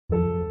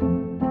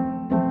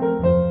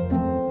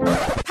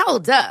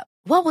Hold up.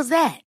 What was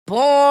that?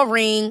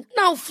 Boring.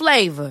 No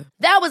flavor.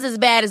 That was as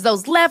bad as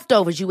those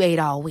leftovers you ate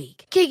all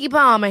week. Keke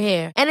Palmer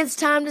here. And it's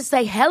time to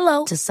say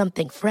hello to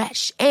something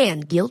fresh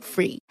and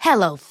guilt-free.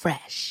 Hello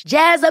Fresh.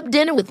 Jazz up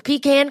dinner with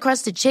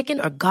pecan-crusted chicken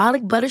or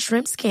garlic butter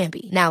shrimp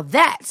scampi. Now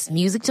that's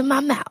music to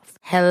my mouth.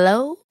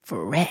 Hello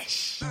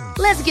Fresh.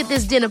 Let's get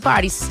this dinner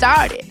party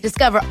started.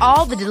 Discover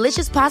all the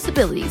delicious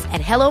possibilities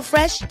at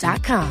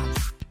hellofresh.com.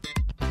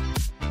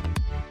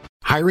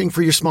 Hiring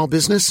for your small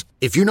business?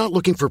 If you're not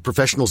looking for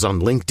professionals on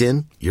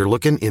LinkedIn, you're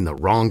looking in the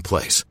wrong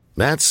place.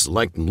 That's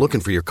like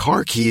looking for your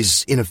car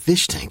keys in a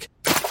fish tank.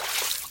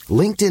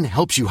 LinkedIn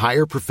helps you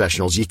hire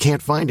professionals you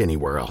can't find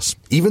anywhere else,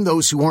 even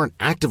those who aren't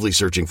actively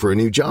searching for a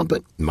new job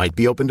but might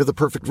be open to the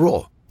perfect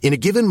role. In a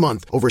given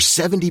month, over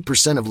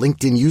 70% of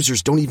LinkedIn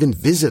users don't even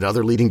visit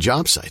other leading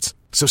job sites.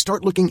 So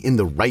start looking in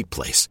the right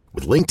place.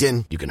 With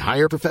LinkedIn, you can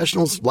hire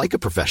professionals like a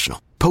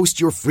professional.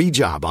 Post your free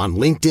job on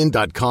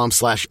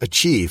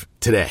linkedin.com/achieve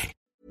today.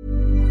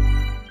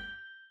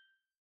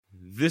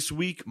 This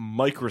week,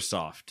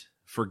 Microsoft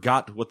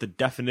forgot what the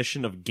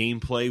definition of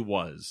gameplay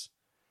was.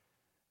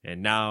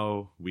 And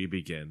now we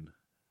begin.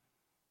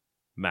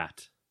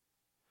 Matt.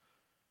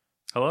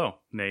 Hello,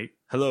 Nate.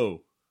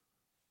 Hello.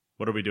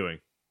 What are we doing?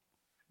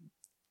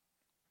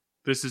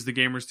 This is the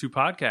Gamers 2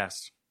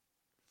 podcast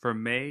for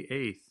May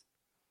 8th,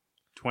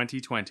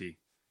 2020.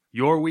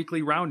 Your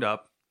weekly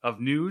roundup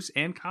of news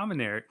and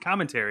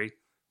commentary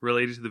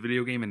related to the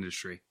video game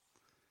industry.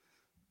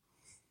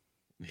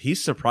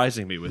 He's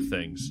surprising me with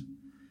things.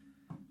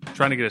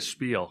 Trying to get a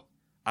spiel.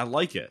 I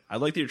like it. I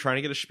like that you're trying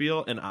to get a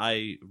spiel, and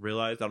I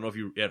realized, I don't know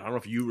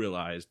if you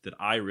realized that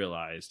I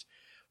realized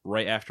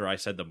right after I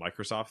said the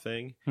Microsoft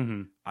thing,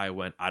 I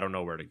went, I don't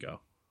know where to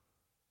go.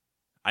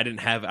 I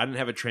didn't have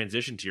a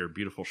transition to your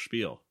beautiful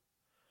spiel.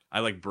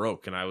 I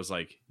broke, and I was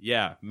like,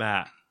 yeah,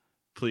 Matt,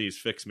 please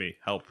fix me.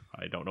 Help.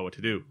 I don't know what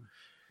to do.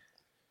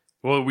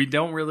 Well, we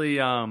don't really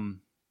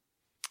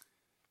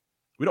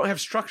we don't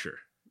have structure.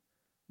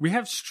 We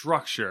have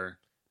structure.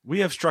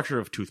 We have structure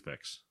of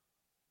toothpicks.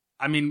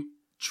 I mean,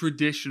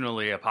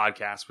 traditionally a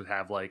podcast would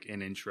have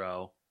an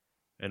intro,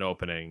 an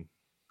opening,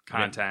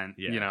 content,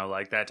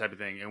 that type of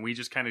thing. And we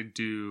just kind of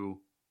do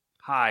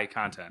high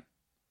content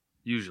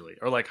usually,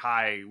 or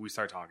high, we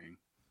start talking.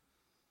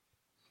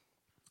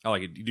 I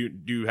like it. Do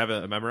you have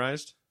it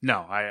memorized?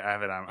 No, I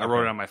have it on. I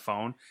wrote it on my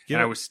phone, and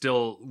I was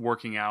still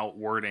working out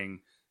wording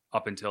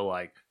up until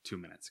 2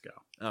 minutes ago.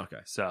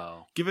 Okay.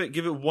 So give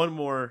it one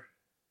more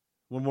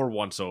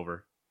once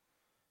over.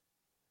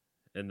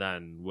 And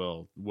then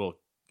we'll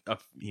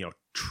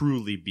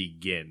truly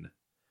begin.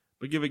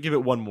 But give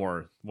it one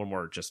more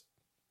just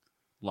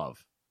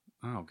love.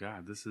 Oh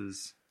God, this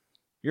is.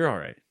 You're all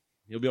right.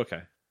 You'll be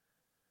okay.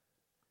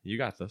 You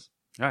got this.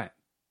 All right.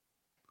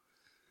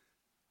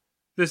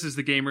 This is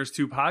the Gamers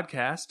 2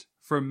 podcast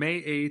for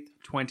May 8th,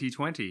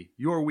 2020.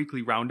 Your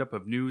weekly roundup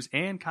of news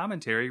and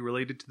commentary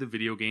related to the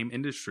video game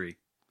industry.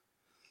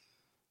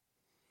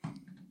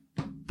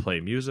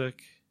 Play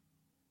music.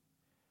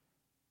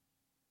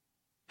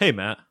 Hey,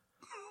 Matt.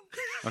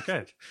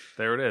 Okay,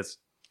 there it is.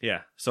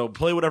 Yeah, so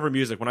play whatever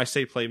music. When I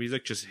say play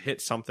music, just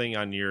hit something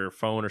on your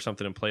phone or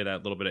something and play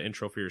that little bit of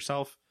intro for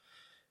yourself,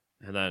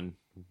 and then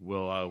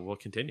we'll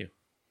continue.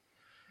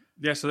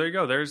 Yeah, so there you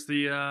go. There's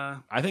the...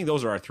 I think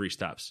those are our 3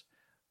 steps.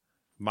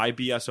 My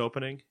BS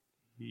opening,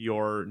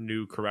 your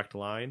new correct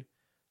line,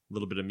 a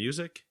little bit of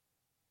music,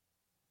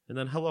 and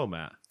then hello,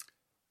 Matt.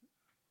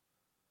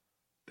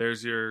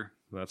 There's your...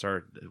 That's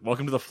our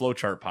welcome to the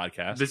Flowchart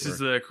podcast. This is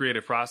the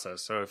creative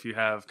process. So if you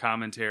have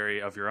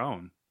commentary of your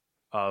own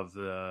of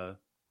the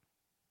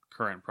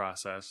current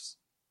process,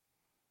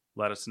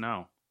 let us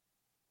know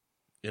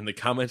in the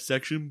comment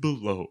section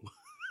below.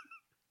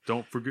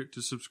 Don't forget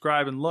to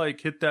subscribe and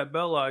hit that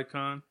bell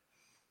icon.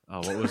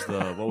 Oh, what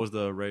was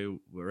the Ray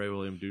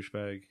William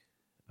douchebag?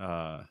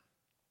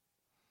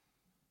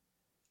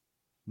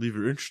 Leave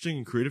your interesting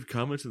and creative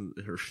comments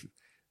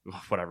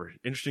whatever.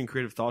 Interesting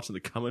creative thoughts in the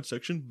comment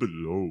section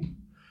below.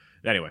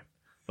 Anyway,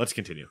 let's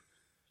continue.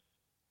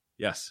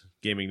 Yes,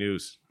 gaming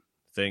news,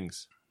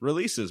 things,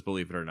 releases,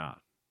 believe it or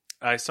not.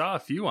 I saw a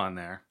few on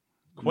there.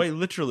 Quite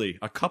literally,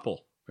 a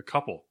coupling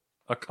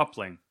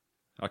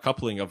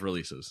of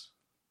releases.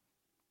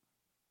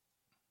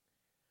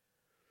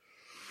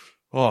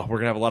 Oh, we're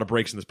going to have a lot of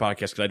breaks in this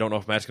podcast because I don't know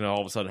if Matt's going to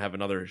all of a sudden have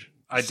another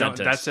sentence.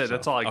 That's it. So.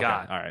 That's all I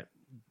got. All right.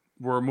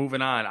 We're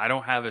moving on. I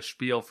don't have a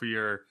spiel for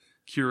your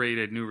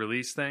curated new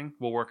release thing.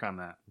 We'll work on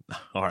that.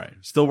 All right.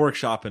 Still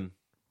workshopping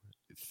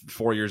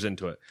 4 years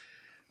into it.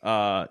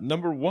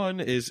 Number 1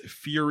 is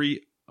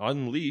Fury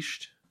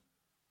Unleashed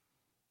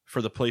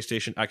for the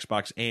PlayStation,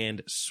 Xbox,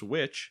 and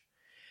Switch.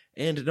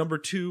 And number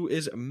 2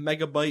 is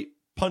Megabyte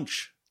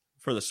Punch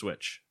for the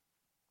Switch.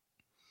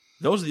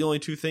 Those are the only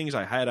 2 things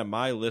I had on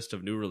my list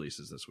of new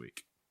releases this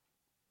week.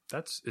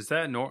 That's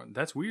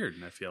weird.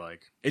 I feel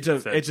like it's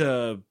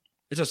a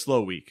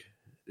slow week.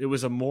 It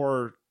was a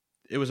more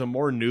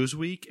news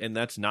week, and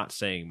that's not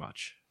saying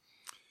much.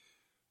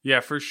 Yeah,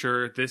 for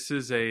sure. This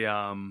is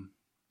a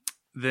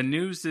the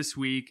news this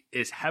week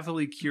is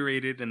heavily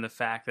curated in the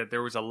fact that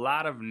there was a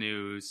lot of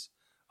news.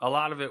 A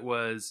lot of it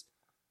was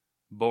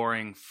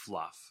boring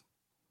fluff,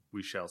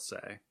 we shall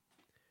say.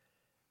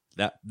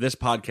 That this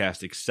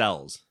podcast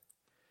excels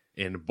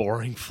in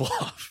boring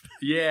fluff.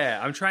 Yeah,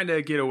 I'm trying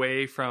to get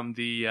away from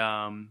the,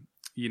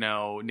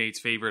 Nate's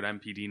favorite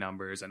MPD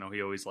numbers. I know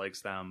he always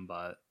likes them,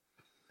 but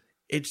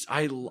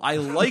I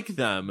like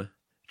them,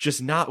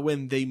 just not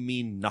when they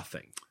mean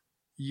nothing.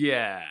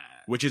 yeah.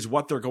 Which is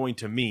what they're going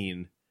to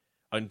mean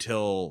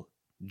until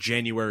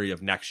January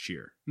of next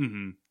year.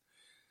 Mm-hmm.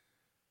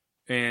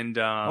 And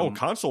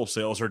console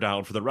sales are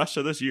down for the rest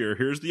of this year.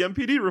 Here's the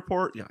MPD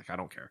report. Yeah, I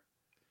don't care.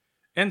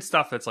 and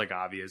stuff that's like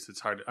obvious.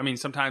 It's hard. I mean,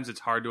 sometimes it's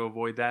hard to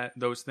avoid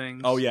those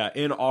things. Oh yeah,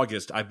 in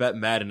August, I bet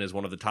Madden is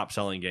one of the top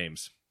selling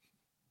games.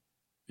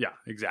 Yeah,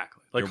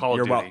 exactly. Like You're- Call of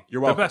you're Duty. wel-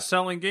 you're welcome. The best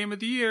selling game of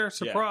the year.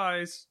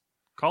 Surprise.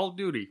 Call of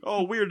Duty.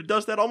 Oh, weird! It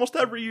does that almost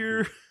every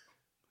year,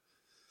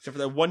 except for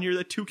that one year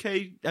that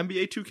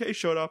NBA 2K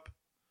showed up.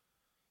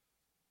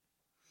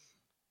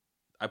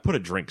 I put a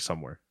drink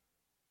somewhere.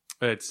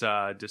 It's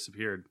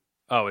disappeared.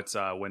 Oh, it's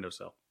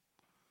windowsill.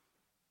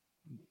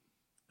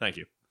 Thank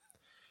you.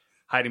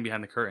 Hiding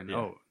behind the curtain. Yeah.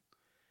 Oh,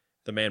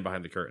 The man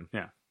behind the curtain.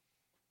 Yeah.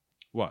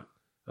 What?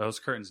 those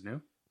curtains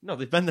new? No,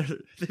 they've been there.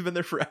 They've been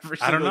there forever.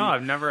 I don't know.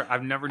 I've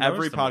never noticed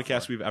Every them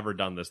podcast before. we've ever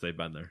done this, they've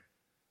been there.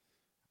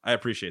 I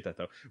appreciate that,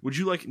 though. Would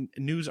you like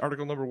news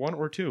article number 1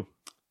 or 2?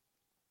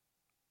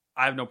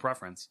 I have no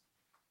preference.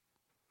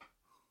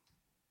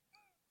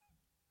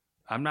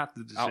 I'm not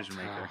the decision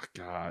maker.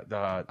 Oh,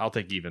 God. I'll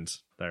take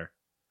evens there.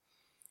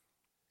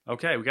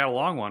 Okay, we got a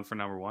long one for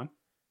number 1.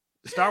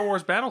 Star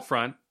Wars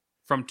Battlefront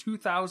from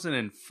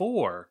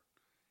 2004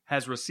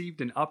 has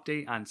received an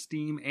update on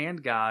Steam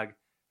and GOG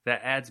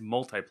that adds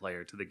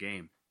multiplayer to the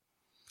game.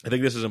 I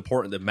think this is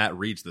important that Matt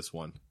reads this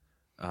one.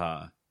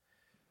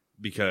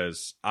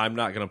 Because I'm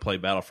not going to play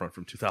Battlefront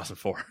from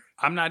 2004.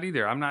 I'm not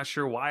either. I'm not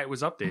sure why it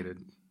was updated.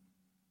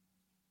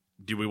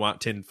 Do we want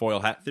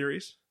tinfoil hat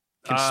theories?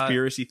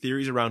 Conspiracy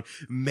theories around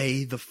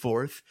May the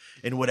 4th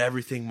and what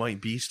everything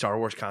might be Star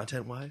Wars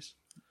content-wise?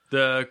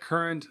 The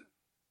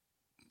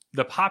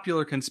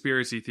popular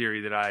conspiracy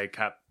theory that I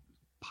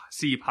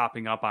see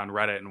popping up on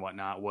Reddit and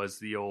whatnot was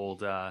the old,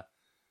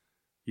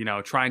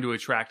 trying to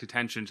attract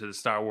attention to the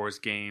Star Wars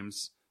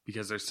games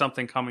because there's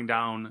something coming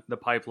down the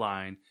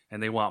pipeline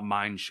and they want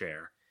mind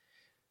share.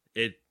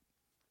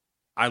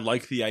 I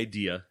like the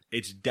idea.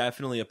 It's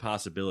definitely a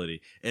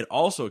possibility. It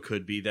also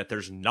could be that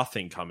there's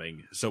nothing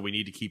coming, so we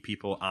need to keep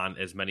people on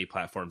as many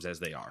platforms as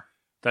they are.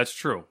 That's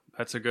true.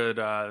 That's a good.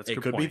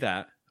 It could be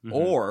that, Mhm.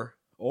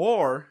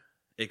 or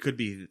it could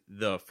be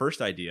the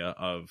first idea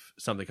of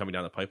something coming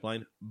down the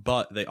pipeline.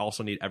 But they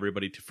also need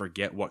everybody to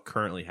forget what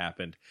currently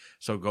happened,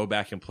 so go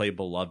back and play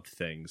beloved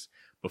things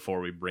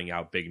before we bring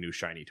out big new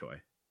shiny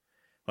toy.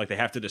 Like they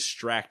have to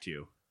distract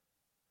you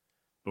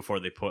before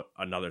they put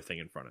another thing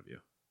in front of you.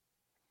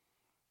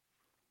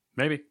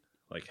 Maybe.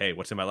 Like, hey,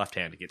 what's in my left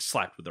hand? It gets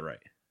slapped with the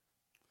right.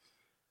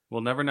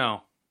 We'll never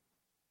know.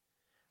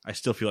 I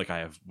still feel like I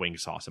have wing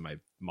sauce in my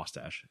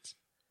mustache. It's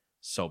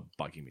so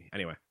bugging me.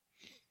 Anyway.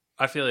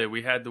 I feel it.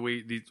 We had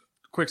the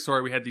quick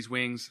story. We had these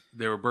wings.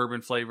 They were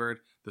bourbon flavored.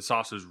 The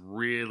sauce was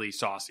really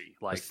saucy,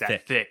 like It's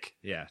that thick,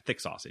 Yeah, thick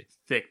saucy.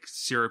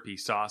 syrupy,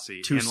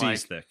 saucy. 2 and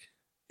C's thick.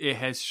 It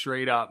has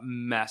straight up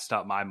messed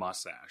up my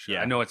mustache.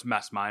 Yeah. I know it's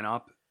messed mine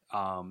up.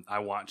 I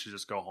want to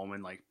just go home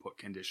and like put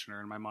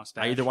conditioner in my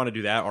mustache. I either want to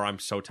do that or I'm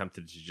so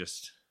tempted to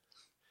just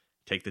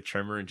take the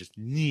trimmer and just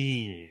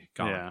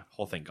gone. Yeah.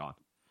 Whole thing gone.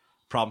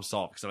 Problem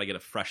solved. Because then I get a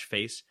fresh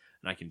face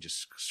and I can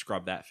just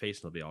scrub that face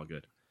and it'll be all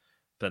good.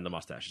 Then the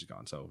mustache is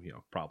gone. So,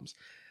 problems.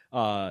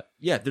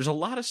 Yeah, there's a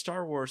lot of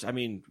Star Wars. I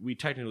mean, we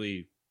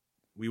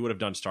would have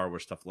done Star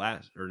Wars stuff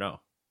last, or no.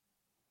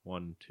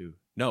 1, 2.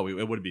 No,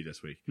 it would be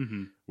this week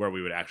where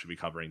we would actually be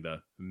covering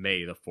the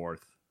May the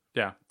 4th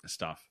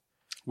stuff.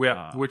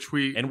 Yeah, which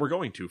we And we're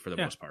going to for the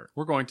most part.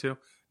 we're going to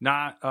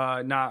not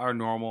our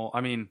normal.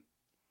 I mean,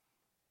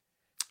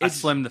 it's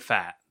slim the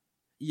fat.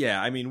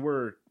 Yeah, I mean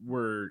we're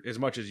as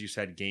much as you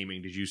said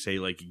gaming, did you say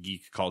like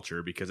geek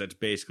culture? Because that's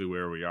basically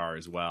where we are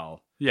as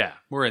well. Yeah,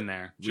 we're in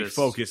there. We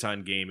focus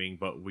on gaming,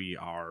 but we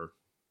are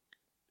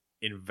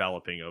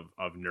enveloping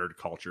of nerd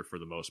culture for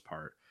the most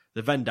part.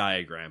 The Venn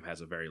diagram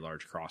has a very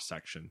large cross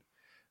section,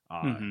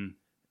 and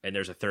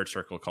there's a third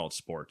circle called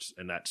sports,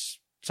 and that's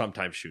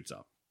sometimes shoots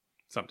up.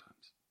 Sometimes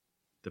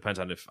Depends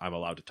on if I'm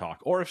allowed to talk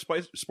or if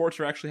sports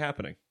are actually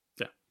happening.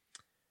 Yeah.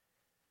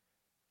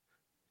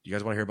 You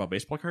guys want to hear about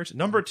baseball cards?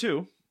 Number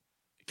 2,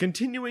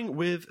 continuing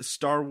with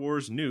Star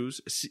Wars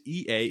news,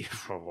 EA.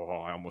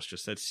 Oh, I almost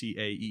just said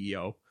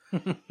CAEO.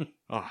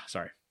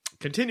 Sorry.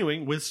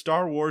 Continuing with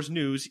Star Wars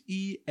news,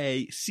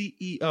 EA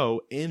CEO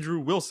Andrew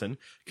Wilson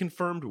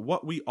confirmed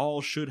what we all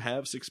should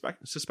have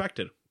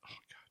suspected. Oh,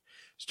 God.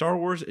 Star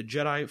Wars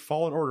Jedi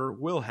Fallen Order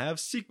will have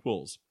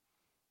sequels.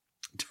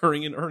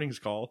 During an earnings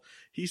call,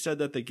 he said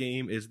that the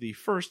game is the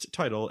first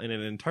title in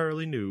an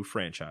entirely new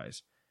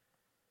franchise.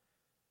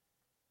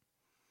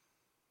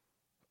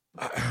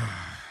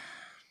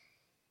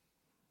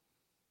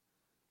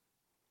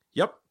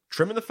 Yep.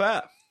 trimming the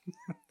fat.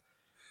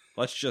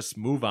 Let's just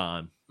move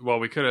on. Well,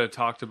 we could have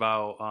talked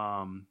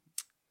about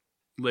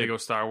Lego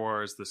Star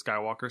Wars: The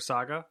Skywalker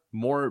Saga.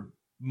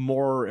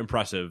 More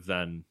impressive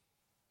than.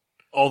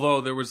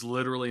 Although there was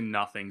literally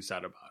nothing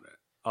said about it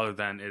other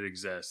than it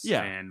exists.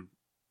 Yeah. And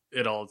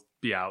it'll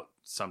be out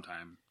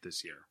sometime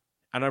this year.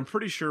 And I'm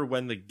pretty sure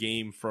when the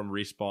game from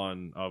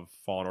Respawn of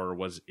Fallen Order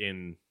was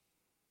in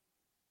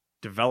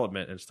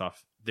development and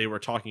stuff, they were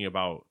talking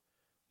about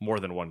more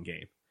than one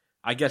game.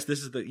 I guess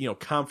this is the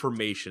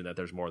confirmation that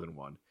there's more than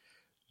one.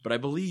 But I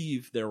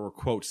believe there were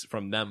quotes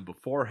from them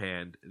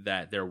beforehand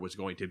that there was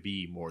going to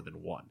be more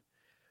than one.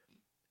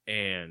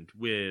 And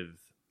with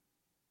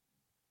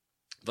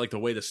like the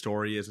way the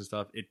story is and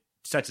stuff, it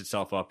sets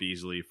itself up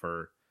easily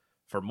for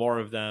more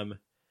of them.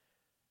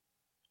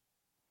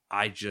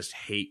 I just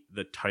hate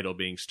the title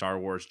being Star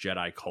Wars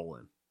Jedi :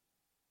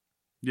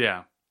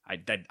 Yeah.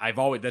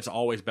 That's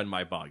always been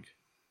my bug.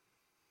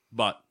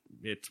 But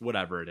it's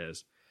whatever it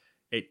is.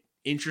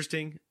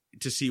 Interesting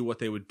to see what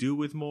they would do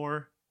with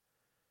more.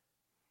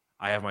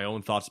 I have my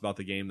own thoughts about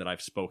the game that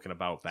I've spoken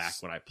about back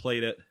when I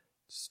played it.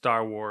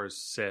 Star Wars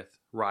Sith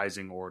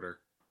Rising Order.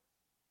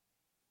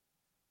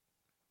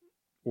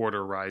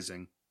 Order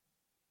Rising.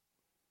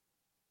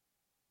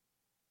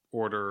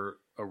 Order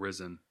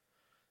Arisen.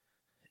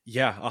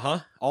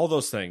 Yeah, all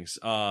those things.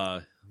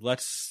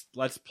 Let's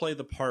play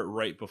the part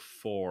right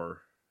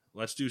before.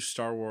 Let's do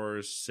Star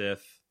Wars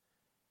Sith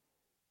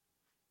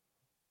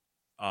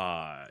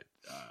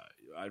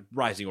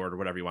Rising Order,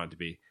 whatever you want it to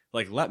be.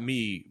 Like, let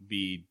me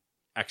be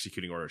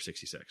executing Order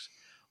 66.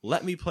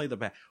 Let me play the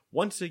back.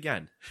 Once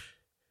again,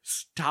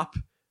 stop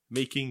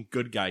making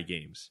good guy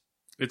games.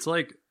 It's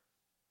like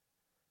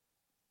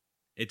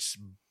it's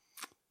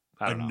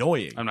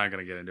annoying. I'm not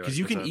going to get into it because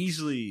you can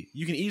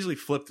easily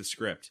flip the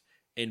script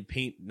and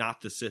paint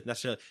not the Sith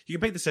necessarily. You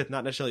can paint the Sith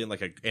not necessarily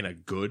in a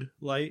good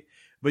light,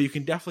 but you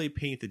can definitely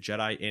paint the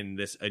Jedi in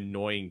this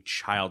annoying,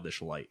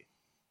 childish light,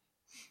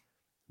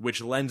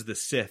 which lends the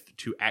Sith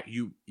to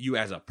you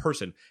as a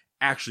person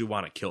actually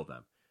want to kill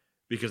them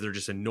because they're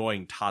just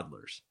annoying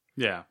toddlers.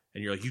 Yeah,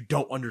 and you're like, you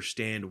don't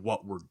understand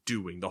what we're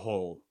doing. The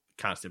whole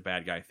constant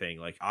bad guy thing.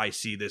 Like, I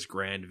see this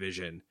grand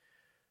vision.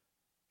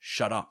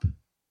 Shut up!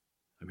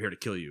 I'm here to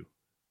kill you.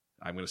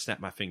 I'm going to snap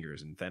my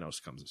fingers, and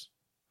Thanos comes.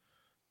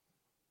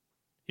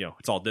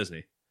 It's all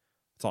Disney.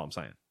 That's all I'm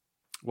saying.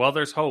 Well,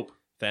 there's hope.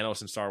 Thanos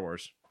and Star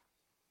Wars.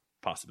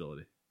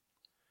 Possibility.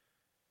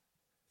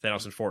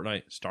 Thanos and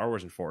Fortnite. Star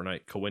Wars and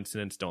Fortnite.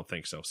 Coincidence? Don't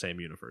think so.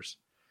 Same universe.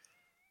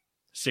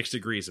 6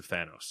 degrees of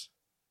Thanos.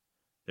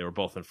 They were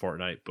both in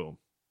Fortnite. Boom.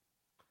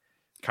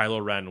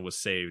 Kylo Ren was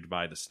saved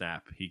by the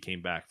snap. He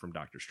came back from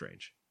Doctor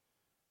Strange.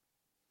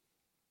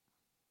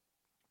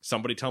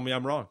 Somebody tell me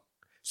I'm wrong.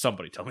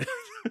 Somebody tell me.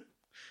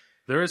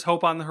 There is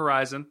hope on the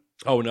horizon.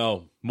 Oh,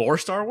 no. More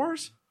Star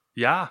Wars?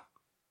 Yeah.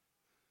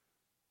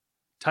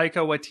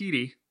 Taika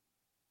Waititi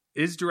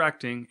is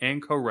directing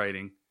and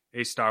co-writing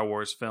a Star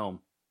Wars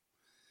film.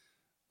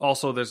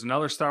 Also, there's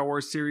another Star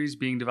Wars series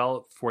being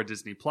developed for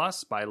Disney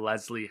Plus by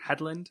Leslie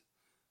Headland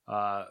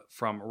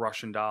from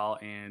Russian Doll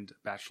and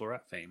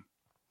Bachelorette fame.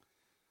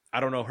 I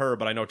don't know her,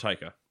 but I know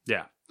Taika.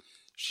 Yeah.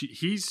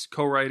 He's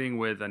co-writing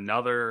with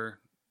another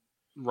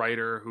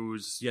writer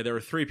who's... Yeah, there were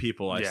 3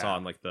 people I saw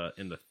in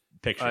the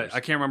pictures. I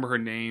can't remember her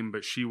name,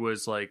 but she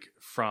was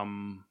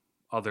from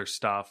other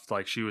stuff.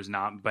 Like, she was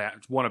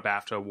won a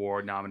BAFTA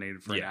award,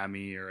 nominated for an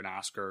Emmy or an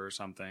Oscar or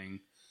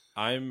something.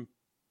 I'm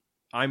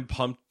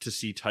pumped to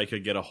see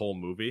Taika get a whole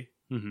movie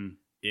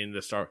in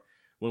the Star.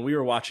 When we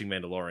were watching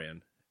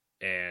Mandalorian,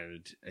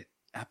 and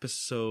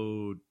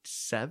episode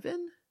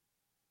 7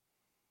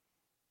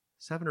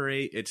 or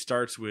 8, it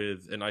starts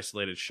with an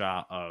isolated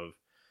shot of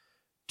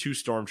 2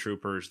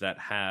 stormtroopers that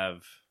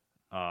have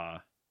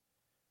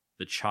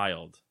the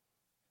child,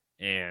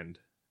 and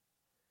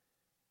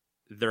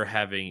they're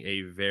having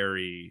a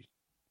very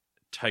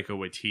Taika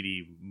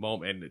Waititi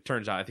moment. And it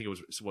turns out, I think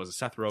it was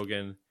Seth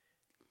Rogen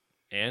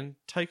and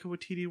Taika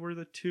Waititi were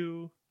the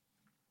 2.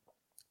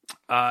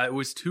 It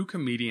was 2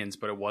 comedians,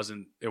 but it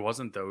wasn't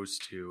those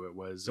 2. It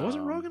wasn't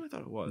Rogen. I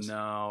thought it was.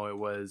 No, it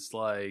was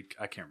I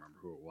can't remember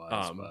who it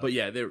was. But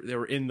yeah, they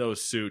were in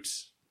those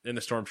suits, in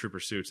the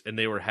stormtrooper suits, and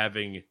they were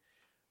having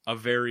a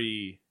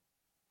very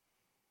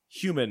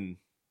human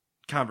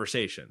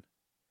conversation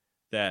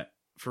that,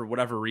 for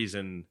whatever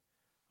reason,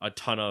 a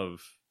ton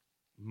of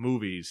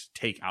movies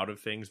take out of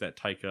things that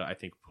Taika, I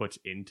think, puts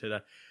into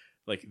that.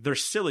 Like, they're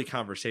silly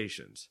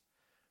conversations,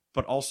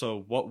 but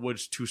also, what would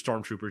 2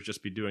 stormtroopers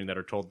just be doing that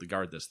are told to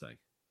guard this thing?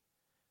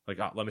 Like,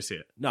 let me see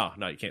it. No,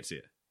 you can't see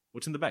it.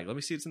 What's in the bag? Let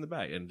me see it's in the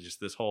bag. And just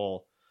this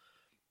whole,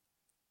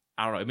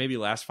 I don't know, it maybe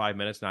last 5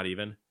 minutes, not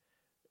even.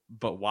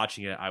 But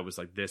watching it, I was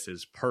like, this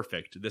is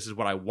perfect. This is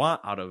what I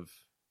want out of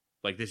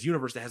this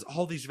universe that has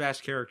all these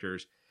vast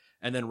characters.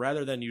 And then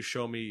rather than you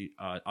show me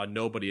a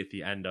nobody at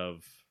the end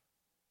of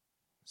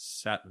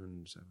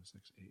 7, 6,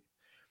 8,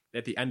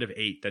 at the end of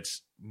 8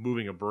 that's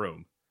moving a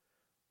broom,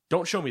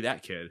 don't show me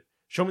that kid.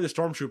 Show me the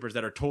stormtroopers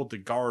that are told to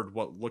guard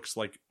what looks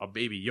like a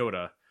baby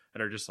Yoda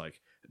and are just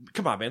like,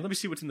 come on, man, let me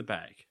see what's in the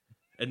bag.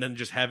 and then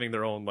just having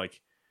their own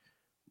like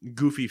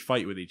goofy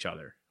fight with each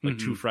other, like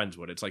two friends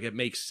would. It's like, it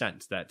makes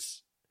sense.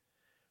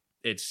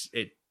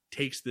 It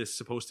takes this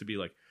supposed to be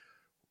like,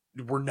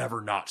 we're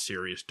never not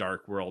serious,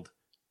 dark world.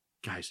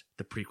 Guys,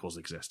 the prequels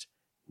exist.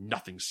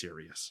 Nothing's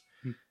serious.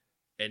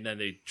 And then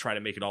they try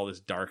to make it all this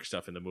dark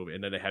stuff in the movie.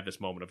 And then they have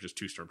this moment of just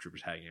two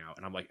stormtroopers hanging out.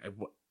 And I'm like,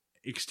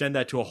 extend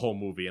that to a whole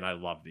movie. And I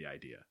love the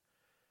idea.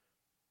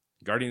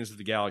 Guardians of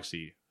the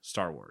Galaxy,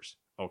 Star Wars.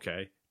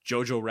 Okay.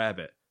 Jojo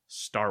Rabbit,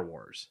 Star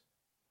Wars.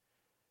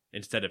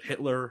 Instead of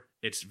Hitler,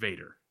 it's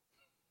Vader.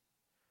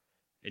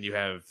 And you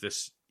have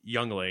this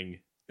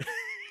youngling.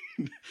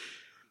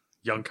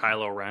 Young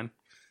Kylo Ren.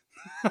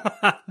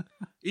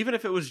 Even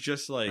if it was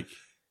just like,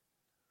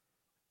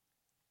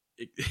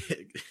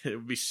 it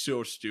would be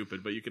so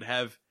stupid, but you could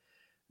have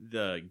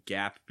the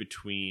gap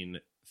between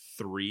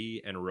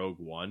 3 and Rogue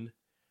One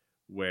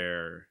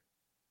where,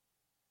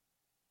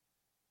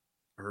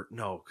 or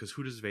no, because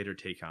who does Vader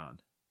take on?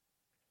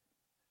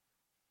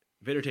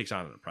 Vader takes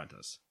on an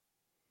apprentice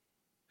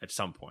at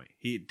some point.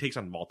 He takes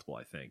on multiple,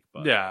 I think.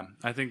 But yeah,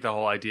 I think the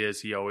whole idea is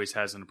he always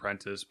has an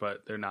apprentice,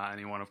 but they're not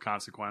anyone of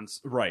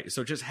consequence. Right.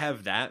 So just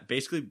have that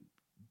basically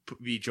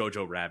be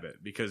Jojo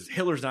Rabbit, because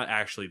Hitler's not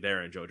actually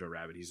there in Jojo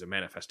Rabbit. He's a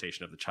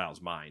manifestation of the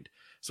child's mind.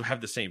 So have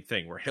the same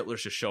thing where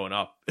Hitler's just showing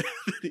up.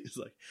 He's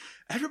like,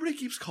 everybody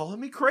keeps calling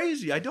me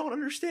crazy. I don't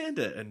understand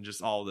it. And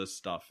just all this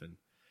stuff.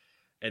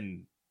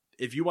 And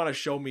if you want to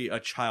show me a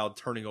child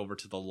turning over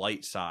to the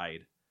light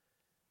side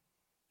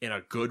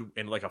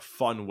in like a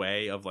fun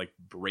way of like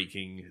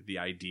breaking the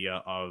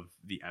idea of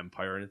the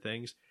Empire and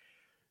things,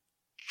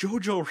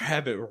 Jojo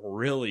Rabbit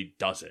really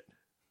does it.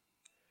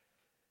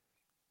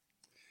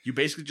 You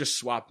basically just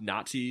swap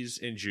Nazis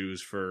and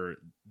Jews for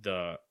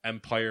the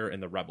Empire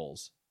and the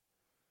Rebels.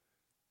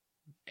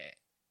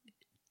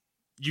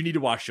 You need to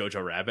watch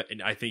Jojo Rabbit,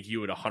 and I think you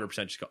would 100%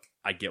 just go,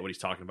 I get what he's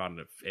talking about, and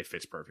it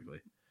fits perfectly.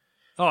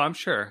 Oh, I'm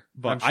sure.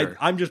 But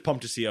I'm just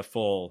pumped to see a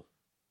full...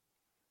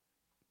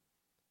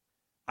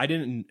 I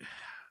don't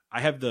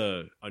have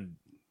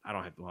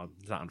well,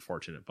 it's not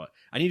unfortunate, but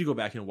I need to go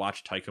back and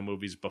watch Taika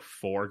movies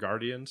before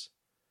Guardians.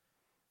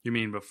 You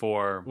mean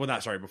before... Well,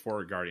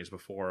 before Guardians,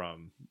 before...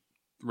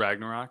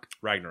 Ragnarok,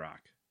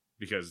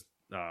 because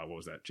what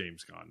was that?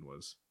 James Gunn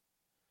was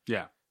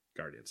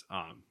Guardians.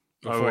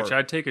 Which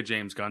I'd take a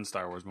James Gunn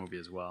Star Wars movie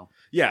as well.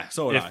 Yeah,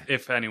 so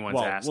if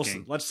anyone's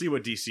asking, let's see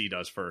what DC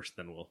does first.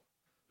 Then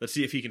let's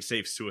see if he can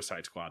save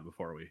Suicide Squad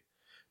before we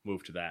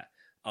move to that.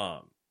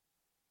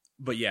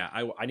 But yeah,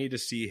 I need to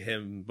see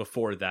him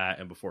before that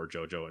and before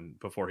JoJo and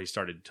before he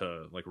started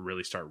to like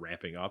really start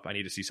ramping up. I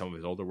need to see some of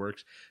his older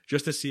works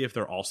just to see if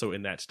they're also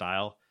in that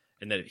style.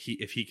 And that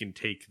if he can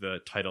take the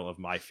title of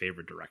my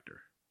favorite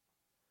director.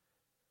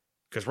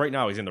 Because right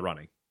now he's in the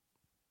running.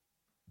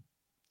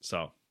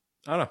 So,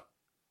 I don't know.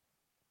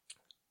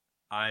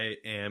 I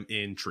am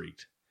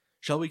intrigued.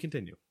 Shall we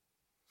continue?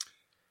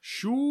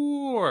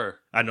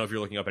 Sure. I don't know if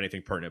you're looking up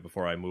anything pertinent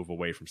before I move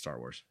away from Star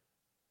Wars.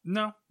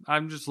 No,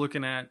 I'm just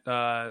looking at,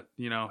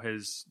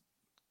 his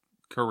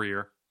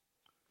career.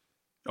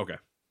 Okay.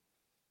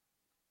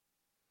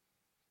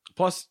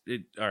 Plus,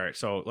 all right,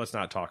 so let's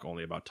not talk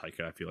only about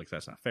Taika. I feel like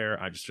that's not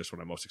fair. I just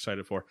what I'm most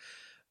excited for.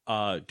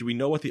 Do we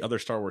know what the other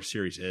Star Wars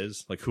series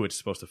is? Like who it's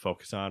supposed to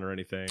focus on or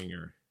anything?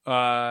 Or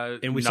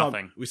and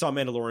nothing. We saw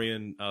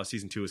Mandalorian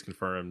season 2 is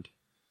confirmed.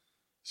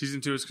 Season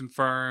 2 is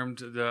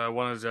confirmed.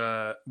 One of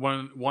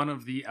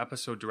the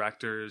episode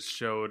directors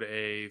showed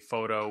a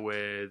photo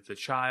with the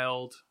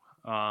child,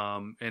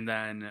 and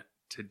then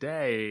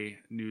today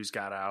news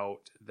got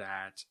out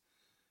that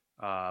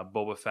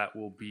Boba Fett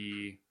will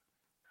be.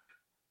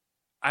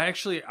 I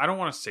don't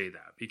want to say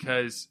that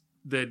because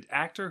the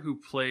actor who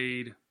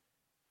played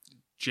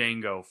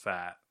Jango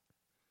Fett,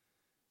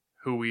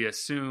 who we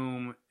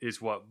assume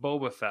is what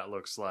Boba Fett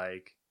looks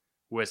like,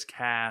 was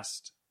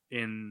cast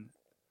in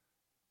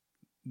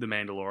The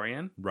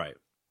Mandalorian. Right.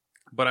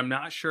 But I'm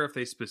not sure if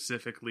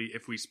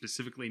we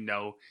specifically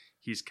know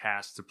he's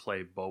cast to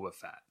play Boba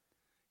Fett.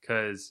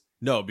 Because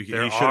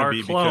there are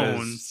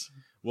clones.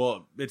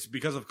 Well, it's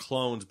because of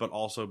clones, but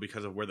also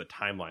because of where the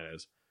timeline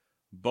is.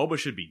 Boba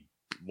should be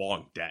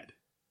long dead.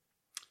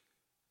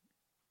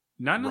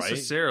 Not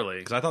necessarily.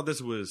 Because I thought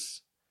this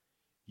was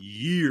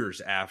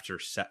years after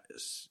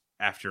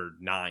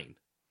 9.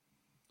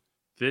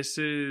 This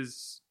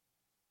is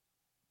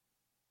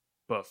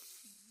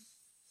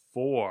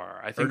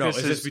before. I think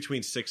is this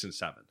between 6 and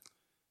 7?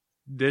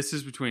 This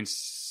is between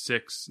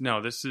 6.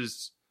 No, this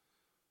is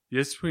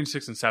between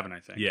 6 and 7, I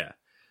think. Yeah.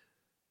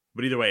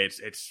 But either way,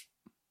 it's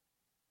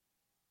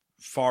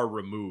far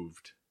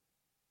removed.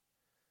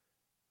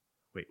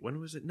 Wait, when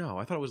was it? No,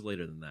 I thought it was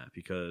later than that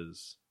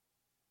because...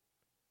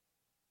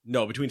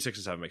 No, between 6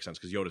 and 7 makes sense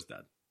because Yoda's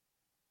dead.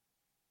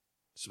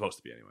 Supposed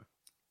to be anyway.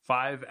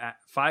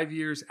 5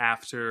 years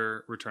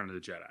after Return of the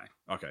Jedi.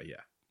 Okay,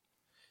 yeah.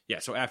 Yeah,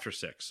 so after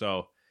 6.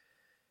 So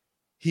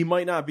he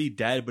might not be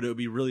dead, but it would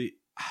be really...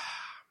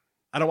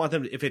 I don't want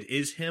them to... If it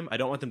is him, I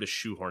don't want them to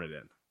shoehorn it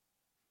in.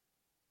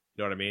 You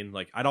know what I mean?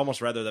 Like, I'd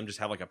almost rather them just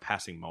have like a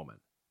passing moment.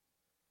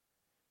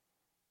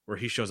 where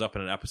he shows up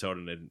in an episode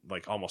and it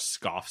like almost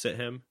scoffs at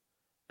him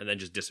and then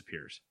just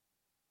disappears.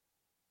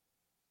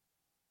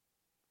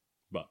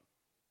 But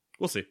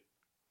we'll see.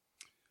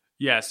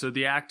 Yeah, so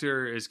the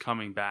actor is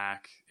coming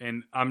back,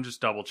 and I'm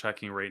just double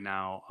checking right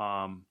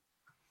now.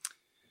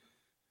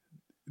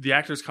 The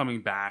actor's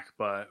coming back,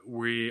 but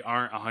we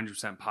aren't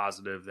 100%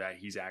 positive that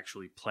he's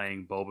actually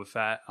playing Boba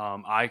Fett.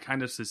 I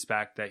kind of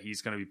suspect that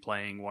he's going to be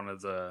playing one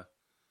of the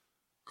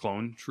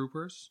clone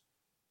troopers.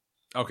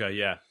 Okay,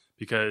 yeah.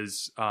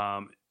 Because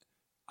I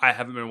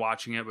haven't been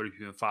watching it, but if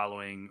you've been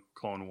following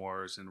Clone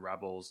Wars and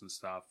Rebels and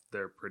stuff,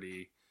 they're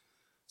pretty...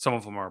 Some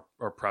of them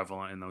are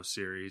prevalent in those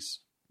series.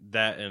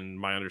 That and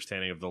my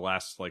understanding of the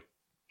last, 5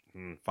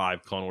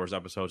 Clone Wars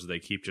episodes, they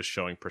keep just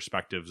showing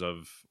perspectives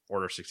of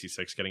Order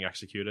 66 getting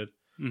executed.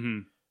 Mm-hmm.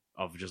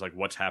 Of just,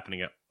 what's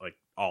happening at,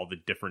 all the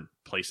different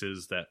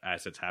places that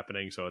as it's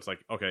happening. So it's like,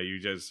 okay,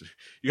 you guys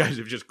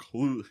have just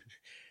clued...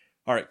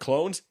 All right,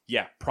 clones?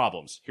 Yeah,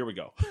 problems. Here we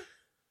go.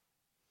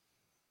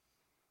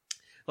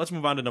 Let's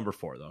move on to number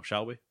 4, though,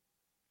 shall we?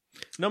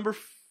 Number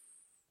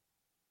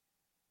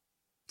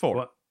 4.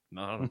 What?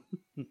 No.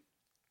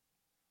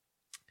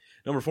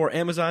 Number 4,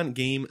 Amazon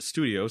Game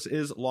Studios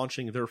is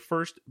launching their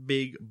first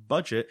big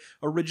budget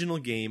original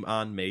game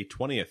on May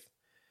 20th.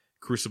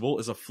 Crucible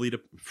is a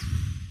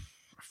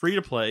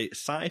free-to-play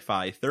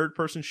sci-fi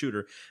third-person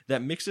shooter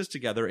that mixes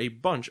together a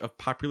bunch of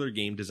popular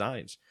game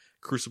designs.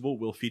 Crucible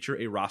will feature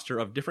a roster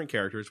of different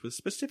characters with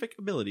specific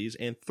abilities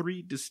and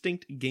 3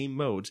 distinct game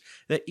modes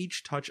that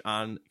each touch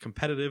on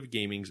competitive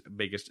gaming's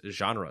biggest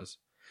genres.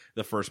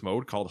 The first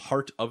mode, called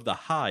Heart of the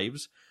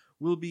Hives,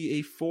 will be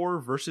a 4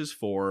 versus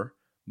 4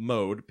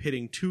 mode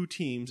pitting 2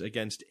 teams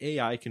against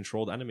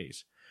AI-controlled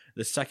enemies.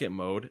 The second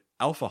mode,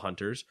 Alpha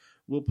Hunters,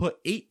 will put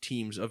 8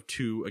 teams of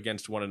 2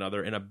 against one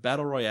another in a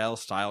Battle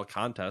Royale-style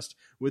contest,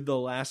 with the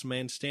last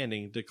man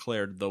standing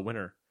declared the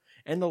winner.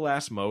 And the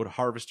last mode,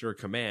 Harvester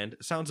Command,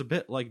 sounds a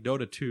bit like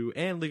Dota 2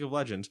 and League of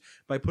Legends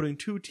by putting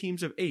 2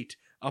 teams of 8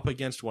 up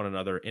against one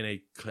another in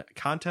a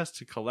contest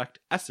to collect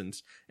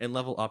essence and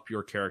level up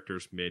your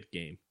characters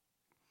mid-game.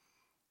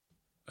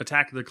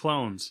 Attack of the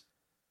Clones.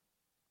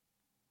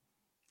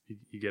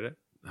 You get it?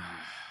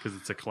 Because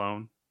it's a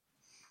clone.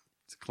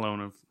 It's a clone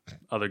of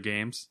other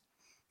games.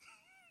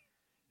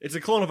 It's a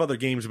clone of other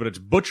games, but it's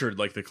butchered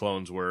like the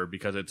clones were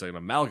because it's an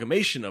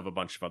amalgamation of a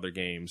bunch of other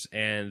games.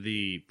 And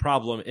the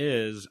problem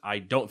is, I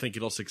don't think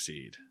it'll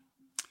succeed.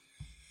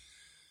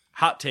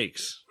 Hot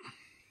takes.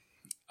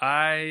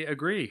 I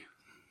agree.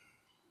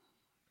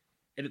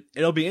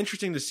 It'll be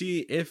interesting to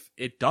see if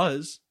it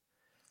does,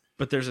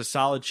 but there's a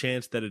solid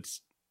chance that it's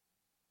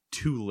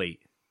too late.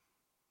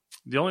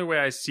 The only way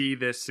I see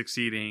this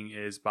succeeding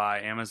is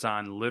by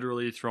Amazon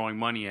literally throwing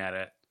money at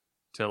it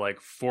to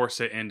force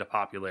it into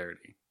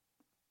popularity.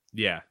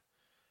 Yeah.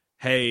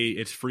 Hey,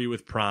 it's free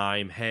with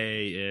Prime.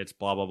 Hey, it's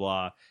blah, blah,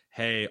 blah.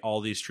 Hey,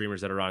 all these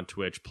streamers that are on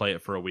Twitch, play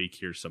it for a week.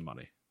 Here's some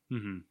money.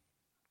 Mm-hmm.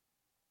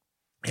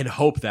 And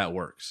hope that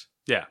works.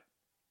 Yeah.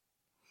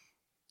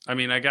 I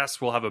mean, I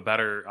guess we'll have a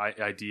better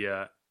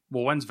idea.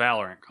 Well, when's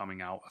Valorant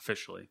coming out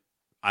officially?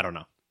 I don't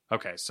know.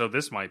 Okay, so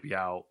this might be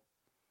out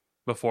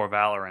before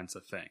Valorant's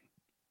a thing.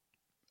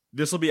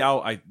 This will be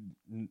out,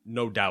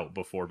 no doubt,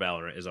 before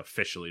Valorant is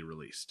officially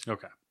released.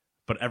 Okay.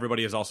 But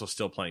everybody is also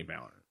still playing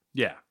Valorant.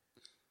 Yeah.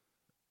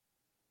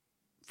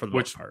 For the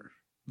most part.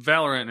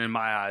 Valorant, in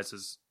my eyes,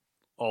 is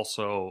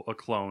also a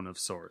clone of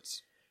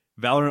sorts.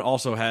 Valorant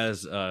also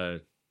has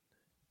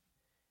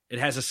it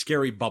has a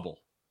scary bubble.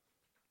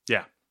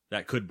 Yeah.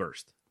 That could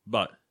burst.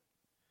 But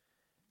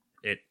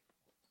it,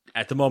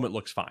 at the moment,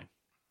 looks fine.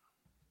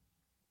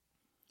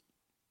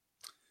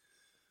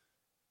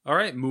 All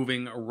right,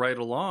 moving right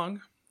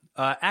along.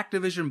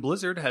 Activision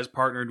Blizzard has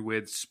partnered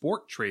with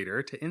Sport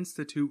Trader to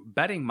institute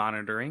betting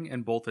monitoring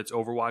in both its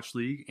Overwatch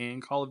League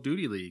and Call of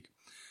Duty League.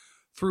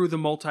 Through the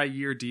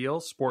multi-year deal,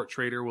 Sport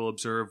Trader will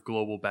observe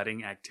global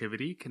betting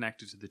activity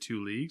connected to the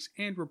 2 leagues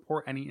and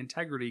report any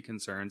integrity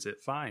concerns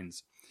it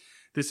finds.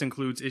 This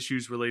includes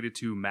issues related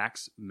to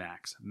match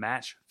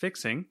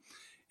fixing,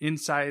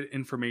 inside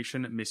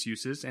information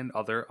misuses, and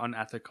other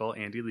unethical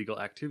and illegal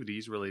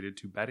activities related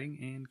to betting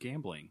and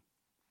gambling.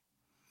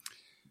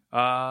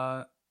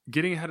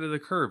 Getting ahead of the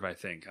curve, I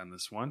think, on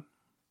this one.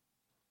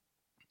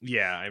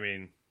 Yeah, I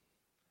mean,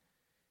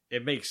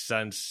 it makes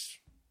sense.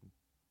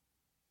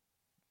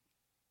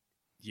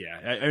 Yeah,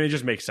 I mean, it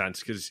just makes sense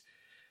because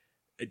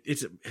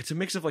it's a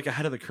mix of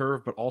ahead of the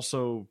curve, but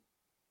also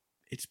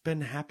it's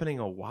been happening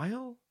a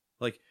while.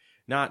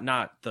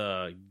 Not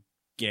the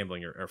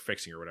gambling or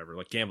fixing or whatever.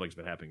 Gambling's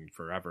been happening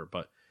forever,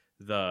 but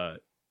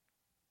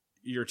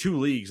your 2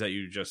 leagues that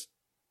you just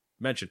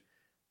mentioned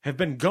have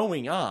been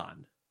going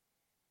on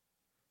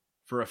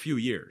for a few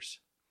years.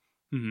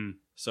 Mm-hmm.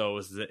 So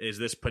is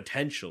this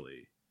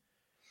potentially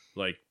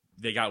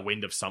they got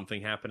wind of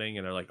something happening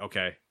and they're like,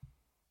 okay,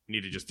 we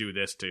need to just do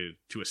this to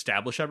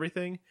establish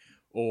everything?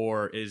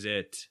 Or is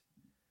it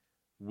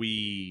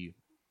we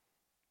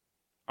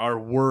are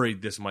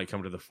worried this might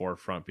come to the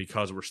forefront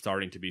because we're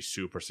starting to be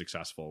super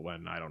successful,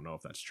 when I don't know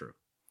if that's true.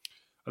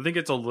 I think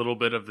it's a little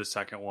bit of the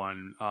second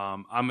one.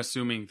 I'm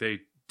assuming they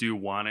do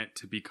want it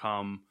to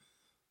become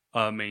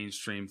a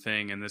mainstream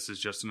thing, and this is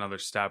just another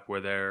step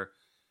where they're,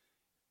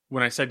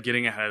 when I said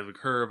getting ahead of the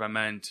curve, I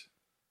meant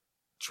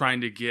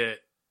trying to get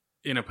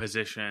in a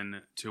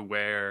position to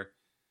where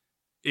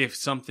if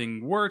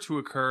something were to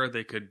occur,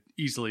 they could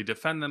easily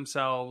defend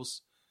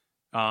themselves,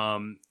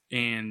 and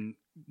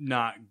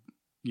not,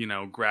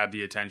 grab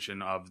the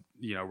attention of,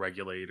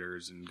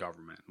 regulators and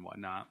government and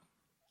whatnot.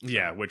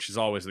 Yeah, which is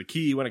always the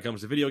key when it comes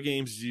to video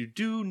games. You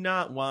do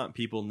not want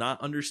people not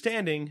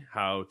understanding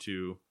how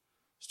to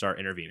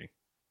start intervening.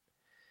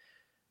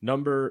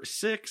 Number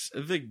 6,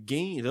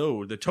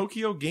 the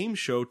Tokyo Game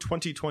Show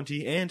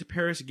 2020 and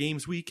Paris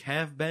Games Week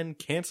have been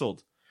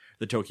canceled.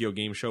 The Tokyo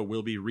Game Show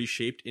will be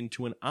reshaped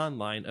into an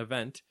online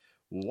event,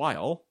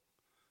 while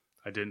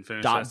I didn't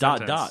finish that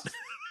sentence.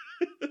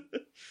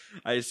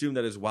 I assume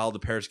that is while the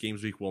Paris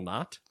Games Week will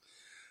not.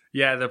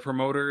 Yeah, the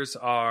promoters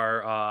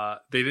are,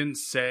 they didn't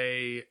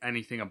say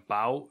anything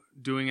about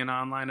doing an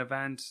online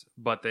event,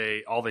 but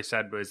all they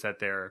said was that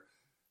they're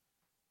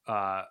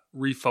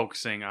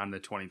refocusing on the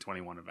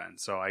 2021 event.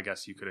 So I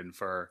guess you could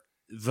infer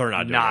they're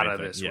not doing nada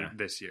anything.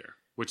 this year,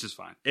 which is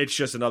fine. It's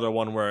just another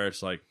one where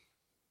it's like,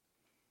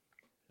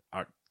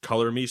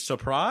 color me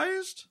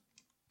surprised?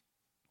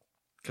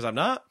 Because I'm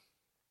not.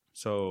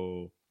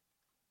 So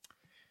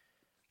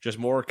just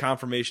more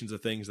confirmations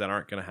of things that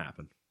aren't going to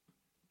happen.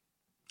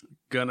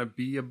 Gonna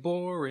be a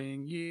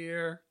boring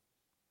year.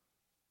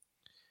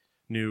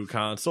 New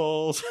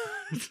consoles.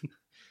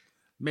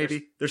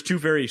 Maybe. There's two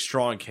very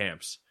strong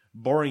camps.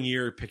 Boring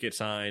year picket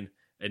sign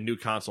and new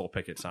console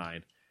picket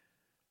sign.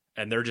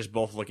 And they're just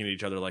both looking at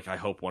each other like, I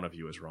hope one of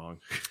you is wrong.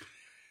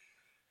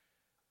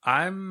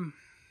 I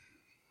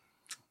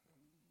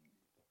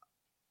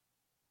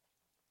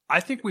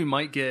think we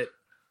might get...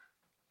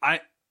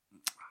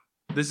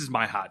 This is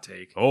my hot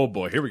take. Oh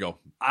boy, here we go.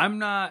 I'm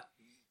not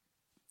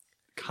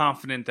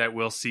confident that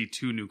we'll see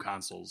 2 new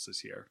consoles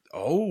this year.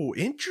 Oh,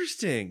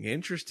 interesting.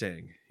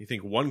 You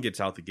think one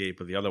gets out the gate,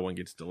 but the other one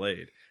gets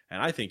delayed.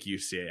 And I think you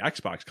see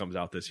Xbox comes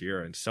out this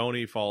year and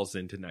Sony falls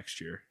into next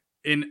year.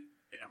 In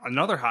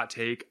another hot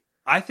take,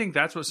 I think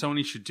that's what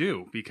Sony should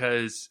do,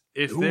 because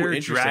if they're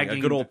dragging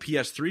a good old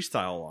PS3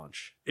 style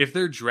launch, if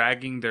they're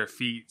dragging their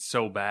feet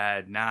so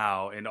bad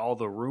now, and all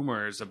the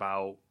rumors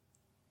about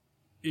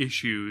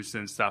issues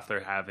and stuff they're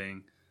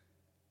having,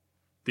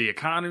 the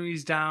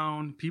economy's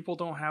down, people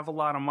don't have a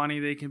lot of money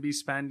they can be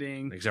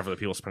spending, except for the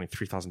people spending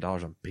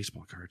 $3,000 on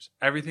baseball cards.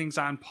 Everything's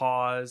on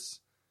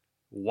pause.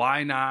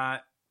 Why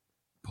not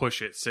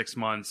push it 6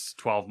 months,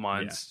 12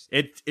 months?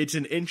 Yeah. It's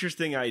an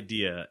interesting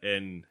idea,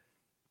 and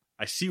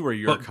I see where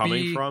you're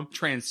coming from.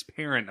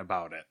 Transparent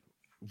about it,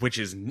 which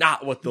is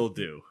not what they'll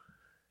do.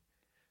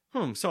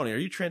 Sony, are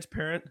you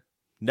transparent?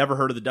 Never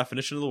heard of the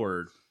definition of the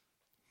word.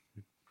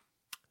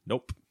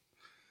 Nope.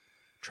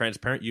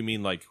 Transparent, you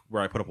mean like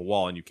where I put up a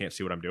wall and you can't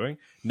see what I'm doing?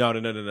 No.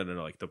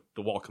 Like the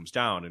wall comes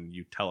down and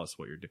you tell us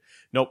what you're doing.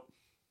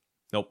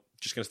 Nope.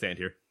 Just gonna stand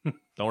here.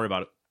 Don't worry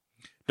about it.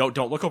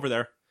 Don't look over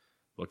there.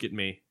 Look at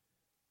me.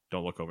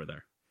 Don't look over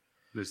there.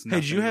 Hey,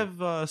 did you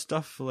have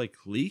stuff like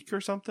leak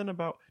or something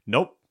about?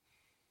 Nope.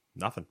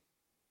 Nothing.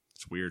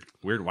 It's weird.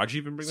 Why'd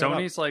you even bring that up?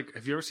 Sony's like,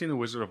 have you ever seen The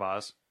Wizard of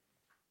Oz?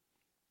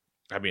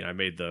 I mean, I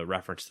made the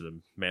reference to the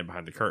man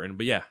behind the curtain,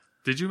 but yeah.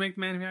 Did you make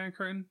the man behind the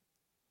curtain?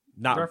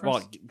 Not reference?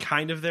 Well,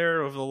 kind of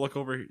there of the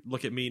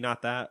look at me,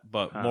 not that,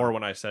 but more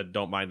when I said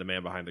don't mind the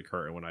man behind the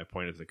curtain when I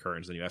pointed to the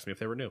curtains, then you asked me if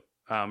they were new.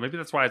 Maybe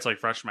that's why it's like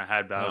fresh in my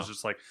head, but I was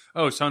just like,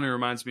 oh, Sony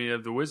reminds me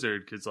of the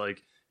Wizard, because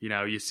like,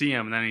 you see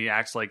him and then he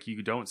acts like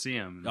you don't see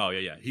him. Oh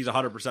yeah. He's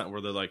 100% where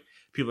they're like,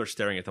 people are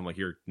staring at them like,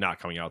 you're not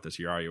coming out this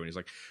year, are you? And he's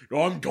like,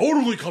 no, I'm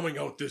totally coming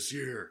out this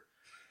year.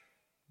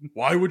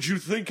 Why would you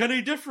think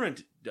any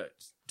different?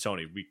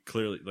 Sony, we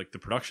clearly, like the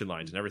production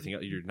lines and everything,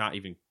 you're not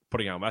even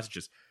putting out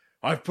messages.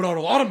 I've put out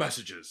a lot of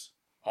messages.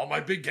 All my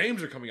big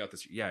games are coming out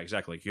this year. Yeah,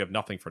 exactly. Like, you have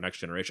nothing for next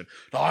generation.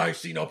 I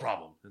see no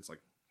problem. It's like,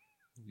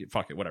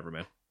 fuck it, whatever,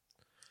 man.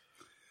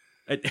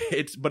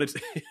 It's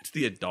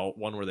the adult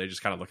one where they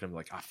just kind of look at him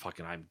like,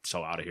 fucking, I'm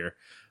so out of here.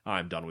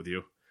 I'm done with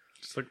you.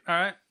 Just like, all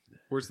right,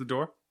 where's the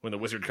door? When the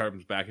wizard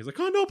comes back, he's like,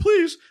 oh no,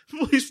 please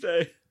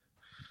stay.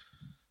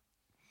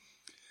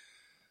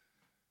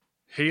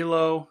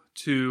 Halo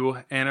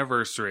 2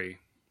 Anniversary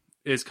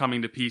is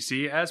coming to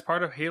PC as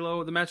part of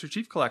Halo the Master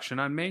Chief Collection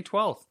on May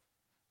 12th.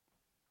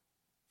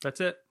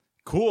 That's it.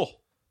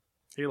 Cool.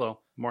 Halo.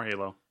 More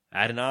Halo.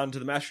 Adding on to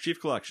the Master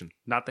Chief Collection.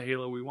 Not the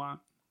Halo we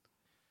want.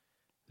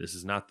 This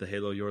is not the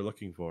Halo you're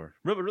looking for.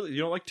 Really?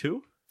 You don't like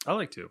 2? I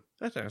like 2.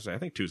 I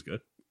think 2's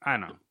good. I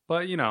know.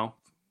 But,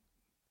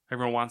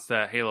 everyone wants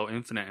that Halo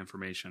Infinite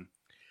information.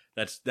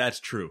 That's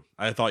true.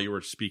 I thought you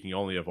were speaking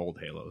only of old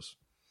Halos.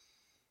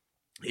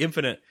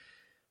 Infinite,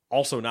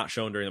 also not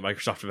shown during the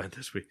Microsoft event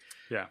this week.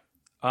 Yeah.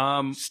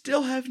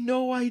 Still have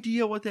no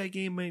idea what that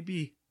game may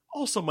be.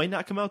 Also might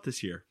not come out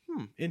this year.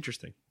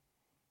 Interesting.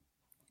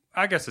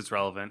 I guess it's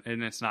relevant,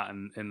 and it's not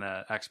in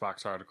the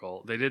Xbox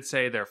article. They did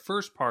say their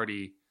first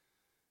party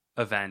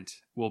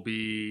event will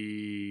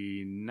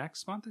be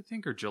next month, I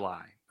think, or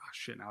July. Oh,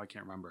 shit, now I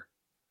can't remember.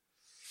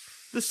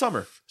 This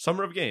summer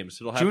of games.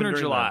 It'll happen June or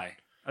during July.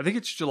 I think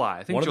it's July.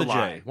 I think one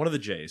July. One of the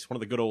J's. One of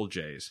the good old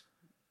J's.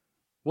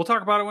 We'll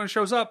talk about it when it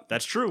shows up.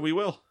 That's true. We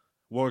will.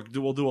 We'll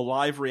do a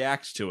live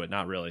react to it.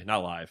 Not really.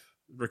 Not live.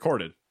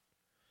 Recorded.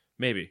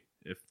 Maybe.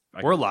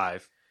 We're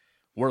live.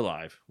 We're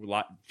live.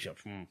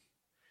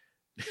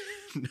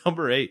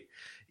 Number 8.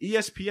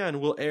 ESPN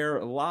will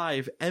air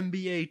live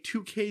NBA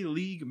 2K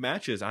League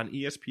matches on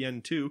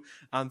ESPN2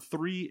 on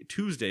 3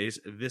 Tuesdays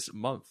this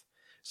month.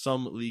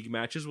 Some league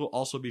matches will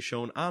also be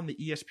shown on the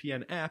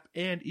ESPN app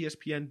and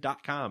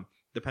ESPN.com,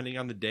 depending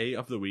on the day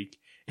of the week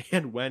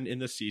and when in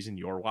the season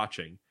you're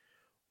watching.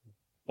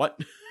 What?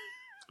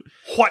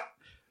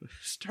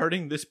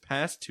 Starting this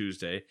past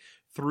Tuesday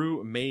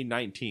through May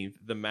 19th,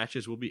 the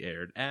matches will be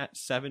aired at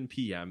 7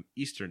 p.m.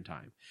 Eastern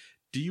Time.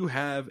 Do you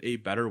have a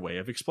better way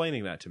of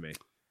explaining that to me?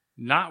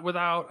 Not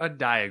without a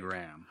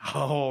diagram.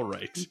 All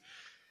right.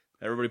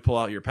 Everybody pull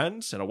out your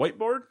pens and a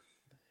whiteboard.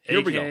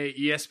 Here we go.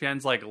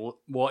 ESPN's like,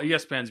 well,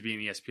 ESPN's being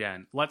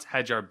ESPN. Let's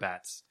hedge our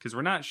bets because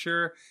we're not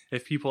sure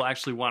if people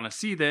actually want to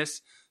see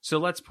this. So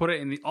let's put it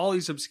in all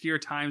these obscure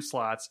time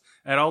slots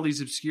at all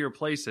these obscure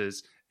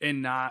places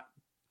and not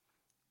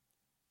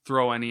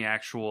throw any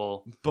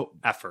actual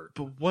effort.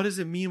 But what does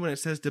it mean when it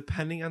says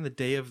depending on the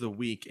day of the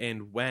week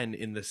and when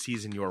in the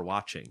season you're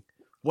watching?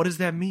 What does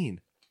that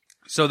mean?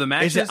 So the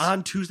matches... Is it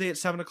on Tuesday at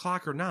 7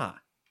 o'clock or not?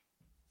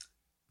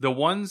 The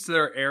ones that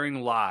are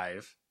airing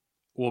live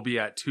will be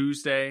at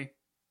Tuesday,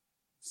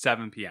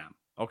 7 p.m.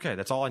 Okay,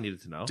 that's all I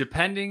needed to know.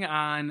 Depending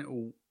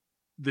on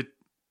the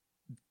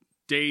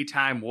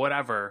daytime,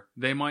 whatever,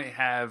 they might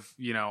have,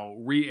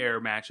 re-air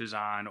matches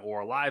on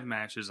or live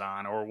matches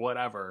on or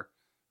whatever,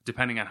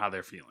 depending on how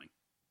they're feeling.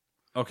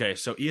 Okay,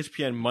 so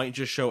ESPN might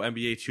just show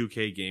NBA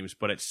 2K games,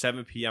 but at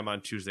 7 p.m.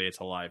 on Tuesday, it's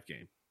a live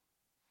game.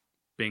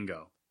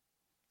 Bingo.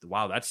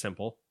 Wow, that's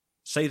simple.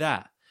 Say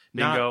that.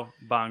 Bingo,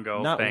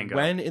 bongo, not bango.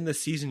 When in the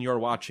season you're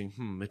watching,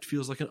 it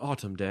feels like an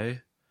autumn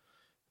day.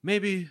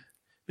 Maybe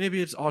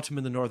it's autumn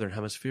in the northern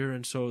hemisphere,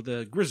 and so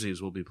the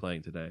Grizzlies will be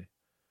playing today.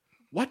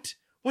 What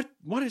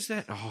is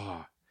that?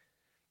 Oh,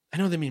 I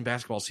know they mean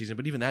basketball season,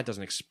 but even that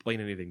doesn't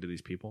explain anything to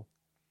these people.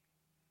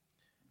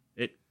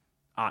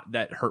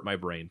 That hurt my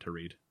brain to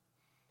read.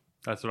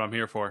 That's what I'm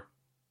here for.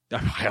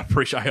 I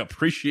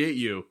appreciate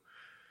you.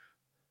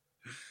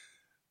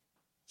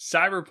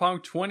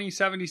 Cyberpunk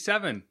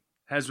 2077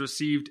 has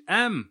received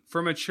M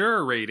for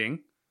mature rating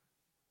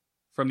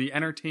from the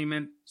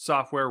Entertainment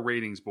Software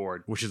Ratings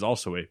Board, which is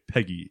also a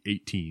PEGI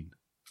 18.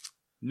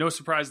 No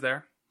surprise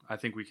there. I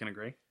think we can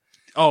agree.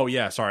 Oh,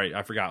 yeah. Sorry.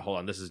 I forgot. Hold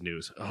on. This is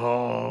news.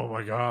 Oh,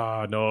 my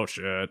God. No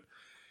shit.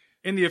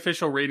 In the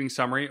official rating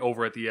summary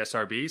over at the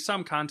SRB,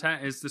 some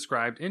content is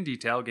described in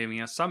detail,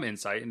 giving us some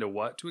insight into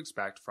what to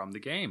expect from the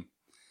game.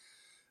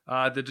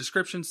 The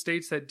description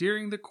states that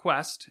during the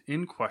quest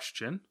in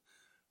question,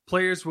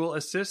 players will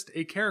assist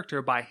a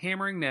character by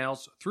hammering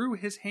nails through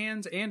his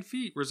hands and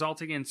feet,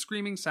 resulting in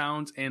screaming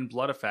sounds and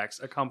blood effects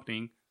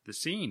accompanying the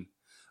scene.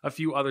 A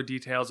few other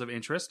details of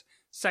interest: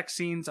 sex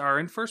scenes are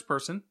in first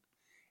person,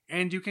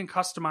 and you can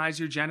customize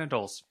your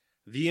genitals.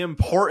 The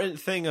important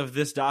thing of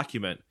this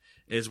document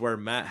is where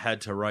Matt had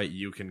to write,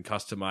 you can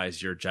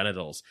customize your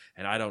genitals.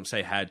 And I don't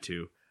say had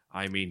to,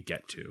 I mean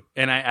get to.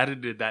 And I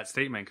edited that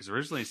statement because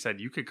originally it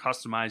said you could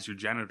customize your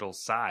genital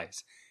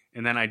size.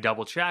 And then I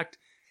double checked.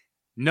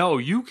 No,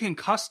 you can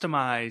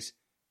customize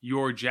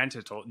your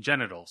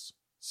genitals.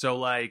 So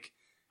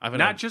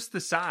not just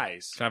the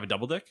size. Can I have a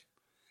double dick?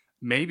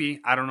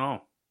 Maybe. I don't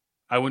know.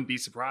 I wouldn't be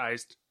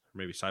surprised.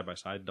 Maybe side by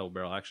side, double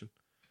barrel action.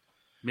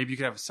 Maybe you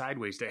could have a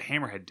sideways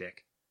hammerhead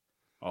dick.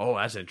 Oh,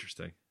 that's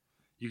interesting.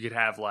 You could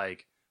have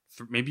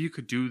maybe you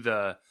could do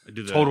the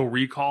Total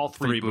Recall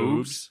three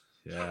boobs.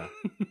 Yeah.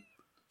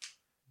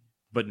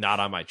 But not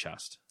on my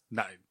chest.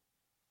 Not,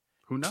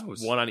 who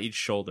knows? One on each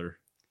shoulder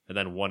and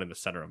then one in the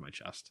center of my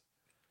chest.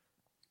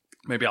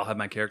 Maybe I'll have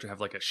my character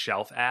have a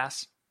shelf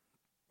ass.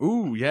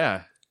 Ooh,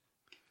 yeah.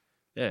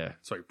 Yeah.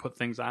 So you put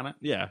things on it?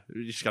 Yeah.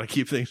 You just got to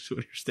keep things when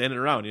you're standing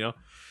around,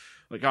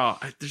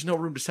 there's no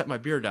room to set my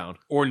beer down.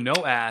 Or no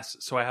ass,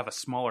 so I have a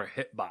smaller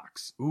hit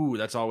box. Ooh,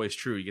 that's always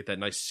true. You get that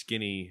nice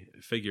skinny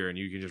figure and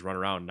you can just run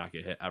around and not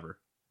get hit ever.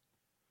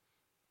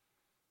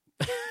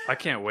 I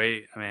can't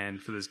wait, man,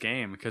 for this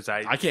game because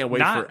I can't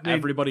wait for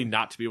everybody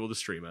not to be able to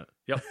stream it.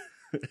 Yep.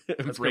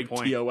 That's break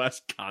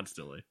TOS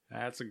constantly.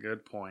 That's a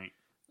good point.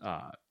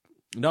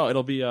 No,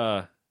 it'll be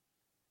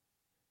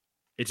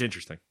it's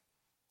interesting.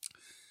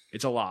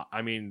 It's a lot.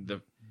 I mean,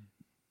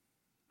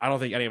 I don't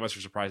think any of us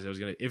are surprised it was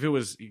going to...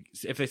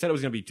 If they said it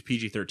was going to be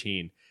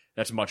PG-13,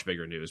 that's much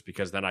bigger news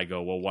because then I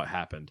go, well, what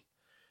happened?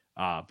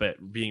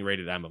 But being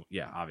rated M,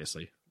 yeah,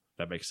 obviously.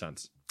 That makes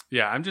sense.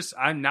 Yeah, I'm just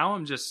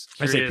curious.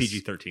 I say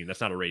PG-13.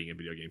 That's not a rating in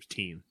video games.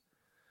 Teen.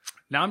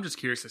 Now I'm just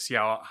curious to see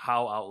how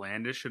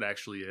outlandish it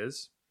actually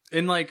is.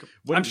 And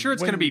I'm sure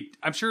it's going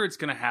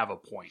to have a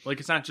point.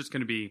 It's not just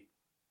going to be...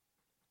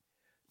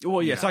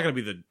 Well, yeah, it's not going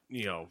to be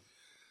the,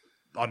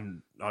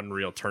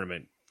 Unreal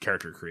Tournament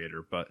character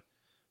creator, but...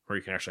 where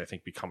you can actually, I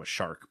think, become a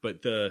shark.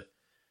 But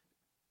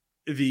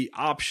the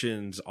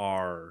options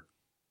are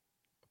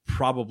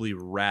probably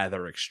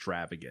rather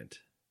extravagant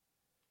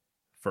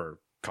for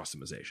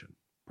customization.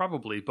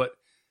 Probably, but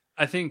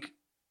I think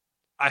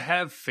I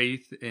have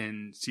faith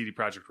in CD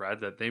Projekt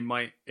Red that it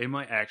might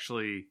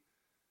actually,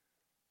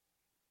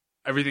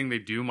 everything they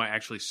do might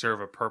actually serve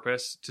a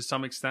purpose to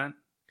some extent.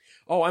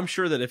 Oh, I'm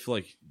sure that if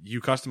like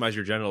you customize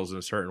your genitals in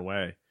a certain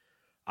way,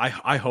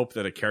 I hope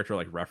that a character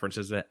like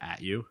references it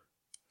at you,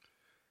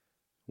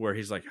 where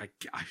he's like,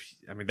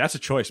 I mean, that's a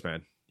choice,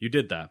 man. You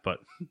did that, but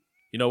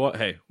you know what?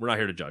 Hey, we're not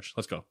here to judge.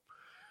 Let's go.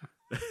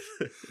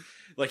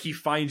 Like he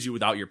finds you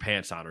without your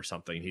pants on or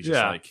something. He's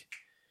just like,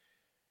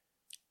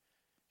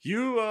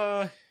 you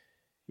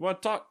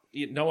want to talk?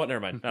 You know what?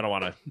 Never mind. I don't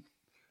want to.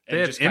 They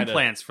have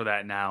implants for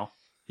that now.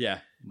 Yeah.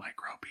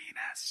 Micro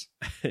penis.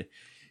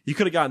 You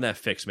could have gotten that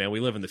fixed, man. We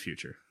live in the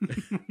future.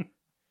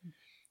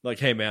 Like,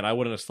 hey, man, I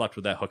wouldn't have slept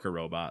with that hooker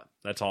robot.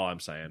 That's all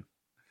I'm saying.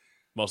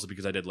 Mostly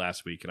because I did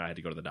last week and I had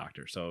to go to the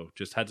doctor. So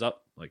just heads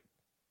up. Like,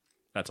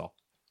 that's all.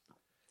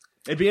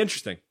 It'd be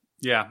interesting.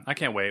 Yeah, I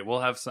can't wait.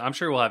 I'm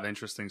sure we'll have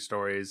interesting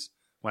stories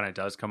when it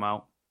does come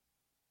out.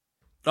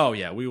 Oh,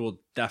 yeah. We will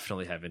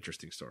definitely have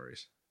interesting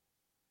stories.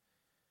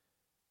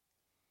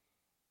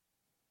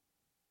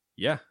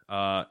 Yeah.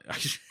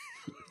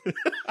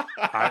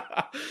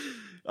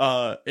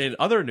 In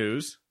other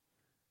news,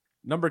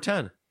 number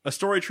 10, a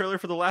story trailer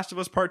for The Last of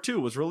Us Part 2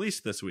 was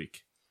released this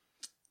week.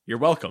 You're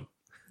welcome.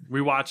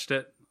 We watched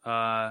it.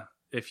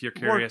 If you're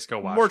curious, go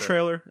watch it. More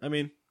trailer. I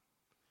mean,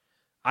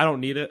 I don't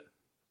need it,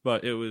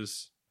 but it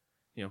was,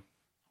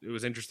 it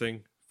was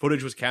interesting.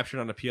 Footage was captured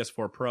on a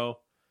PS4 Pro.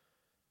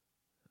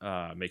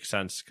 Makes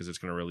sense because it's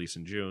going to release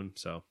in June.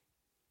 So,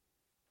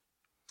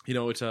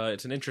 it's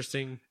an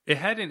interesting. It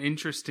had an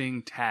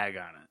interesting tag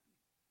on it,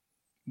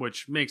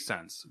 which makes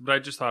sense. But I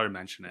just thought I'd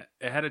mention it.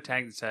 It had a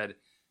tag that said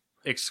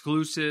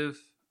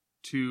exclusive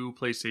to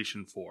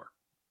PlayStation 4,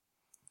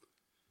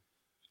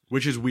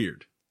 which is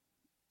weird.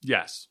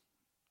 Yes,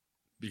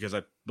 because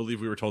I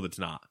believe we were told it's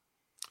not.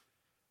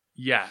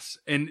 Yes,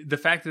 and the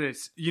fact that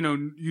it's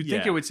you'd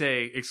think it would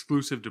say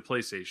exclusive to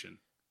PlayStation,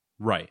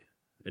 right?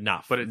 And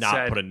not put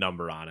a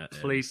number on it.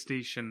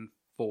 PlayStation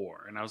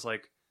 4, and I was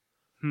like,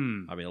 I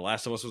mean, The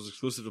Last of Us was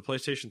exclusive to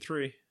PlayStation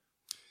 3.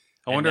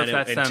 I wonder if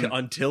that's them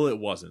until it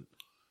wasn't.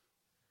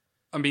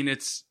 I mean,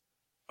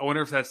 I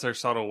wonder if that's their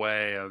subtle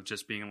way of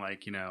just being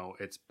like,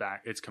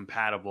 it's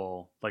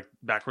compatible, like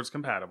backwards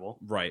compatible,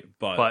 right?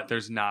 But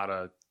there's not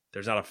a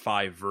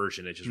 5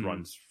 version. It just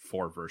runs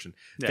 4 version.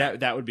 Yeah.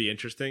 That would be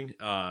interesting.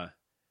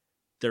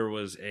 There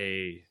was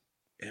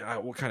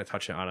we'll kind of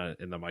touch on it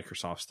in the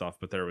Microsoft stuff,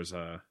 but there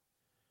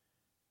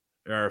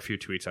are a few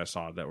tweets I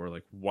saw that were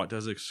like, what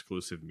does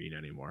exclusive mean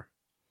anymore?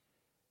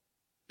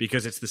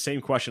 Because it's the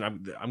same question.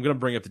 I'm going to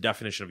bring up the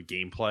definition of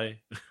gameplay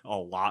a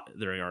lot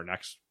during our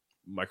next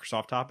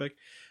Microsoft topic,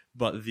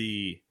 but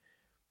the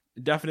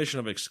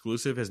definition of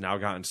exclusive has now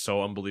gotten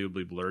so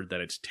unbelievably blurred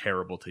that it's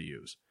terrible to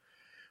use.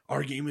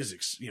 Our game is,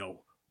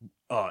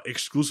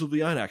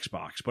 exclusively on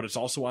Xbox, but it's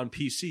also on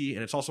PC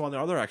and it's also on the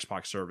other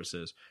Xbox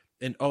services.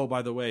 And oh,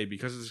 by the way,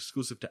 because it's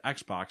exclusive to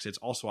Xbox, it's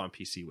also on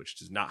PC,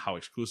 which is not how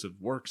exclusive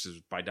works,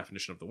 is by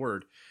definition of the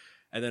word.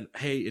 And then,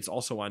 hey, it's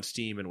also on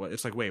Steam, and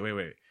it's like, wait.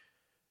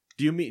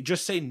 Do you mean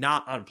just say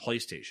not on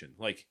PlayStation?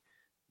 Like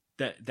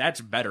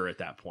that's better at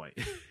that point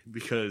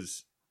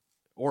because,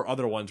 or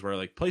other ones where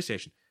like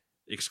PlayStation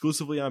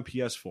exclusively on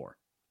PS4.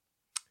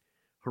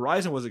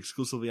 Horizon was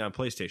exclusively on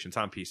PlayStation. It's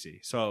on PC.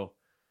 So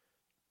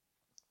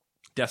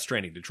Death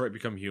Stranding, Detroit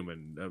Become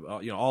Human,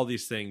 all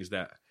these things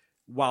that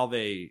while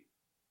they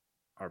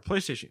are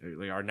PlayStation,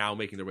 they are now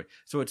making their way.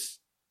 So it's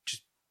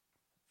just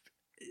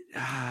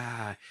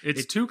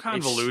it's too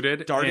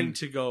convoluted. It's starting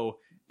to go.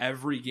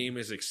 Every game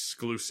is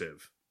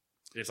exclusive.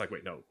 It's like,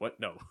 wait, no, what?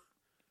 No.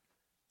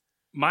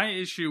 My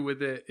issue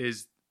with it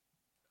is,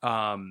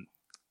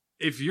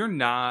 if you're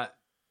not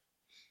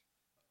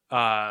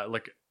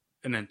like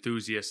an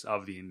enthusiast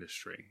of the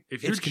industry,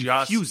 if you're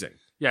confusing.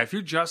 If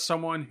you're just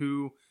someone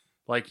who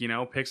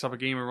picks up a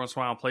game every once in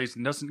a while and plays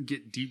and doesn't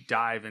get deep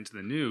dive into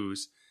the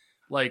news.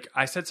 Like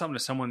I said something to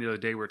someone the other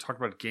day, we were talking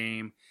about a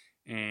game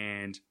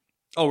and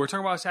we're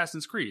talking about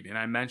Assassin's Creed, and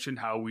I mentioned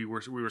how we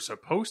were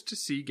supposed to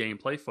see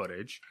gameplay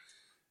footage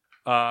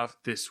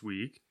this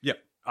week. Yep.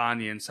 On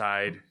the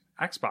Inside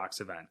Xbox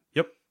event.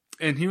 Yep.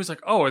 And he was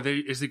like, "Oh,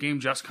 is the game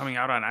just coming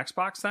out on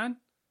Xbox then?"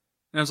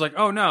 And I was like,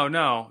 "Oh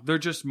no, they're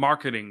just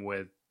marketing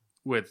with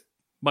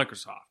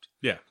Microsoft."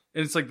 Yeah.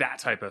 And it's like that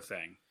type of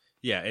thing.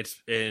 Yeah,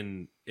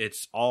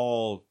 it's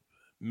all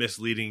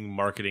misleading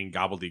marketing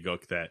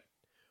gobbledygook that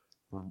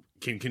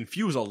can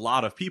confuse a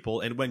lot of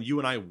people. And when you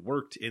and I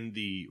worked in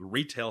the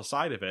retail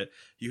side of it,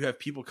 you have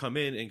people come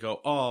in and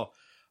go, "Oh,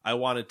 I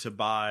wanted to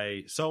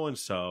buy so and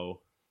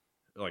so,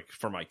 like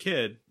for my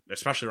kid,"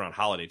 especially around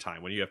holiday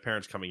time when you have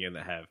parents coming in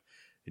that have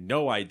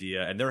no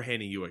idea and they're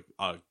handing you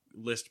a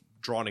list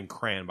drawn in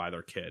crayon by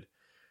their kid.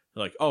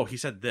 They're like, "Oh, he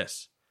said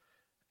this."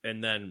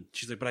 And then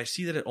she's like, "But I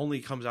see that it only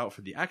comes out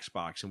for the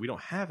Xbox and we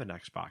don't have an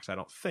Xbox, I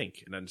don't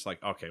think." And then it's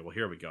like, okay, well,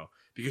 here we go.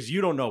 Because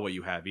you don't know what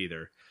you have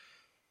either.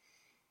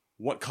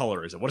 what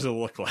color is it? What does it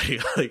look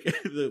like? Like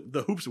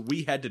the hoops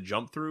we had to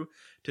jump through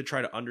to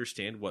try to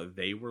understand what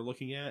they were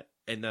looking at,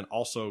 and then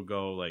also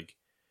go like,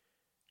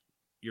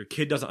 your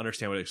kid doesn't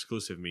understand what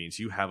exclusive means.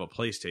 You have a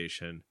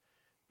PlayStation,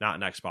 not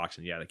an Xbox,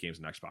 and yeah, that game's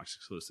an Xbox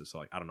exclusive. So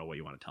like, I don't know what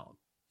you want to tell them.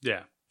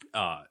 Yeah.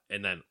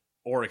 And then,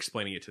 or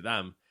explaining it to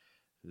them,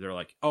 they're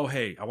like, oh,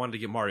 hey, I wanted to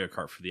get Mario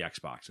Kart for the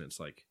Xbox. And it's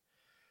like,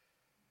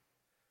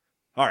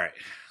 all right,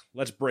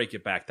 let's break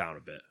it back down a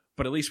bit.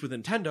 But at least with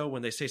Nintendo,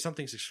 when they say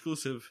something's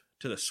exclusive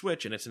to the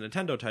Switch and it's a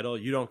Nintendo title,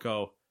 you don't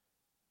go,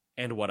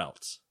 and what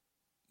else?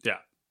 Yeah.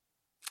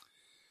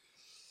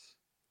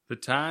 The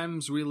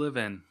times we live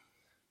in.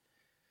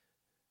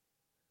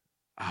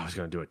 I was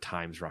going to do a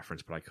Times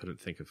reference, but I couldn't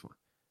think of one.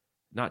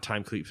 Not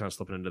Time Cleaps, not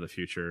Slipping Into the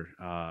Future.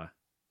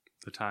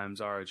 The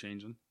times are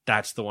a-changing.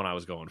 That's the one I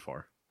was going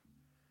for.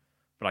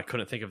 But I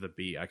couldn't think of the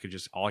beat.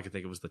 All I could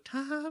think of was the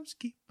times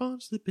keep on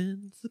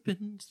slipping,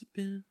 slipping,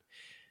 slipping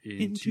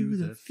into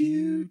the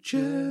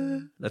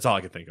future. That's all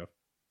I could think of.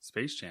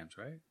 Space Jams,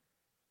 right?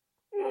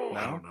 No?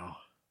 I don't know.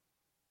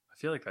 I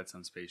feel like that's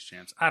on Space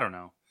Jams. I don't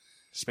know.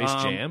 Space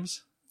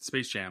Jams?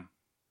 Space Jam.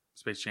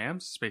 Space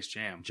Jams? Space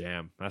Jam.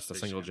 Jam. That's the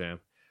Space single Jam. jam.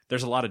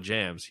 There's a lot of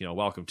jams,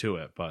 welcome to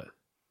it, but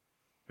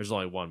there's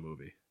only one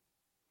movie.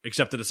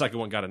 Except that the second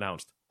one got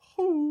announced.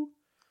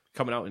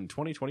 Coming out in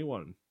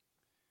 2021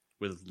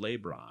 with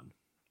LeBron.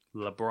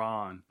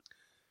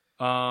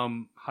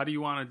 How do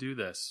you want to do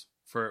this?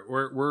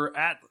 We're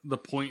at the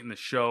point in the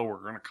show where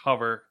we're going to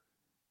cover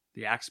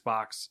the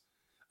Xbox.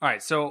 All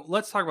right, so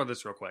let's talk about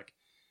this real quick.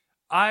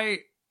 I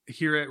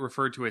hear it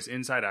referred to as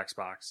Inside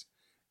Xbox,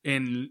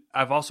 and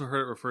I've also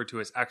heard it referred to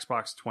as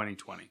Xbox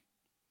 2020.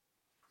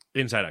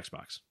 Inside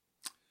Xbox.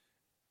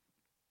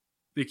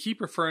 They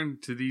keep referring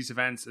to these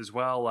events as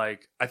well.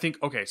 Like, I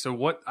think, okay, so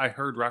what I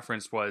heard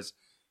referenced was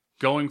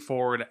going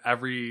forward,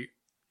 every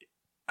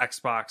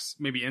Xbox,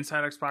 maybe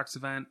Inside Xbox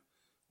event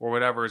or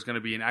whatever, is going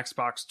to be an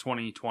Xbox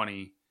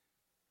 2020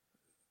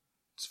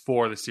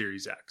 for the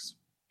Series X.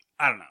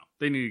 I don't know.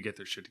 They need to get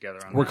their shit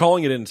together on We're that.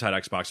 calling it Inside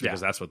Xbox because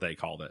that's what they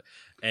called it.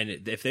 And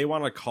if they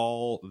want to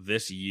call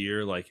this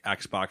year like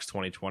Xbox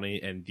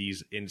 2020 and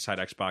these Inside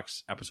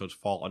Xbox episodes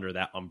fall under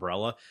that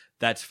umbrella,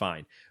 that's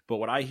fine. But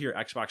what I hear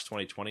Xbox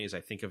 2020 is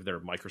I think of their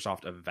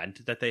Microsoft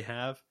event that they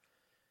have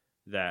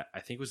that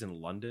I think was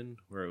in London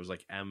where it was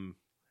like MX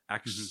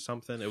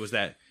something. It was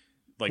that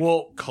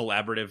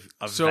collaborative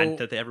event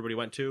that everybody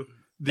went to.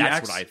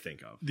 That's what I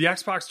think of. The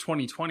Xbox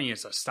 2020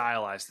 is a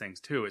stylized thing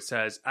too. It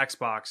says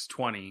Xbox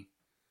 2020.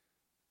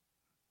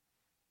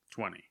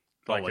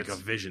 Like a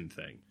vision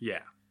thing.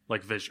 Yeah,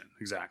 like vision,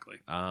 exactly.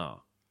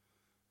 Oh.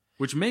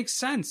 Which makes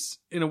sense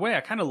in a way.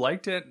 I kind of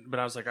liked it, but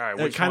I was like, all right.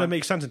 It kind of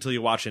makes sense until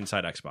you watch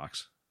Inside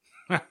Xbox.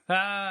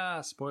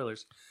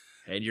 Spoilers.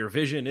 And your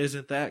vision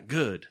isn't that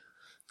good.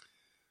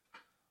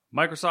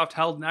 Microsoft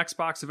held an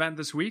Xbox event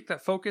this week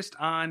that focused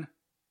on,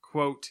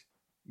 quote,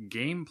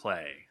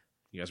 gameplay.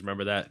 You guys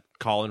remember that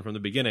call-in from the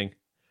beginning?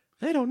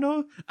 They don't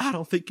know. I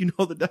don't think you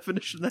know the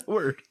definition of that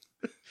word.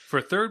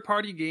 For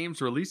third-party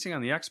games releasing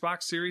on the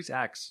Xbox Series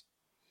X.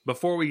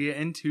 Before we get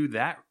into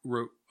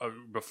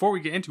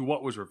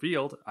what was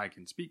revealed, I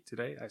can speak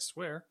today, I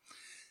swear.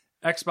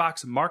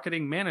 Xbox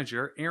marketing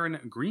manager Aaron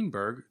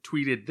Greenberg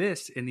tweeted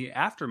this in the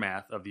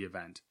aftermath of the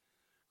event.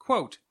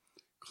 Quote,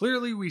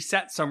 clearly we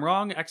set some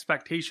wrong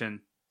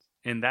expectation,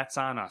 and that's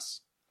on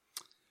us.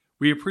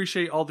 We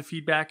appreciate all the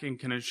feedback and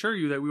can assure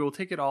you that we will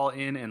take it all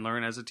in and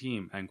learn as a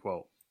team, end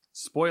quote.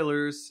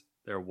 Spoilers,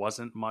 there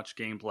wasn't much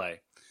gameplay.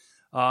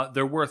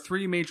 There were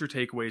 3 major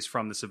takeaways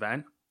from this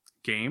event.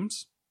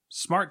 Games,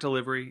 smart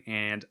delivery,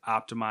 and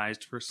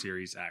optimized for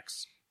Series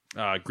X.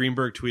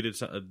 Greenberg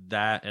tweeted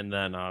that, and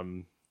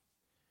then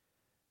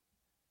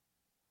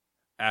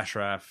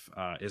Ashraf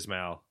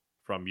Ismail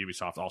from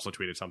Ubisoft also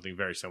tweeted something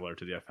very similar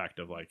to the effect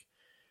of like,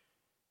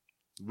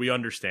 we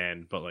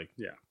understand, but like,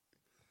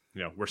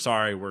 we're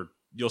sorry.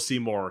 You'll see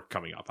more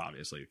coming up,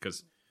 obviously,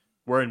 because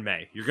we're in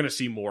May. You're going to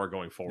see more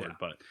going forward,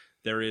 but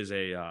there is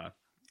a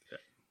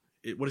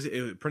what is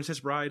it? Princess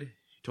Bride? You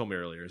told me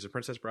earlier. Is it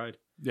Princess Bride?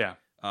 Yeah.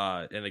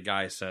 And the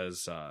guy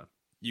says,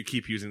 you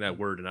keep using that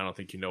word, and I don't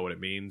think you know what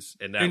it means.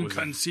 And that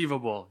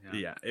inconceivable.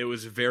 It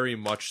was very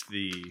much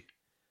the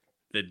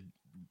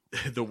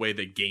way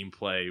that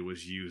gameplay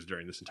was used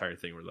during this entire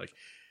thing. Where like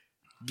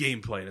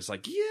gameplay, and it's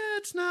like, yeah,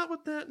 it's not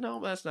what that. No,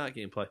 that's not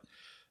gameplay.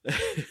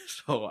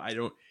 So I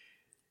don't.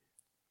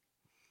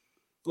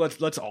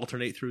 Let's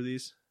alternate through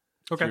these.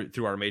 Okay.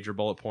 Through our major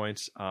bullet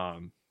points.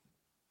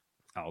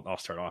 I'll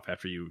start off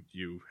after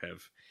you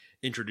have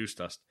introduced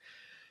us.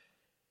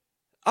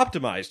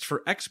 Optimized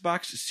for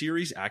Xbox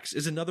Series X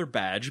is another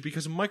badge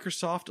because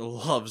Microsoft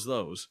loves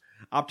those.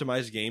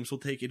 Optimized games will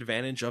take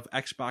advantage of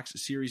Xbox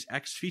Series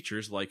X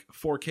features like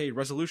 4K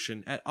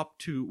resolution at up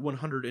to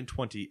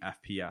 120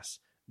 FPS,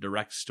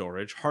 direct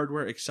storage,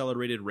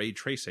 hardware-accelerated ray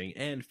tracing,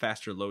 and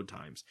faster load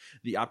times.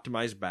 The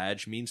optimized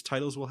badge means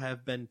titles will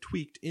have been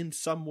tweaked in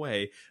some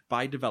way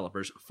by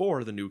developers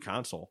for the new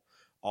console.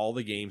 All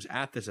the games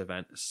at this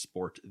event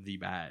sport the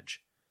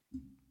badge.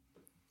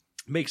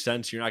 makes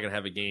sense. You're not going to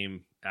have a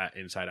game at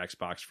Inside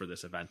Xbox for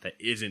this event that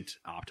isn't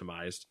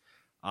optimized.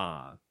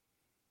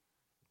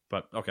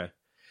 But okay.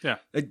 Yeah.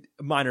 A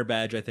minor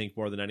badge, I think,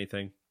 more than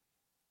anything.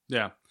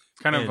 Yeah.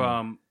 Kind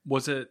of,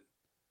 was it,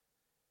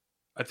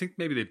 I think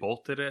maybe they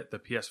both did it, the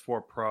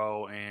PS4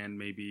 Pro and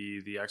maybe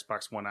the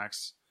Xbox One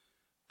X.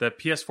 The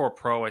PS4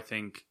 Pro, I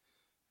think,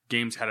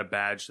 games had a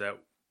badge that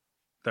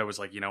was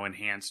like,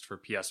 enhanced for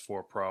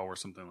PS4 Pro or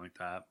something like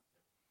that.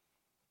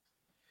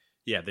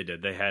 Yeah, they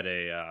did. They had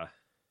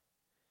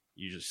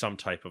some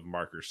type of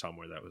marker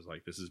somewhere that was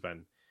like, this has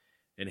been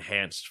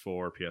enhanced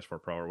for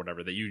PS4 Pro or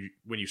whatever. That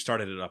when you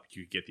started it up,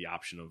 you get the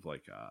option of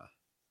like,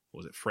 what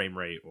was it, frame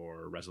rate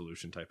or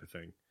resolution type of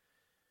thing.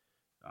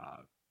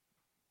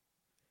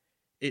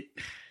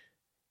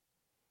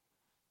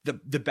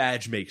 The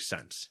badge makes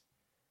sense.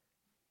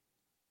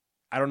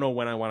 I don't know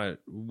when I want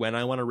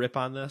to rip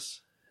on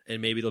this,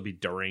 and maybe it'll be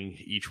during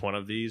each one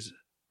of these,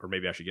 or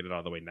maybe I should get it out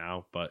of the way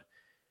now. But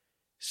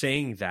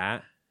saying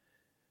that,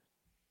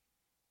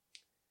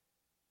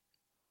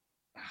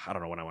 I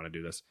don't know when I want to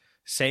do this.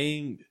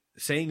 Saying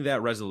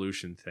that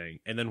resolution thing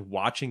and then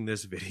watching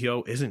this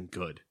video isn't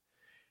good,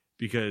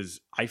 because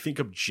I think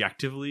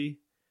objectively,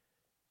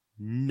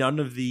 none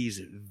of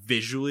these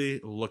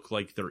visually look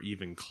like they're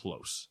even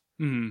close.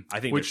 Mm-hmm. I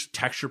think there's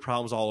texture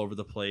problems all over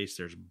the place.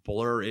 There's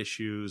blur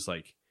issues.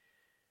 Like,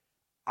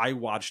 I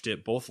watched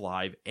it both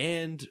live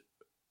and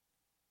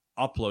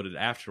uploaded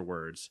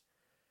afterwards,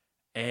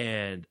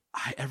 and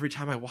every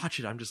time I watch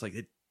it, I'm just like,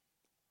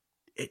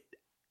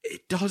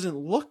 it doesn't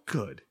look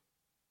good.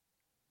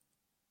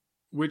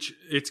 Which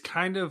it's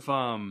kind of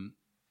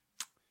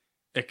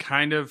it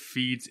kind of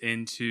feeds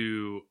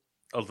into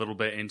a little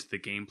bit into the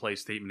gameplay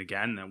statement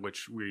again,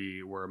 which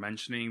we were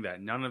mentioning,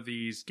 that none of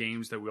these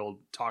games that we'll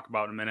talk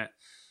about in a minute,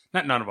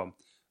 not none of them,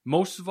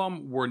 most of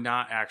them were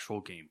not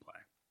actual gameplay.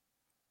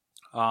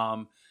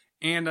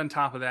 And on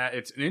top of that,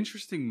 it's an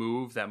interesting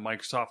move that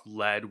Microsoft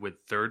led with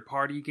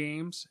third-party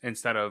games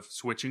instead of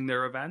switching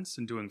their events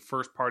and doing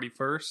first-party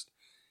first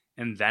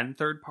and then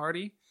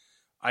third-party.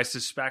 I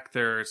suspect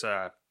there's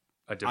a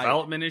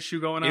development issue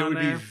going on there. It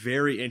would be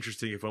very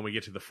interesting if when we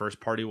get to the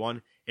first-party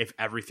one, if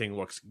everything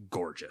looks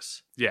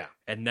gorgeous. Yeah.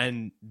 And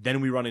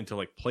then we run into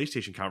like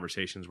PlayStation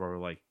conversations where we're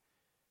like,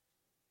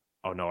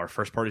 oh no, our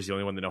first party is the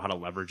only one that know how to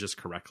leverage this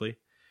correctly.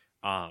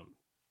 But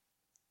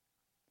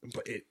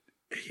it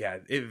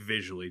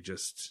visually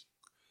just,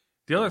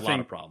 the other a lot thing,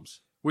 of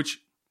problems, which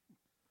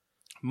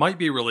might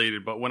be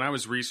related, but when I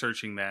was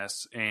researching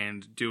this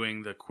and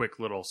doing the quick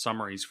little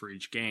summaries for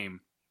each game,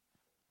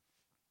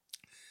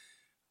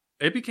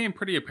 it became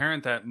pretty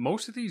apparent that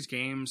most of these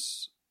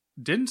games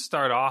didn't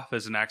start off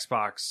as an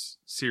Xbox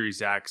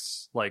Series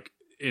X, like,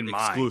 in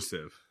mind.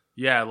 Exclusive.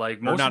 Yeah,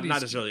 like most of these,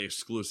 not necessarily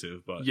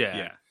exclusive, but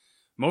yeah.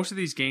 Most of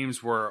these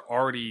games were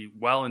already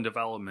well in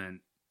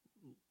development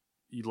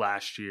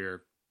last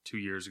year, 2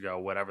 years ago,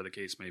 whatever the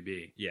case may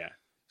be. Yeah.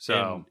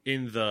 So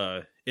in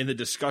the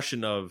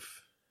discussion of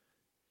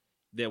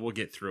that, we'll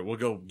get through it. We'll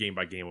go game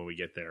by game when we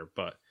get there,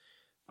 but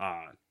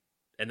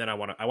and then I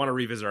want to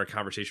revisit our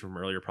conversation from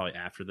earlier, probably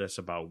after this,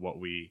 about what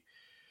we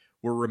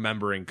were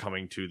remembering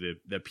coming to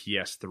the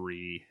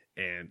PS3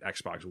 and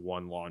Xbox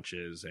One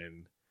launches,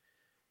 and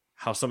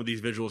how some of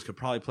these visuals could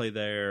probably play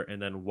there,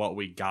 and then what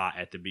we got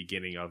at the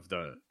beginning of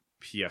the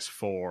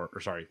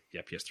PS3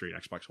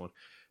 and Xbox One,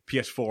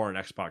 PS4 and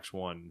Xbox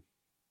One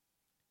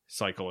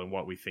cycle, and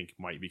what we think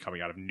might be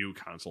coming out of new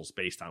consoles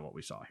based on what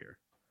we saw here.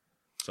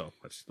 So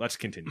let's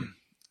continue.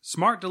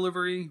 Smart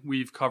delivery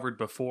we've covered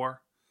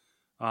before.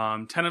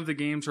 10 of the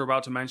games we're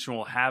about to mention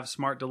will have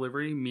smart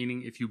delivery,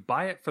 meaning if you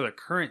buy it for the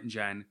current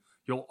gen,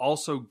 you'll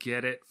also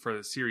get it for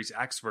the Series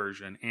X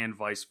version and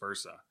vice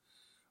versa.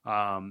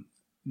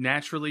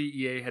 Naturally,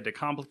 EA had to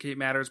complicate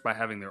matters by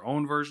having their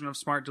own version of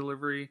smart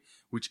delivery,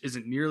 which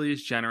isn't nearly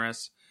as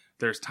generous.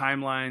 There's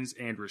timelines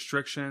and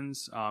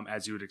restrictions,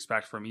 as you would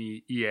expect from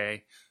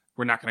EA.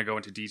 We're not going to go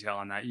into detail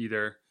on that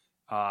either.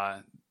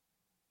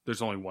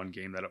 There's only one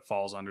game that it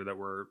falls under that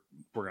we're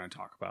going to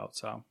talk about.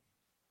 So,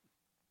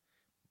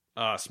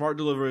 smart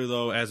delivery,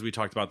 though, as we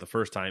talked about the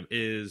first time,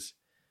 is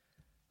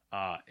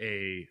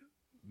a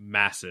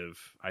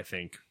massive, I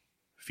think,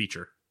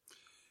 feature.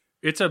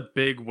 It's a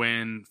big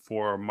win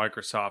for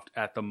Microsoft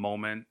at the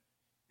moment.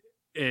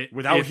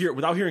 Without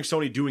hearing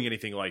Sony doing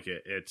anything like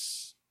it,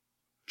 it's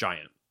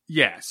giant.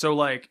 Yeah, so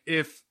like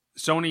if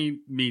Sony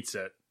meets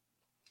it,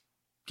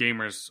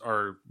 gamers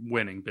are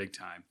winning big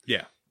time.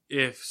 Yeah.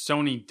 If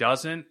Sony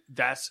doesn't,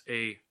 that's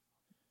a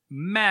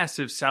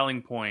massive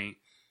selling point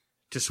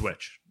to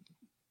Switch.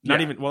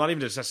 Not even to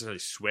necessarily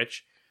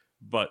Switch,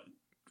 but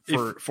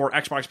for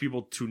Xbox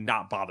people to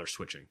not bother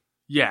switching.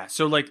 Yeah,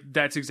 so like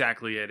that's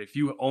exactly it. If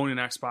you own an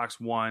Xbox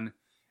One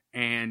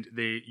and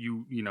they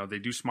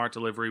do smart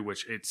delivery,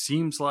 which it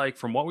seems like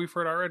from what we've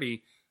heard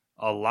already,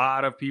 a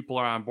lot of people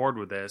are on board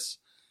with this.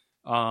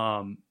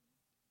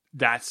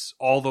 That's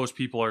all those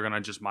people are going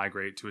to just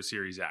migrate to a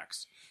Series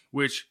X,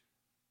 which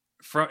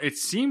it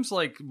seems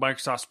like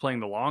Microsoft's playing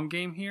the long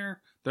game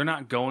here. They're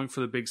not going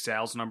for the big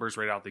sales numbers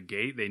right out the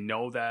gate. They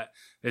know that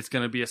it's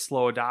going to be a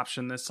slow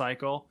adoption this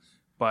cycle.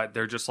 but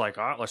they're just like,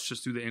 let's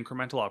just do the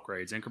incremental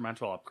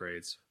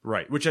upgrades.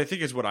 Right, which I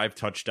think is what I've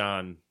touched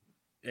on,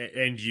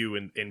 and you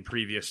in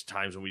previous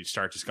times when we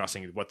start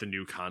discussing what the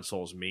new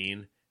consoles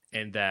mean,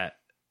 and that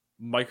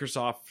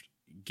Microsoft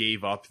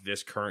gave up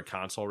this current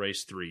console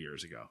race 3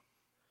 years ago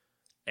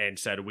and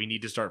said we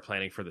need to start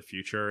planning for the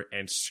future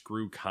and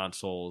screw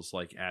consoles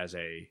like as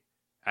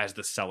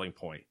the selling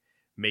point.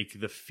 Make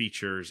the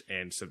features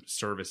and some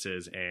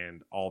services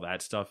and all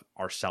that stuff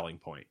our selling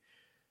point.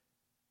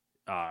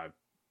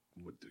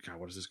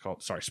 What is this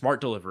called? Sorry,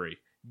 Smart Delivery,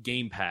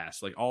 Game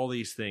Pass, like all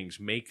these things,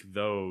 make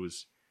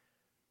those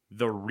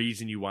the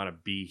reason you want to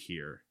be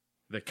here.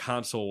 The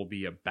console will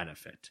be a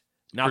benefit.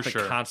 Not the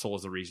console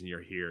is the reason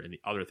you're here and the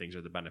other things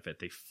are the benefit.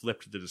 They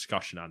flipped the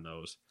discussion on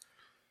those.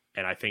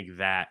 And I think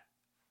that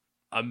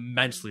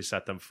immensely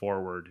set them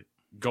forward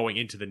going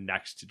into the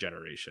next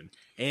generation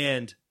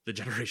and the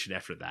generation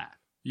after that.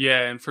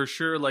 Yeah, and for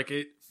sure, like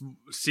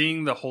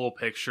seeing the whole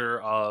picture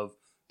of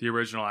the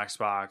original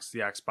Xbox, the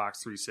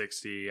Xbox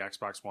 360,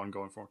 Xbox One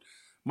going forward,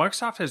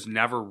 Microsoft has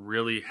never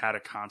really had a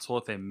console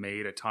that they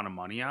made a ton of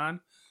money on.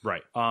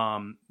 Right.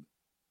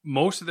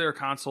 Most of their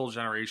console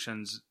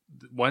generations,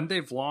 when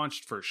they've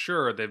launched, for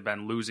sure, they've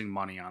been losing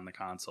money on the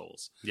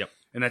consoles. Yep.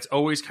 And that's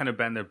always kind of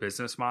been their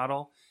business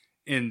model.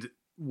 And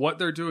what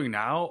they're doing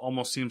now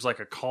almost seems like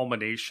a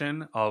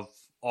culmination of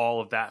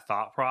all of that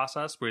thought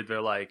process, where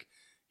they're like,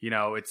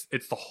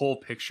 it's the whole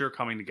picture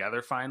coming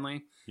together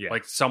finally. Yeah.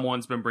 Like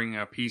someone's been bringing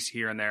a piece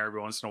here and there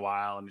every once in a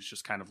while, and it's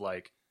just kind of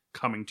like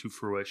coming to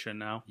fruition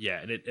now. Yeah,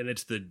 and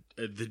it's the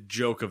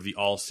joke of the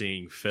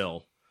all-seeing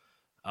Phil.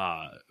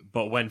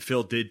 But when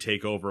Phil did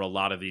take over, a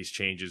lot of these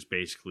changes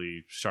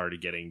basically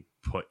started getting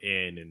put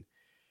in,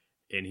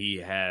 and he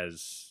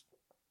has,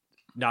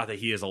 not that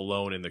he is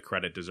alone in the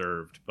credit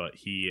deserved, but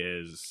he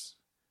is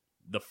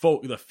the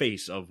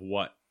face of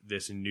what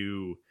this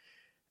new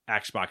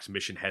Xbox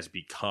mission has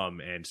become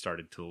and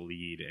started to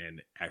lead,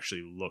 and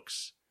actually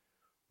looks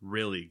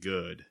really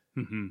good.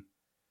 Mm-hmm.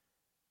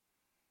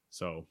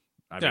 So,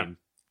 I mean,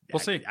 we'll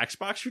see.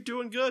 Xbox, you're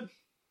doing good.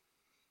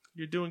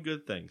 You're doing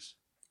good things.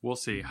 We'll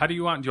see. Do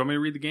you want me to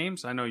read the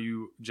games? I know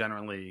you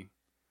generally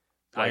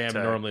I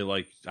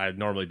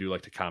normally do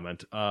like to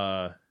comment.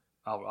 I'll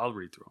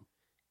read through them.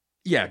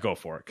 Yeah, go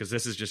for it, because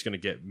this is just going to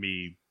get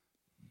me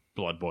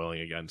blood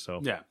boiling again. So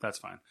yeah, that's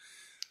fine.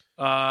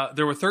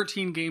 There were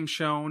 13 games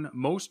shown.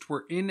 Most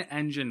were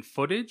in-engine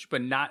footage,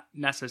 but not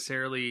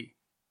necessarily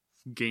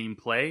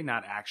gameplay,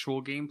 not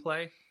actual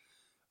gameplay.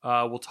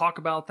 We'll talk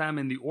about them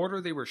in the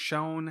order they were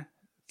shown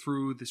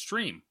through the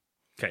stream.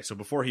 Okay, so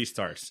before he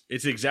starts,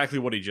 it's exactly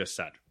what he just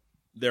said.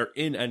 They're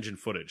in-engine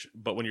footage,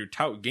 but when you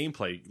tout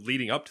gameplay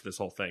leading up to this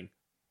whole thing,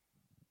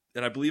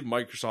 and I believe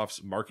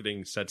Microsoft's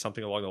marketing said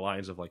something along the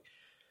lines of like,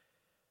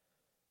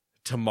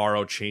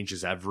 tomorrow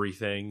changes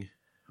everything,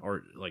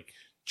 or like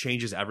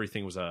changes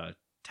everything was a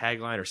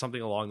tagline or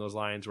something along those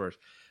lines, where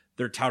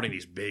they're touting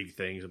these big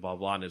things and blah,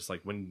 blah, and it's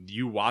like when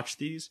you watch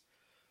these,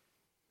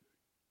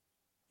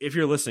 if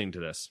you're listening to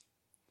this,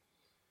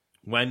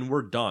 when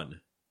we're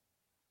done,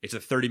 it's a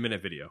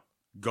 30-minute video.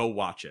 Go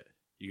watch it.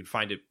 You can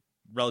find it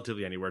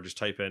relatively anywhere. Just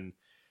type in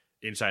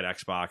Inside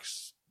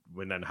Xbox,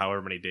 and then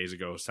however many days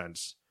ago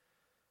since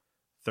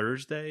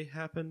Thursday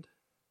happened.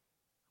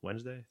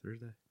 Wednesday?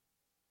 Thursday?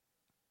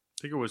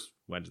 I think it was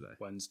Wednesday.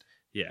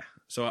 Yeah.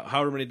 So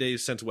however many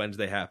days since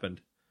Wednesday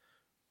happened.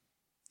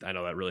 I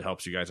know that really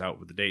helps you guys out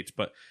with the dates,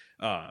 but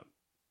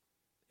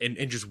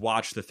and just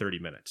watch the 30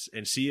 minutes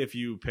and see if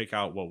you pick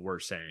out what we're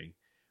saying.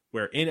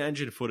 Where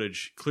in-engine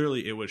footage,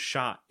 clearly it was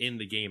shot in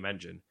the game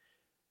engine,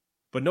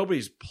 but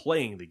nobody's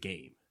playing the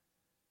game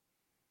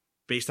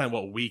based on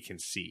what we can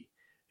see.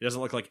 It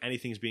doesn't look like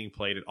anything's being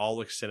played. It all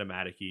looks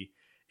cinematic-y,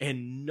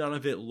 and none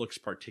of it looks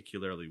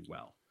particularly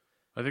well.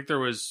 I think there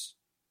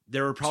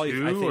were probably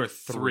two or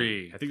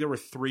three. I think there were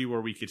three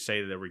where we could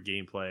say that there were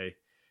gameplay.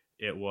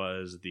 It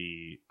was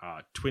the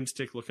twin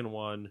stick looking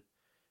one,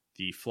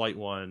 the flight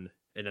one,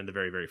 and then the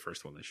very, very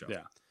first one they showed.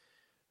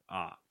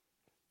 Yeah.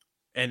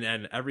 And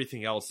then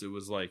everything else, it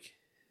was like,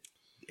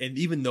 and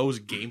even those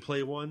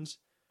gameplay ones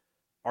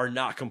are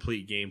not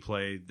complete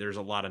gameplay. There's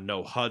a lot of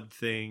no HUD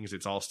things.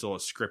 It's all still a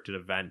scripted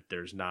event.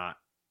 There's not,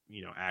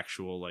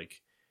 actual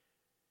like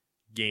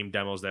game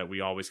demos that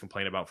we always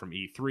complain about from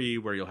E3,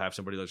 where you'll have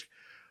somebody like,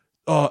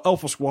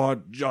 Alpha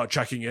Squad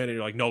checking in, and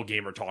you're like, no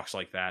gamer talks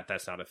like that.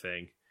 That's not a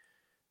thing.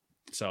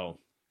 So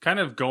kind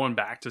of going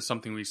back to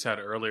something we said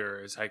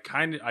earlier is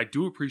I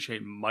do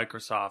appreciate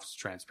Microsoft's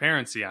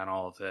transparency on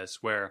all of this,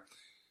 where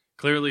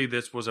clearly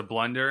this was a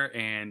blunder,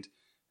 and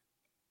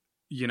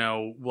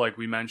like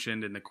we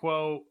mentioned in the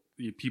quote,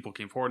 people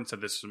came forward and said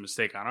this was a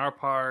mistake on our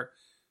part.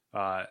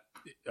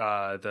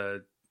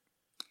 The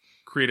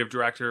creative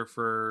director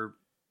for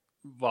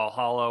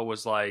Valhalla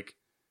was like,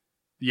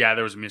 yeah,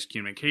 there was a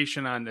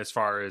miscommunication on as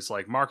far as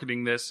like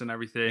marketing this and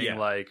everything. Yeah.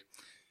 Like,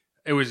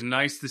 it was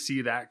nice to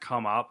see that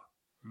come up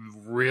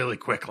really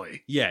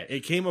quickly. Yeah, it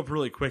came up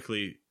really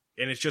quickly,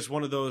 and it's just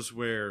one of those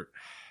where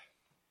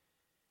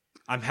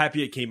I'm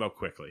happy it came up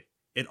quickly.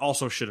 It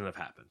also shouldn't have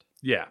happened.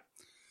 Yeah.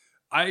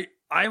 I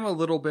I'm a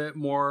little bit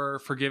more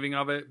forgiving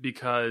of it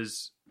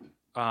because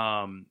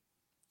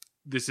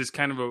this is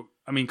kind of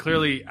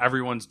clearly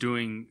everyone's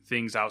doing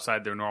things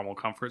outside their normal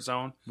comfort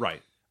zone.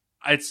 Right.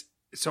 I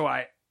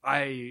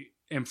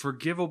am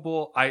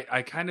forgivable.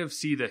 I kind of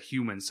see the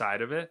human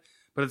side of it,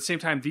 but at the same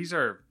time, these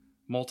are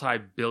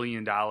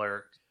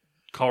multi-billion-dollar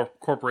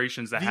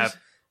corporations that have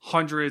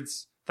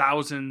hundreds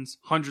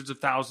of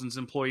thousands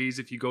of employees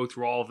if you go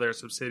through all of their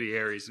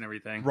subsidiaries and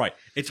everything. Right.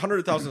 It's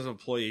hundreds of thousands of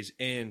employees,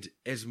 and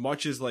as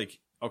much as like,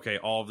 okay,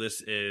 all of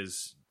this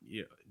is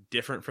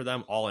different for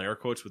them, all in air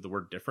quotes with the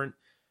word different,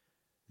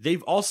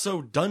 they've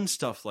also done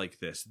stuff like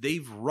this.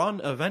 They've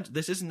run events.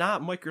 This is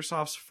not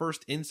Microsoft's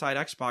first Inside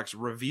Xbox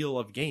reveal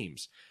of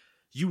games.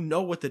 You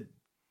know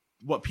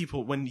what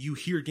people, when you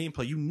hear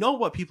gameplay, you know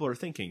what people are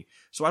thinking.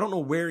 So I don't know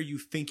where you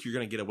think you're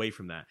going to get away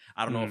from that.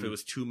 I don't know if it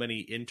was too many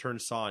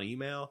interns saw an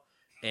email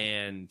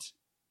and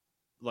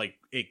like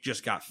it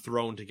just got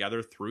thrown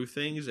together through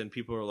things, and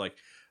people are like,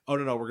 oh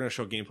no, we're going to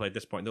show gameplay at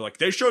this point. And they're like,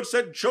 they show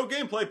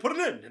gameplay, put it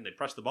in, and they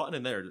press the button,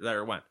 and there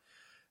it went.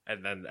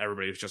 And then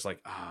everybody was just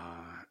like,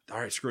 all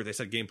right, screw it. They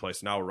said gameplay,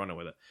 so now we're running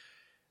with it.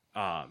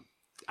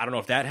 I don't know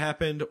if that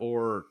happened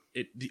or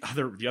the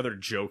other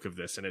joke of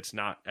this, and it's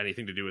not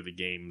anything to do with the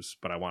games,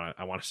 but I want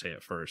to say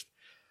it first.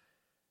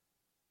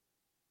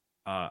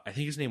 I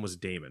think his name was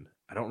Damon.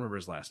 I don't remember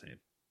his last name.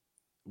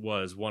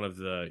 Was one of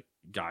the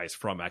guys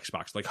from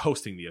Xbox, like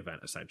hosting the event,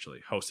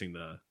 essentially hosting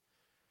the.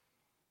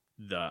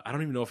 I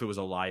don't even know if it was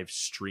a live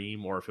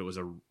stream or if it was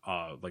a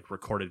like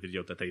recorded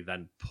video that they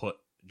then put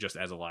just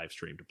as a live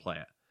stream to play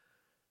it.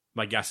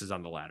 My guess is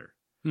on the latter.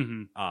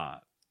 Mm-hmm.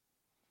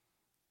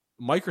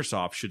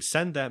 Microsoft should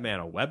send that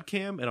man a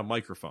webcam and a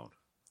microphone.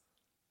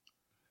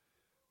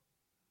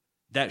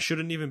 That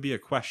shouldn't even be a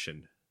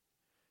question.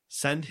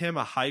 Send him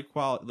a high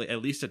quality,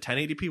 at least a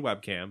 1080p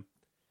webcam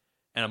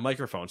and a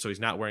microphone so he's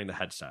not wearing the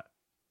headset.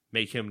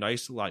 Make him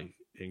nice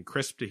and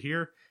crisp to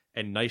hear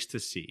and nice to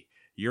see.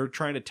 You're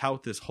trying to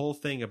tout this whole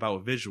thing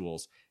about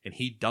visuals and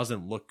he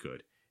doesn't look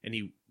good. And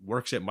he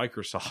works at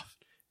Microsoft.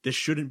 This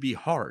shouldn't be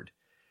hard.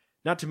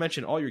 Not to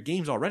mention all your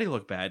games already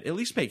look bad. At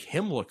least make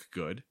him look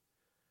good.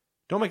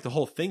 Don't make the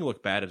whole thing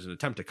look bad as an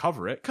attempt to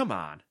cover it. Come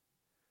on.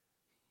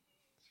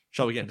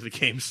 Shall we get into the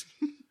games?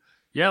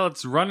 Yeah,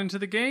 let's run into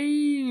the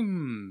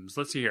games.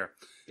 Let's see here.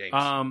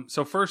 Games.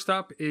 So first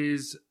up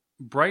is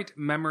Bright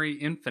Memory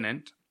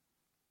Infinite.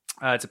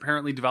 It's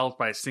apparently developed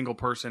by a single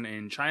person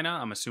in China.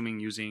 I'm assuming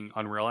using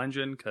Unreal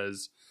Engine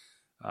because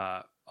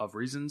of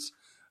reasons.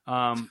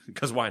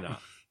 Because why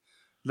not?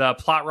 The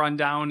plot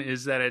rundown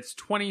is that it's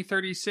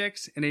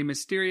 2036 and a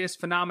mysterious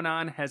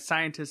phenomenon has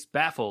scientists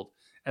baffled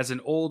as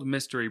an old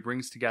mystery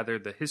brings together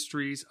the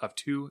histories of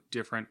two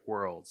different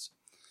worlds.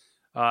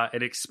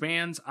 It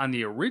expands on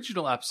the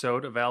original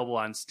episode available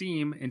on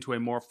Steam into a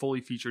more fully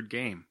featured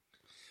game.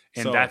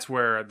 And that's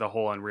where the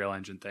whole Unreal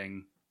Engine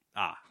thing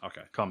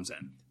comes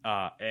in.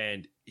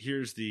 And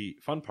here's the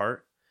fun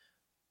part.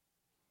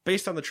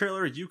 Based on the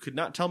trailer, you could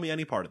not tell me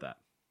any part of that.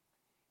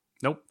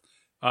 Nope.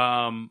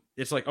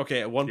 It's like, okay,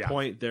 at one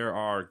point there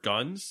are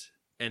guns,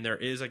 and there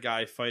is a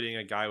guy fighting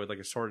a guy with like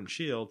a sword and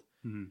shield.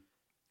 Mm-hmm.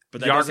 But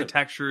the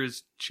architecture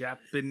is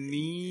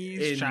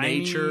Japanese, in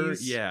Chinese. nature,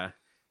 yeah.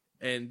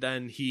 And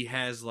then he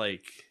has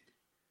like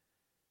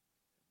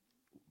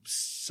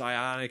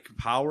psionic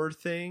power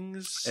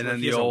things, and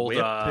like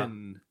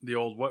then the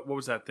old what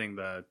was that thing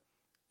that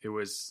it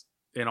was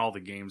in all the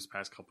games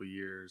past couple of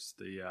years?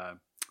 The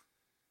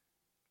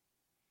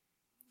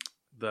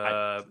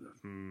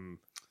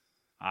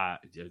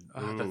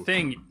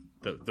thing,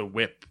 the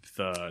whip,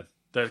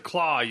 the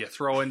claw you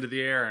throw into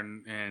the air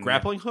and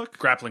grappling hook.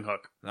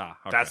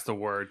 Okay. That's the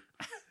word.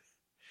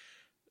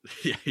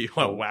 Yeah, you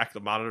want to whack the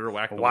monitor,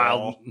 whack the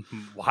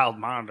wild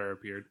monitor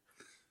appeared.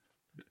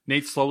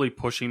 Nate's slowly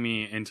pushing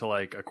me into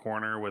like a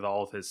corner with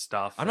all of his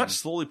stuff. I'm not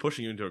slowly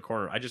pushing you into a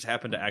corner. I just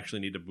happen to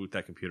actually need to boot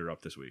that computer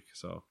up this week.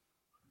 So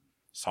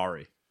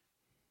sorry,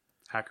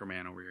 hacker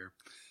man over here.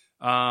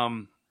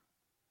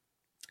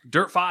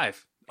 Dirt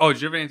 5. Oh,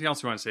 did you have anything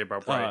else you want to say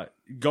about Bright?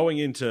 Going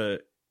into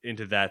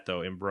that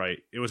though, in Bright,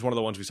 it was one of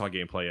the ones we saw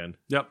gameplay in.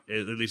 Yep,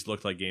 it at least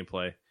looked like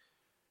gameplay.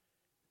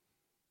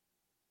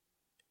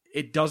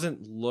 It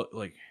doesn't look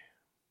like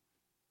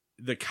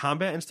the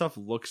combat and stuff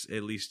looks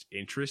at least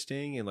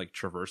interesting, and like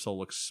traversal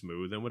looks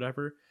smooth and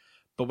whatever.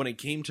 But when it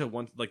came to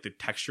one like the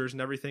textures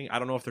and everything, I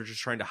don't know if they're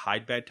just trying to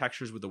hide bad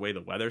textures with the way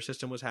the weather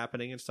system was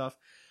happening and stuff.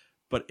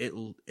 But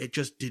it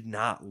just did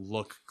not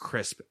look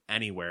crisp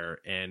anywhere,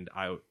 and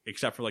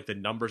except for like the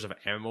numbers of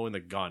ammo in the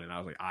gun, and I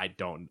was like,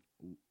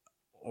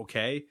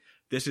 okay,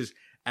 this is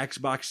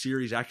Xbox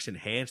Series X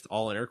enhanced,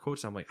 all in air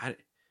quotes. I'm like,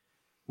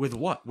 with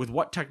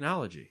what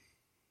technology?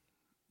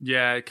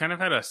 Yeah, it kind of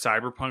had a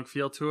cyberpunk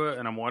feel to it,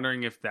 and I'm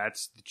wondering if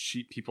that's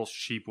the people's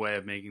cheap way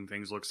of making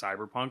things look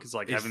cyberpunk. Is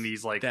like having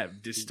these like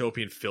that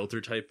dystopian filter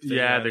type thing.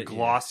 Yeah, the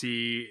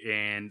glossy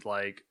and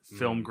like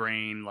film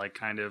grain like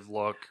kind of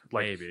look,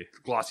 like maybe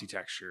glossy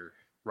texture,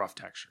 rough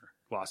texture,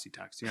 glossy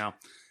text. You know,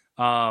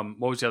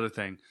 what was the other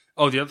thing?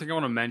 Oh, the other thing I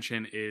want to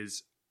mention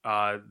is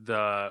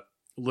the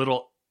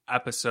little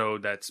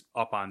episode that's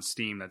up on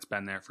Steam that's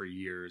been there for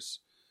years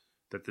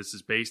that this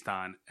is based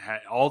on.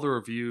 All the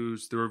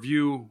reviews, the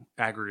review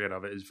aggregate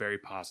of it is very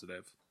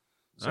positive.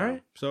 So, All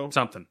right. So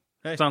something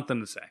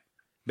to say.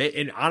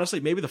 And honestly,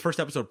 maybe the first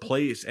episode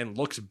plays and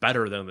looks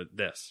better than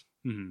this.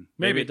 Mm-hmm.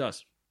 Maybe it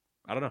does.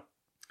 I don't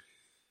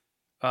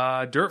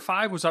know. Dirt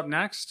 5 was up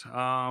next.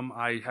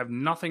 I have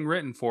nothing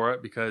written for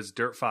it because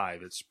Dirt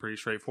 5, it's pretty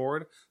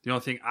straightforward. The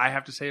only thing I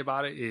have to say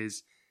about it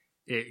is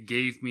it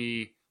gave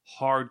me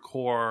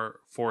hardcore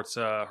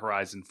Forza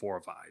Horizon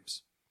 4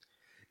 vibes.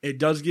 It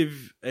does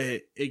give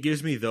it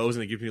gives me those,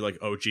 and it gives me like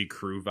OG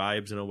Crew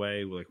vibes in a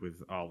way, like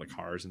with all the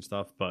cars and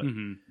stuff. But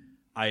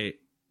I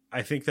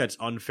think that's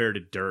unfair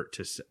to Dirt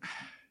to say.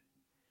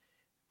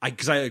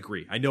 Because I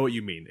agree. I know what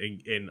you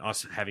mean in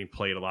us having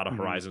played a lot of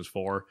Horizons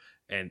 4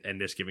 and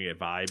this giving it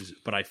vibes.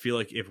 But I feel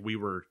like if we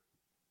were...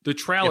 The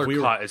trailer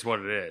cut is what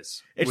it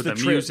is. It's with the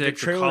music,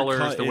 the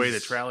colors, the way is, the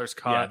trailer's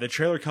cut. Yeah, the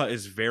trailer cut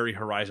is very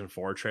Horizon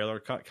 4 trailer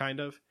cut, kind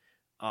of.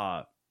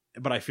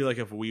 But I feel like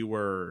if we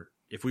were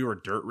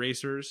dirt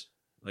racers,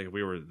 like if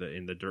we were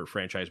in the Dirt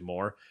franchise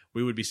more,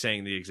 we would be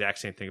saying the exact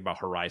same thing about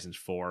Horizons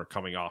 4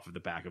 coming off of the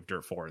back of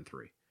Dirt 4 and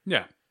 3.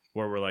 Yeah.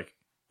 Where we're like,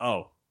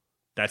 oh,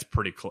 that's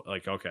pretty close.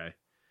 Like, okay.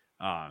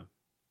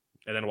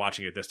 And then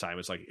watching it this time,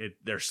 it's like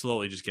they're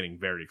slowly just getting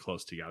very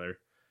close together.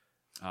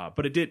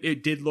 But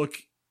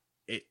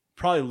it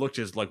probably looked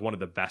as like one of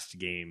the best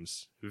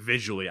games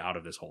visually out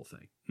of this whole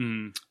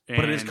thing.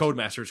 But it is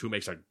Codemasters, who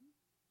makes a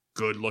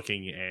good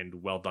looking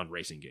and well done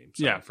racing game.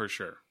 So. Yeah, for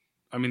sure.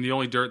 I mean, the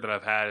only Dirt that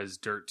I've had is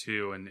Dirt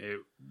 2, and it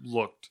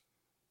looked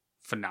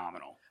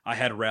phenomenal. I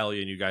had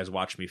Rally, and you guys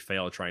watched me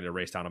fail trying to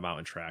race down a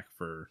mountain track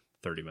for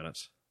 30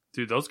 minutes.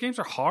 Dude, those games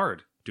are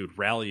hard. Dude,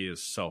 Rally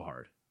is so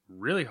hard.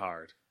 Really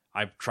hard.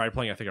 I tried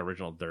playing, I think,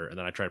 original Dirt, and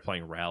then I tried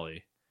playing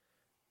Rally,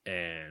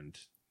 and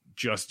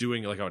just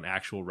doing like an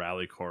actual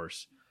rally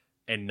course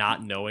and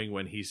not knowing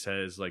when he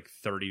says like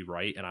 30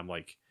 right, and I'm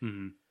like,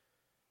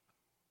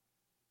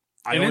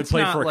 I only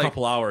played for a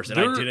couple hours, and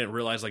I didn't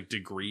realize like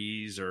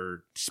degrees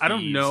or speeds. I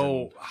don't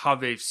know how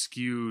they've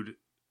skewed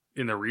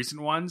in the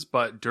recent ones,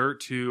 but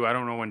Dirt 2, I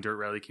don't know when Dirt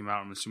Rally came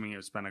out. I'm assuming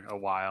it's been a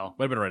while.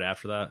 Might have been right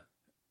after that.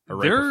 Or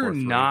right they're before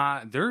 3.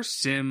 not. They're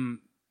sim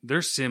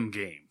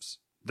games.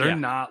 They're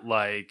not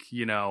like,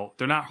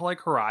 they're not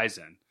like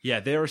Horizon. Yeah,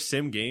 they are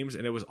sim games,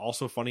 and it was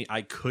also funny.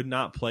 I could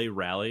not play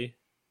Rally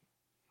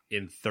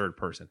in third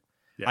person.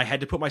 Yeah. I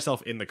had to put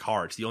myself in the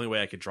car. It's the only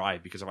way I could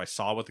drive, because if I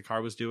saw what the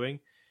car was doing,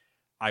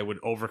 I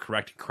would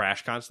overcorrect and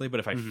crash constantly. But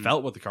if I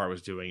felt what the car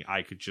was doing,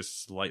 I could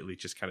just slightly,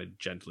 just kind of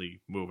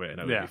gently move it, and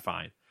it would be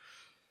fine.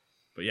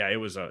 But yeah, it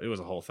was a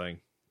whole thing.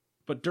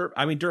 But Dirt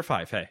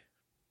 5, hey.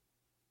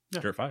 Yeah.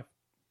 Dirt 5.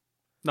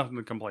 Nothing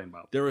to complain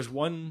about. There was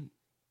one,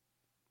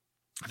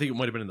 I think it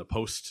might have been in the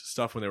post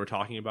stuff when they were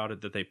talking about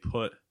it, that they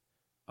put,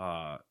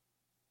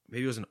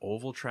 maybe it was an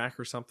oval track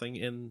or something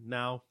in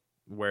now,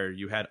 where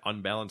you had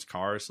unbalanced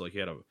cars. So like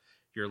you had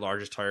your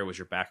largest tire was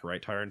your back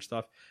right tire and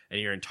stuff, and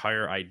your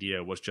entire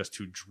idea was just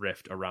to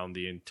drift around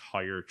the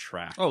entire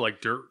track. Oh, like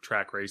dirt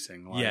track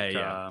racing. Like,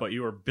 yeah. But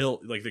you were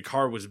built, like the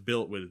car was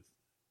built with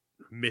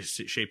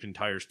misshaped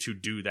tires to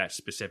do that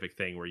specific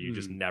thing where you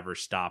just never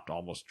stopped,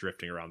 almost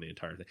drifting around the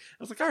entire thing. I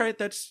was like, all right,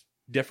 that's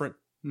different.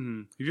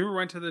 Have you ever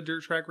went to the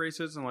dirt track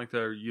races in like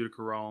the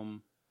Utica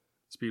Rome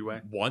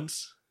Speedway?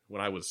 Once,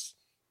 when I was,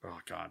 oh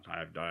God,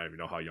 I don't even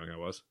know how young I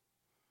was.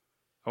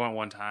 I went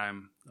one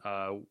time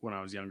when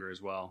I was younger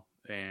as well,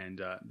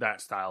 and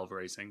that style of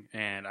racing,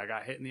 and I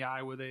got hit in the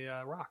eye with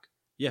a rock.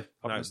 Yeah,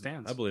 up in the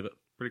stands. I believe it.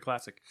 Pretty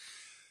classic.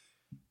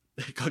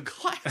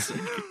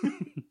 Classic.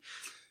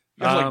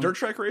 You guys like dirt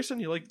track racing?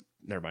 You like?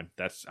 Never mind.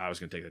 I was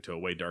going to take that to a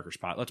way darker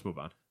spot. Let's move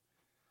on.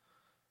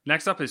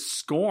 Next up is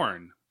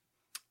Scorn,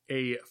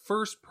 a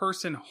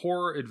first-person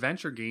horror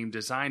adventure game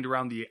designed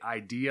around the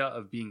idea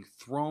of being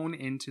thrown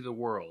into the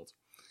world.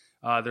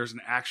 There is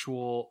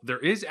actual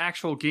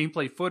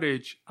gameplay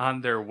footage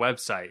on their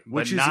website,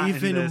 which is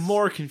even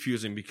more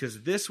confusing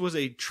because this was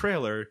a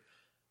trailer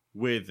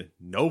with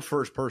no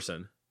first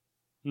person,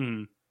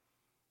 no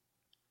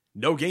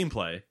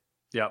gameplay.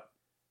 Yep.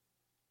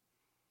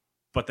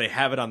 But they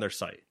have it on their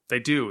site. They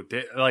do.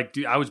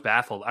 Dude, I was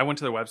baffled. I went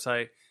to their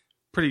website,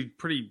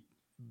 pretty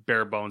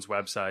bare bones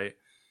website,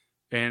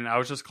 and I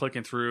was just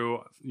clicking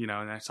through, and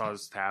I saw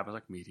this tab. I was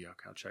like, media.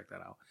 Okay, I'll check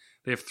that out.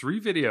 They have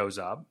 3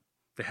 videos up.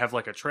 They have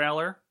like a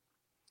trailer.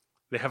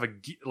 They have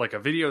a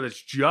video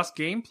that's just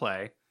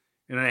gameplay,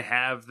 and then they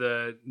have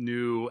the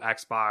new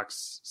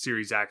Xbox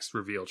Series X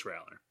reveal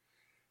trailer.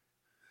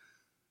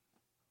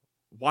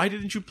 Why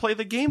didn't you play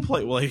the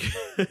gameplay? Like,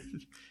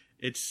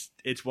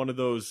 it's one of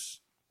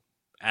those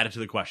added to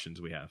the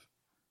questions we have.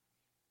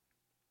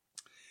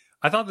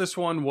 I thought this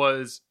one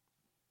was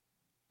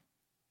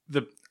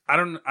I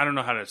don't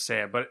know how to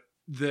say it, but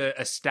the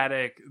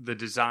aesthetic, the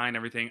design,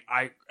 everything,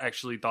 I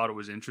actually thought it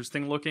was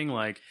interesting looking.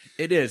 Like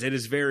it is. It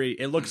is very.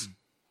 It looks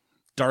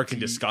dark and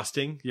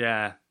disgusting.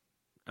 Yeah.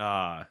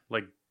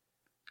 Like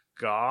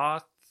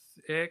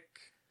gothic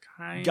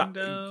kind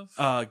of.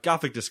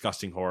 Gothic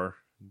disgusting horror.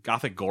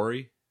 Gothic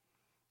gory.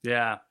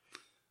 Yeah.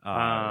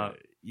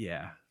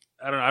 Yeah.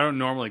 I don't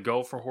normally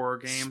go for horror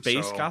games.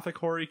 Space Gothic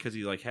horror, because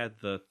he like had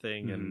the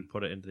thing and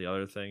put it into the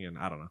other thing, and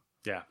I don't know.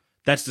 Yeah.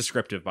 That's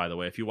descriptive, by the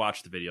way. If you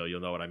watch the video,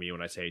 you'll know what I mean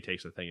when I say he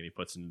takes the thing and he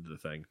puts it into the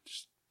thing.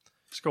 Just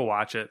go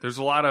watch it. There's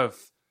a lot of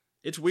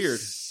it's weird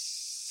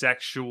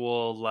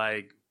sexual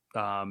like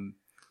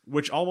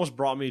which almost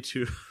brought me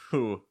to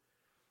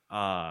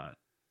God,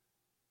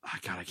 I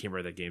can't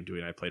remember that game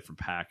I played from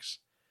PAX,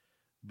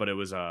 but it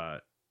was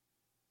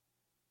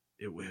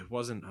it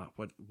wasn't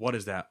what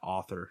is that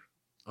author?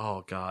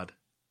 Oh God,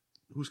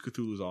 who's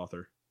Cthulhu's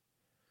author?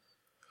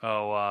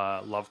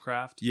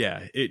 Lovecraft.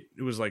 Yeah,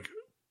 it was like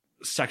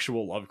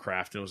sexual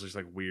Lovecraft, and it was just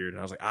like weird. And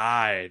I was like,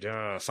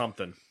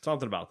 something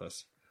about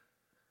this.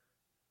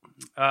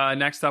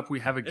 Next up,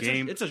 we have a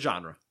game. It's a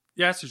genre.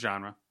 Yeah, it's a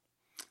genre.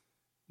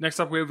 Next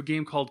up, we have a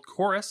game called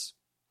Chorus.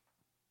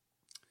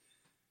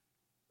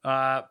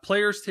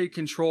 Players take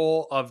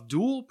control of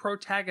dual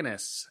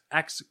protagonists,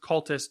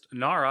 ex-cultist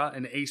Nara,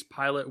 an ace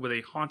pilot with a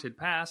haunted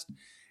past,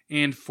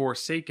 and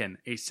Forsaken,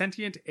 a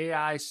sentient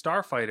AI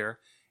starfighter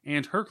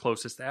and her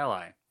closest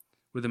ally,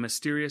 with a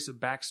mysterious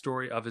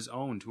backstory of his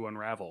own to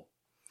unravel.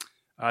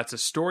 It's a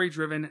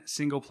story-driven,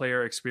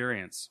 single-player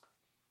experience.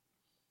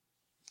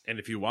 And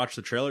if you watch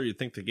the trailer, you'd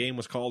think the game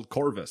was called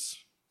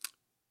Corvus.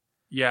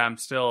 Yeah, I'm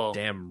still...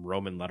 Damn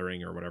Roman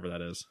lettering or whatever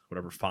that is.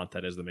 Whatever font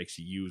that is that makes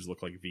U's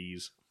look like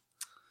V's.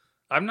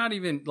 I'm not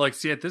even...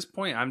 at this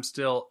point, I'm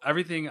still...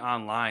 Everything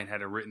online had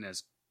it written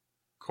as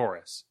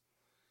Chorus.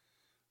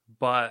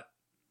 But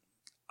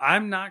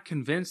I'm not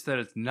convinced that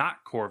it's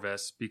not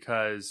Corvus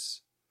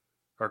because...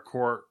 Or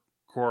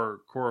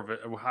Corvus,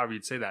 however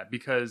you'd say that.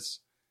 Because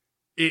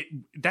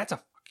that's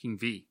a fucking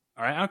V.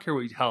 All right? I don't care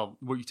what you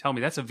tell me.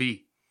 That's a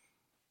V.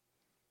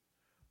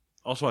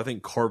 Also, I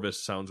think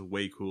Corvus sounds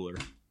way cooler.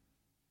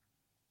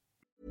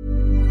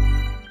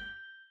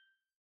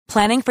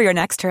 Planning for your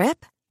next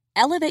trip?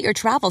 Elevate your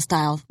travel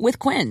style with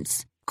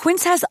Quince.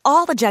 Quince has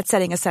all the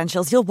jet-setting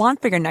essentials you'll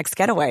want for your next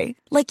getaway,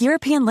 like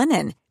European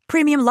linen,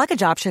 premium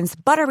luggage options,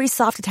 buttery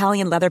soft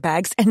Italian leather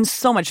bags, and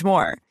so much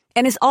more.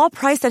 And is all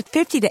priced at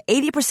 50 to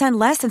 80%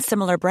 less than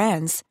similar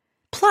brands.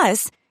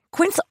 Plus,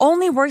 Quince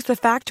only works with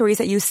factories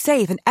that use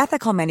safe and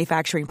ethical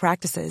manufacturing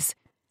practices.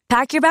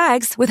 Pack your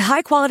bags with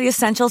high-quality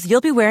essentials you'll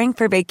be wearing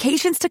for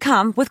vacations to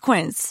come with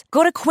Quince.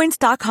 Go to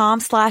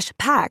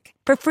quince.com/pack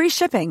for free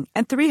shipping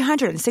and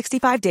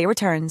 365-day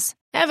returns.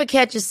 Ever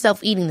catch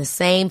yourself eating the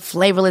same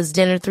flavorless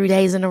dinner 3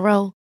 days in a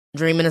row?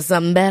 Dreaming of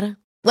something better?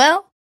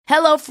 Well,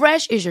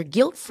 HelloFresh is your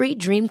guilt-free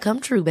dream come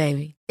true,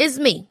 baby. It's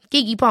me,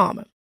 Keke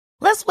Palmer.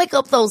 Let's wake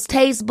up those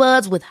taste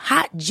buds with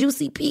hot,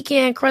 juicy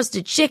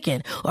pecan-crusted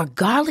chicken or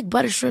garlic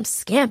butter shrimp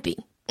scampi.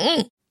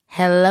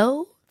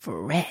 Hello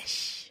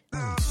Fresh.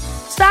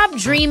 Stop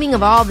dreaming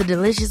of all the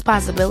delicious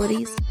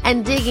possibilities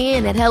and dig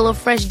in at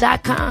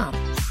HelloFresh.com.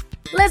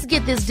 Let's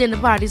get this dinner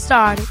party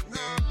started.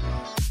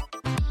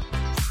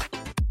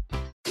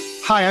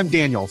 Hi, I'm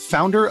Daniel,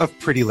 founder of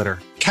Pretty Litter.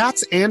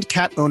 Cats and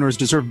cat owners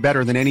deserve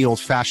better than any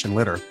old-fashioned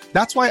litter.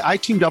 That's why I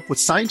teamed up with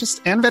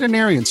scientists and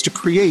veterinarians to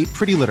create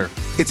Pretty Litter.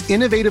 Its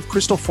innovative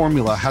crystal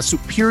formula has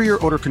superior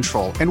odor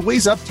control and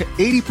weighs up to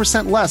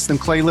 80% less than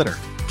clay litter.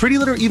 Pretty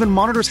Litter even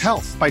monitors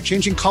health by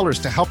changing colors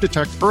to help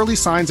detect early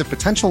signs of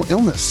potential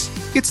illness.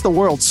 It's the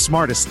world's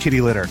smartest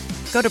kitty litter.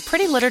 Go to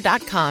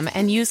prettylitter.com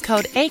and use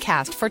code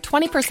ACAST for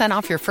 20%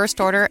 off your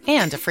first order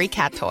and a free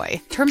cat toy.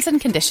 Terms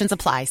and conditions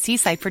apply. See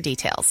site for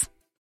details.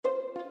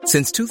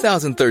 Since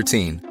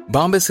 2013,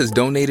 Bombas has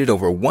donated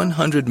over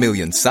 100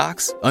 million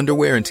socks,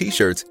 underwear, and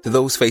T-shirts to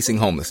those facing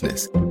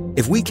homelessness.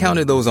 If we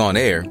counted those on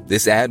air,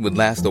 this ad would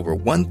last over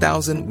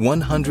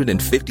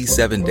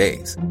 1,157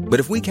 days.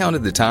 But if we counted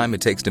the time it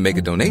takes to make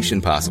a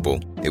donation possible,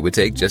 it would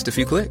take just a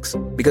few clicks.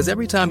 Because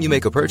every time you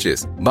make a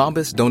purchase,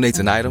 Bombas donates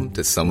an item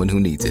to someone who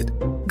needs it.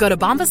 Go to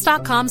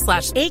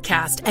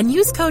bombas.com/ACAST and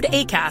use code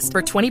ACAST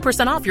for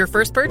 20% off your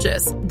first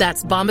purchase.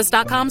 That's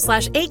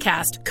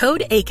bombas.com/ACAST,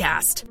 code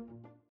ACAST.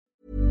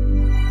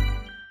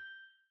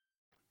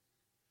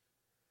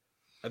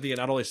 I think it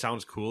not only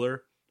sounds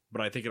cooler, but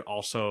I think it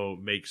also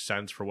makes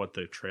sense for what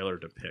the trailer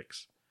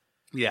depicts.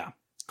 Yeah.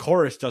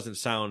 Chorus doesn't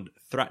sound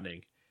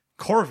threatening.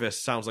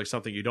 Corvus sounds like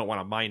something you don't want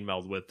to mind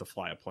meld with to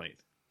fly a plane.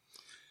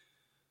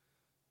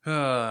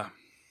 After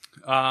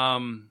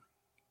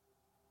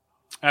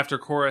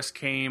Chorus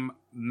came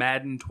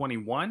Madden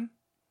 21.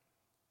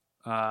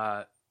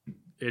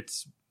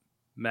 It's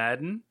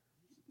Madden.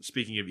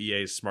 Speaking of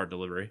EA's smart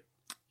delivery.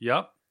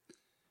 Yep.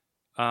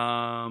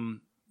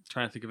 Trying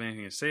to think of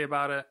anything to say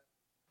about it.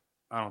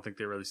 I don't think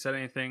they really said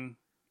anything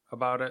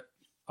about it.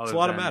 It's a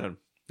lot of Madden.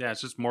 Yeah,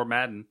 it's just more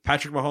Madden.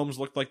 Patrick Mahomes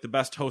looked like the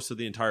best host of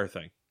the entire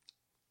thing.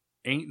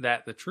 Ain't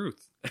that the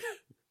truth?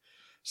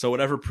 So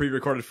whatever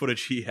pre-recorded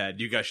footage he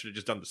had, you guys should have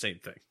just done the same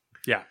thing.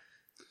 Yeah.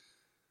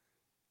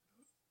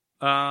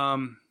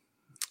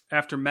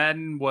 After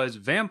Madden was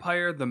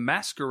Vampire the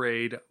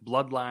Masquerade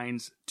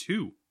Bloodlines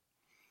 2.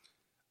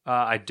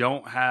 I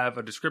don't have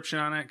a description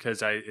on it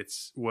because it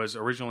was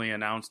originally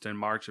announced in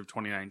March of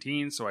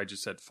 2019, so I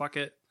just said fuck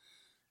it.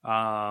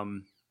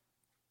 And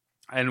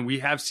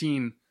we've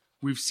seen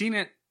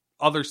it,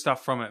 other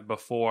stuff from it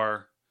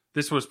before,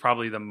 this was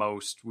probably the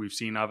most we've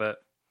seen of it.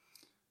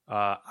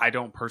 I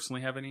don't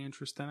personally have any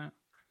interest in it.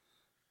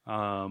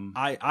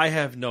 I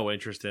have no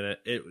interest in it.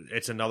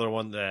 It's another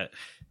one that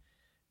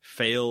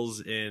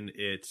fails in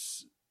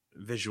its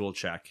visual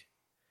check.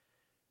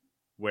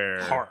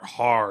 Where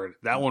hard.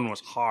 That one was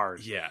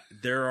hard. Yeah,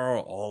 there are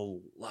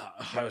all.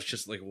 I was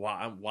just like,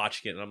 I'm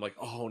watching it, and I'm like,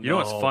 oh no. You know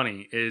what's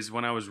funny is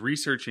when I was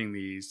researching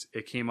these,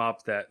 it came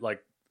up that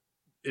like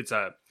it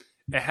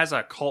has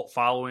a cult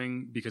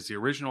following because the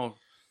original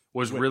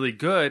was really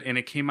good, and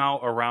it came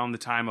out around the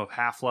time of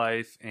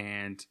Half-Life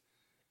and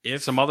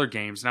some other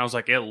games, and I was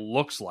like, it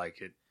looks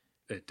like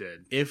it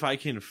did. If I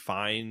can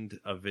find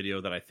a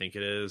video that I think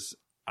it is,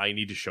 I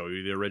need to show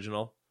you the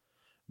original.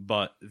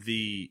 But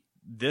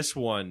this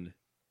one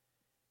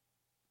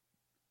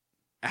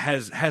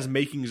has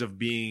makings of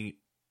being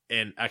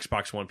an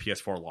Xbox One,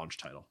 PS4 launch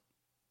title.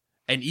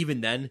 And even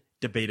then,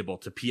 debatable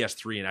to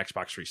PS3 and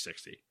Xbox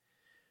 360.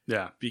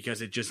 Yeah.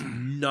 Because it just,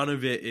 none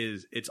of it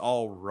is, it's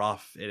all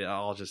rough. It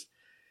all just,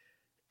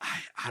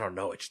 I don't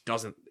know. It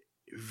just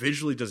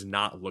visually does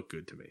not look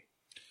good to me.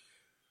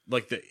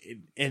 Like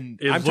I'm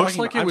looks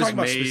like it was talking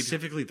about made,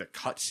 specifically the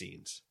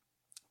cutscenes.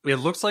 It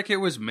looks like it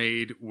was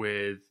made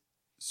with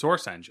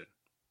Source Engine.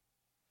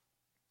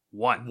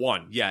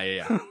 One.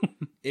 Yeah.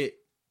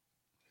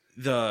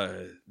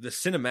 The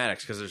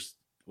cinematics, because there's,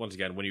 once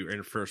again, when you're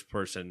in first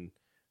person,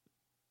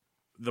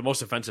 the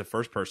most offensive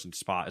first person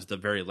spot is the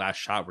very last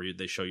shot where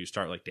they show you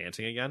start like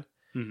dancing again.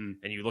 Mm-hmm.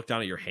 And you look down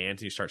at your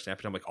hands and you start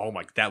snapping. I'm like, oh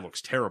my, that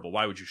looks terrible.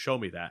 Why would you show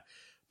me that?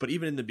 But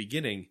even in the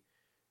beginning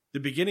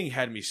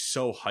had me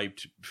so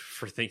hyped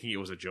for thinking it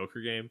was a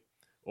Joker game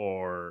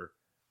or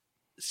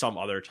some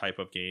other type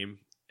of game.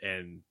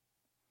 And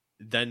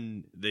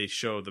then they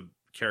show the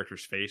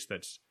character's face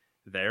that's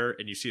there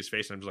and you see his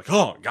face and I'm just like,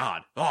 oh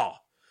God.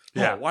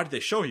 Yeah. Why did they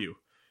show you?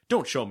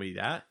 Don't show me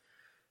that.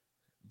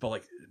 But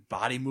like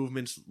body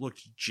movements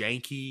looked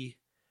janky.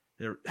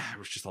 There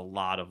was just a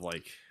lot of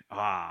like,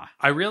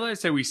 I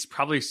realize that we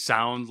probably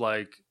sound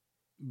like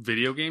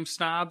video game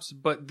snobs,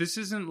 but this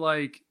isn't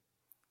like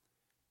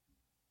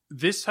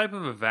this type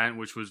of event,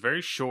 which was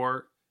very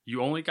short.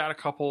 You only got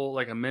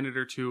a minute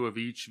or two of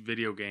each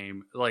video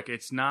game. Like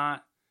it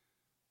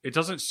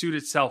doesn't suit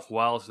itself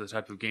well to the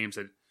type of games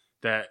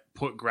that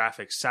put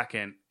graphics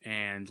second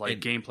and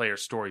gameplay or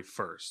story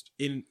first.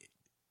 In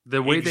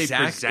the way they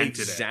presented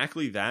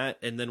exactly that,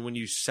 and then when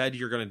you said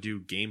you're going to do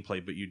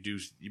gameplay, but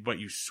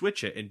you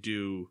switch it and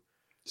do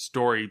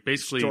story,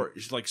 basically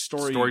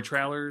story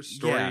trailers,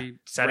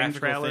 setting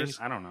trailers. Things.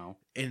 I don't know,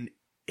 and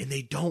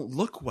they don't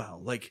look well.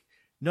 Like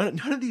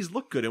none of these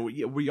look good, and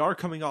we are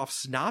coming off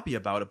snobby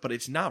about it, but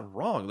it's not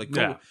wrong. Like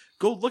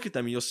go look at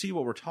them, and you'll see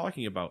what we're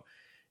talking about.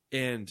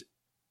 And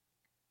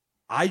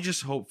I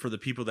just hope for the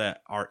people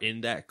that are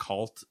in that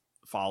cult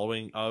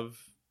following of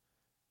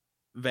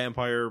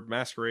Vampire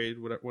Masquerade,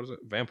 what is it?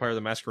 Vampire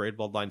the Masquerade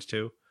Bloodlines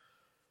 2.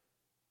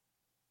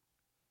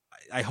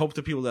 I hope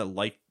the people that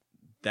like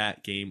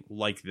that game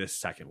like this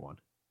second one.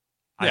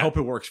 I hope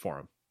it works for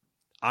them.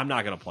 I'm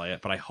not going to play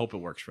it, but I hope it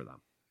works for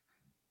them.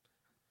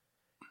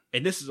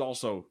 And this is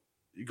also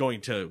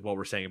going to what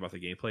we're saying about the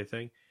gameplay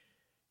thing.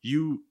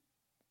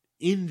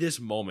 In this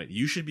moment,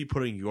 you should be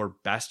putting your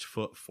best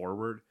foot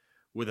forward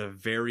with a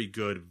very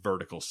good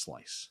vertical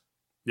slice.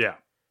 Yeah.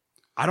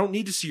 I don't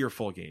need to see your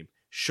full game.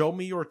 Show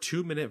me your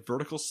 2-minute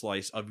vertical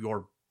slice of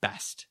your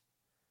best.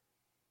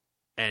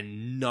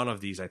 And none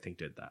of these, I think,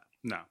 did that.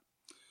 No.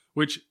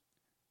 Which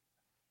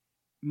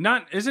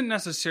isn't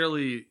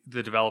necessarily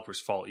the developer's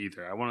fault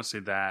either. I want to say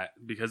that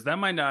because that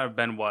might not have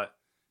been what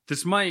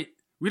this might.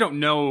 We don't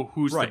know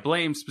who's to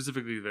blame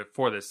specifically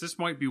for this. This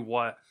might be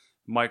what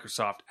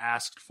Microsoft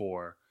asked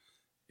for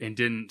and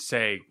didn't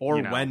say.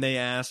 Or when they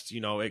asked,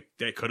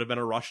 it could have been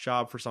a rush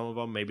job for some of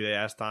them. Maybe they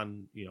asked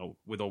on,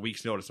 with a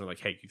week's notice. And they're like,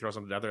 hey, can you throw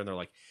something together? And they're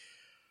like,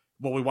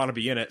 well, we want to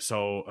be in it.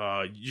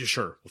 So,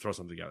 sure, we'll throw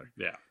something together.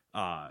 Yeah.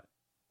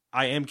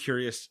 I am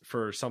curious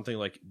for something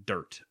like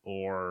Dirt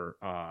or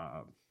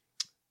I'm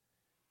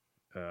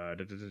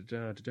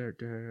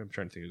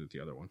trying to think of the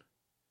other one.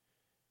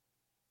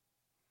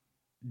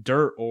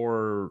 Dirt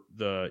or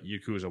the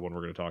Yakuza one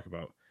we're going to talk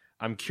about.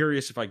 I'm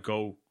curious if I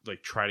go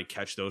try to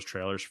catch those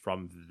trailers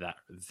from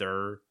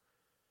their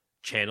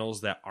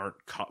channels that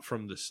aren't cut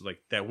from this,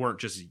 that weren't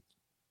just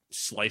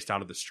sliced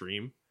out of the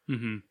stream.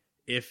 Mm-hmm.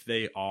 If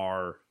they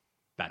are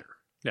better.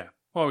 Yeah.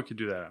 Well, we could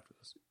do that after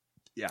this.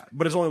 Yeah,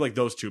 but it's only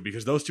those two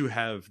because those two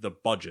have the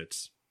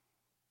budgets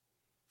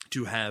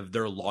to have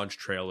their launch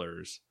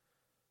trailers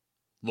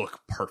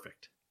look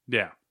perfect.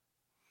 Yeah.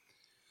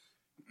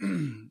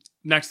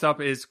 Next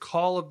up is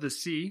Call of the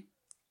Sea,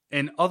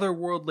 an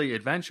otherworldly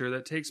adventure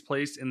that takes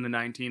place in the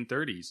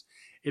 1930s.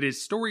 It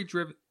is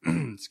story-driven.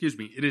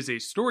 It is a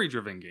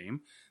story-driven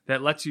game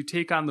that lets you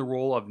take on the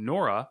role of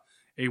Nora,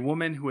 a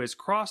woman who has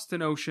crossed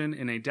an ocean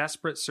in a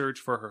desperate search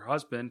for her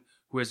husband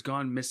who has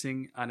gone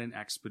missing on an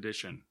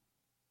expedition.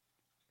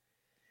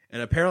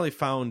 And apparently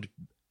found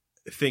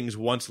things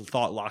once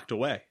thought locked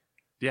away.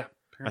 Yeah.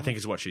 Apparently. I think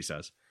is what she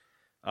says.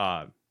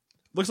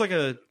 Looks like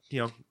a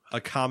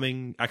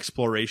calming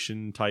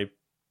exploration type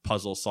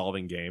puzzle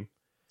solving game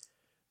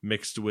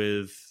mixed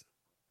with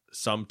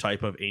some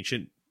type of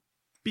ancient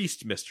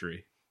beast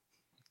mystery.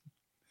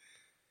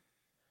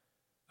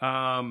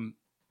 And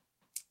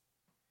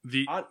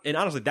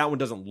honestly, that one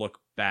doesn't look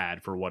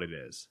bad for what it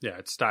is. Yeah,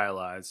 it's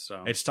stylized.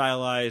 So it's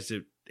stylized.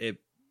 It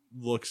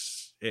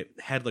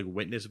had like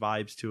Witness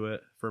vibes to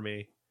it for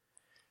me,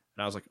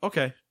 and I was like,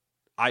 okay,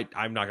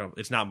 I'm not gonna.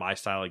 It's not my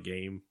style of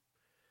game,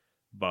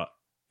 but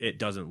it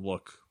doesn't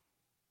look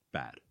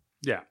bad.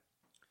 Yeah.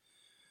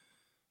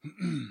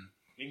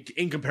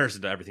 in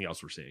comparison to everything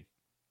else we're seeing.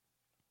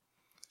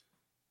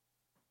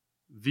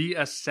 The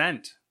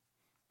Ascent,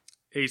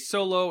 a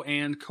solo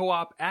and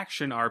co-op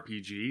action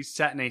RPG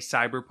set in a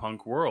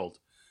cyberpunk world.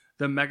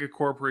 The mega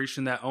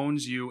corporation that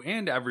owns you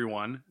and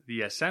everyone,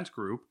 the Ascent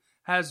Group,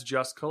 has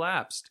just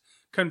collapsed.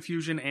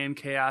 Confusion and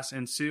chaos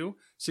ensue,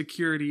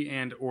 security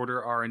and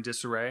order are in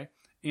disarray,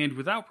 and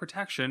without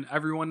protection,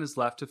 everyone is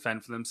left to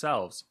fend for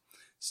themselves.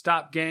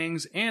 Stop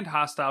gangs and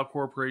hostile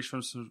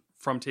corporations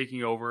from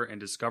taking over and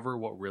discover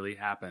what really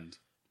happened.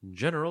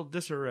 General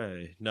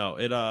disarray. No,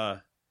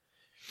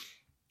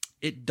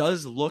 it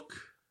does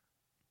look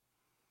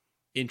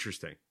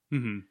interesting.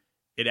 Mm-hmm.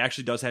 It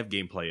actually does have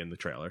gameplay in the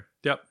trailer.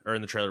 Yep. Or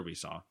in the trailer we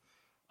saw.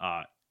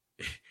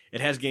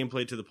 It has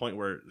gameplay to the point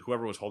where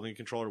whoever was holding the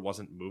controller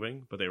wasn't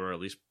moving, but they were at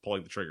least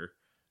pulling the trigger,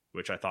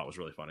 which I thought was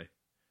really funny.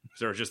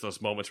 There were just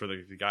those moments where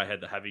the guy had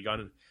the heavy gun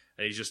and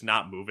he's just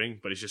not moving,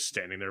 but he's just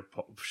standing there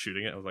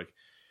shooting it. I was like,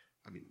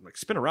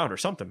 spin around or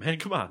something, man.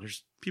 Come on.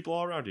 There's people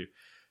all around you.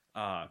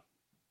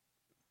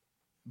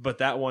 But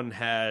that one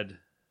had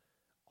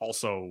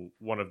also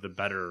one of the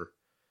better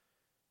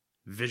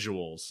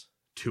visuals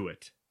to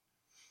it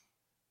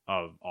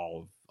of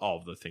all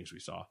of the things we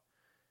saw.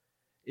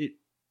 It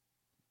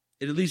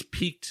at least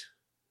piqued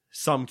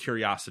some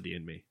curiosity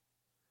in me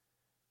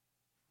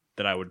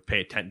that I would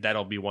pay attention.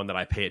 That'll be one that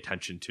I pay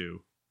attention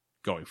to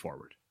going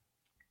forward.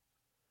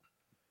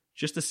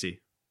 Just to see.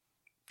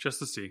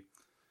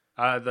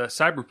 The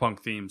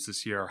cyberpunk themes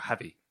this year are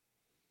heavy.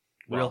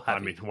 Real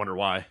heavy. I wonder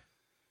why.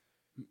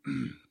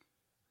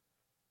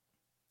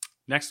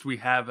 Next, we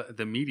have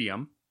The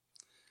Medium,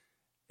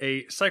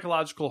 a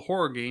psychological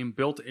horror game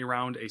built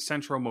around a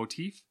central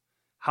motif,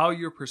 how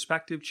your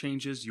perspective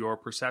changes your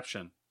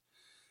perception.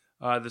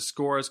 The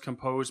score is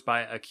composed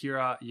by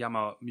Akira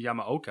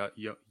Yamaoka.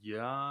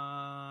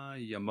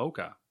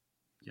 Yamoka.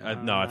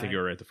 No, I think you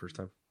were right the first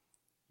time.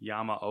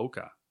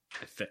 Yamaoka.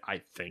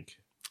 I think.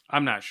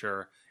 I'm not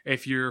sure.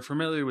 If you're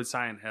familiar with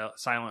Silent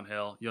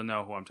Hill, you'll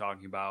know who I'm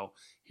talking about.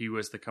 He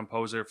was the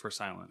composer for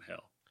Silent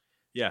Hill.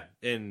 Yeah,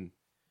 and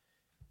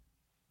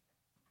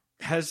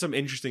has some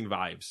interesting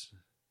vibes.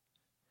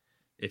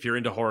 If you're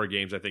into horror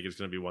games, I think it's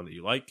going to be one that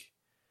you like.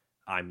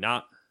 I'm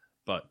not,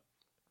 but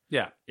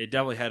yeah, it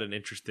definitely had an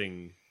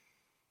interesting...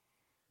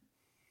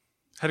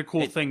 Had a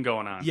cool thing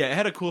going on. Yeah, it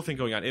had a cool thing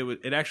going on.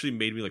 It actually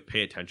made me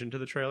pay attention to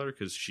the trailer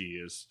because she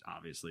is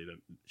obviously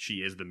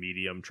the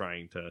medium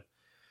trying to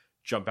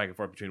jump back and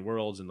forth between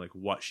worlds and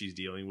what she's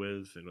dealing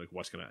with and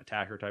what's going to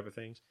attack her type of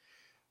things.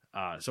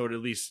 So it at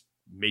least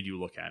made you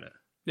look at it.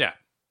 Yeah.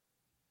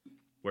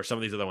 Where some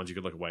of these other ones you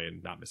could look away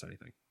and not miss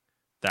anything.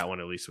 That one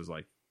at least was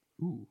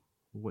ooh,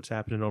 what's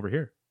happening over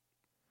here?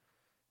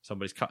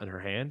 Somebody's cutting her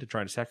hand and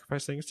trying to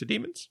sacrifice things to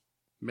demons?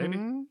 Maybe.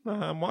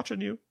 I'm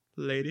watching you,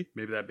 lady.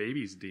 Maybe that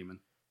baby's a demon.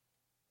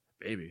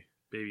 Baby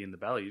in the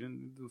belly. You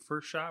didn't do the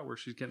first shot where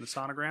she's getting the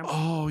sonogram?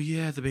 Oh,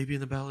 yeah, the baby in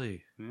the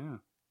belly. Yeah.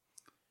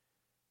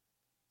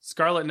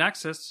 Scarlet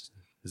Nexus.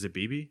 Is it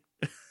BB?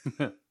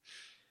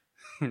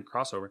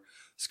 Crossover.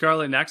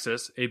 Scarlet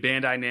Nexus, a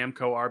Bandai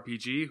Namco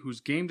RPG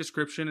whose game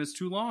description is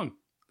too long.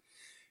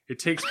 It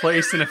takes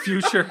place in a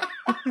future...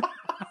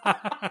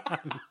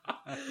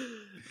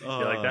 You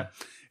like that?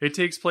 It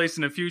takes place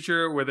in a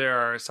future where there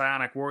are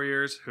psionic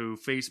warriors who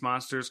face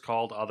monsters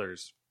called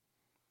Others.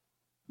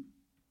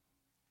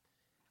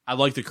 I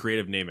like the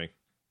creative naming.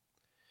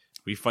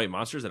 We fight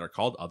monsters that are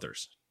called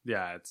Others.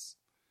 Yeah,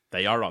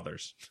 they are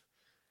Others.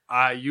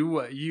 All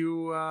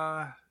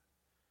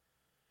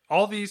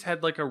these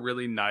had a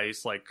really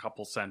nice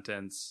couple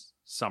sentence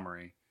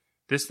summary.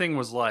 This thing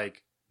was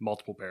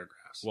multiple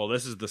paragraphs. Well,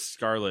 this is the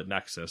Scarlet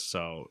Nexus,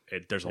 so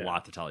there's a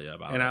lot to tell you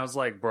about. And I was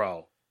like,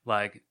 bro,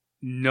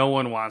 no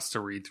one wants to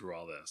read through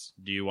all this.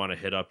 Do you want to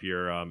hit up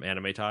your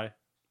anime tie?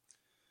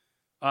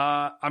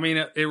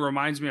 It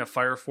reminds me of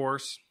Fire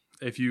Force.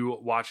 If you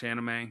watch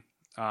anime,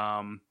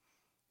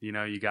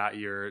 you got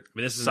your.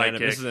 This is an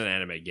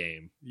anime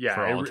game.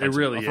 Yeah, it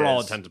really is. For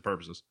all intents and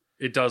purposes.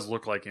 It does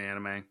look like an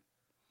anime.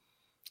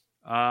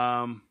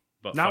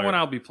 But not one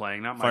I'll be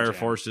playing. Not my Fire jam.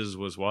 Forces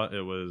was what?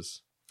 It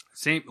was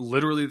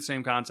literally the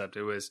same concept.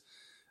 It was,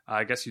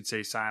 I guess you'd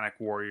say, psionic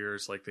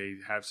warriors. They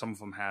have, some of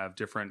them have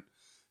different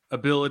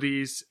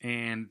abilities,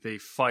 and they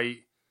fight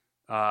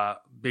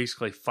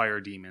basically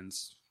fire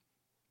demons.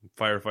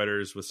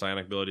 Firefighters with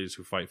psionic abilities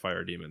who fight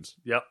fire demons.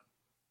 Yep.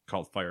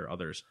 Called Fire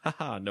Others.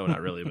 Haha, no,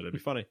 not really, but it'd be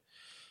funny.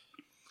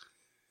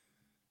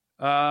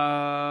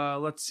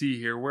 Let's see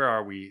here. Where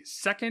are we?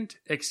 Second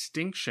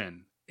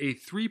Extinction, a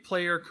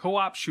 3-player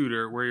co-op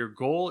shooter where your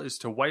goal is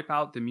to wipe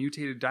out the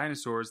mutated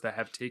dinosaurs that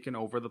have taken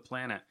over the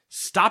planet.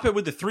 Stop it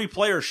with the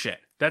 3-player shit.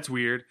 That's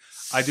weird.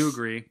 I do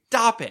agree.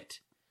 Stop it.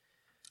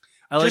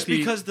 Just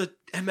because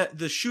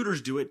the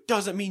shooters do it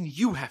doesn't mean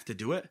you have to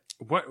do it.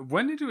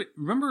 When did it?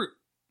 Remember?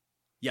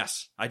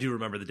 Yes, I do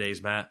remember the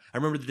days, Matt. I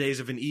remember the days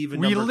of an even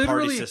numbered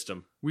party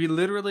system. We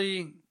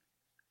literally,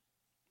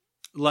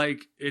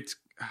 like, it's,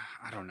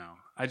 I don't know.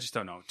 I just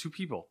don't know. 2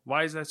 people.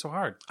 Why is that so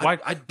hard? Why?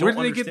 I don't where did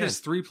they understand. get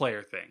this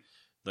 3-player thing?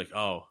 Like,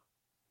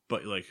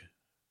 but like,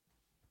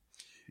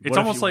 it's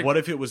almost like, what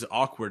if it was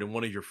awkward and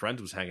one of your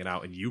friends was hanging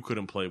out and you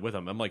couldn't play with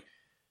them? I'm like,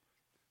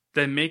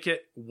 then make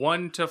it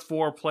 1 to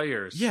 4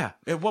 players. yeah.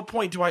 At what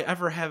point do I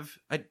ever have?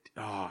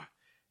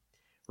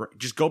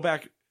 Just go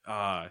back.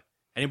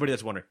 Anybody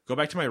that's wondering, go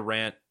back to my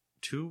rant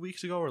 2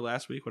 weeks ago or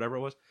last week, whatever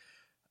it was,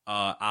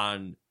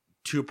 on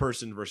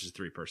 2-person versus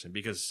 3-person,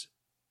 because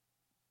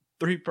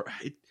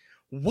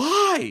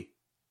why?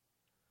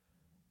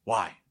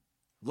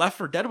 Left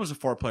 4 Dead was a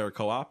 4-player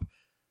co-op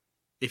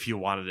if you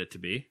wanted it to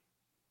be.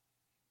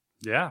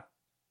 Yeah.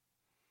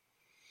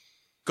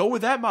 Go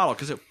with that model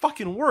because it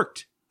fucking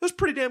worked. It was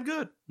pretty damn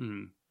good.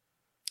 Mm-hmm.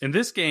 In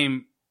this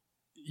game,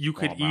 you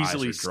could my eyes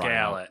easily are drying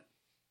scale out. it.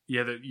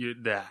 Yeah,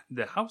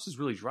 the house is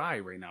really dry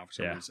right now for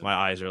some reason. My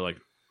eyes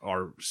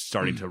are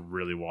starting to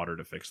really water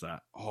to fix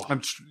that. Oh.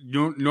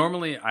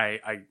 Normally,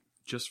 I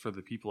just for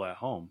the people at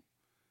home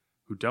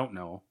who don't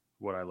know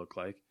what I look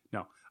like.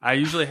 No, I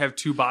usually have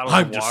 2 bottles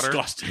of water.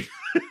 Disgusting.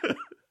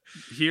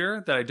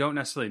 Here that I don't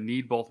necessarily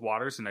need both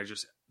waters, and I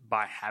just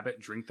by habit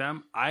drink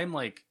them. I'm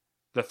like,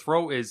 the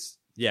throw is.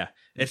 Yeah,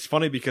 it's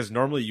funny because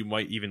normally you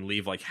might even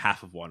leave like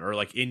half of one, or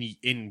like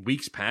in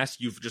weeks past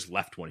you've just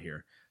left one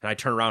here, and I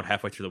turn around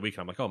halfway through the week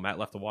and I'm like, oh, Matt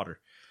left the water.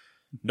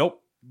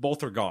 Nope,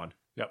 both are gone.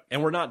 Yep,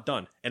 and we're not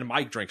done, and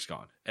my drink's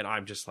gone, and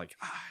I'm just like,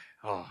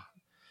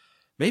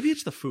 maybe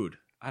it's the food.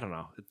 I don't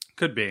know. It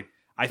could be.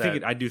 I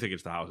do think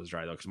it's the house is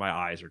dry though, because my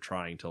eyes are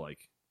trying to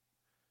like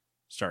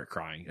start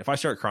crying. If I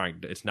start crying,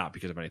 it's not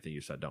because of anything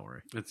you said. Don't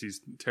worry. It's these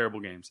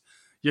terrible games.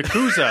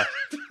 Yakuza.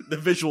 The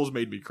visuals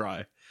made me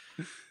cry.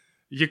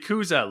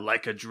 Yakuza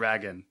Like a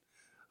Dragon.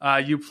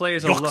 You play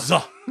as a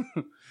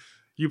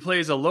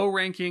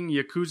low-ranking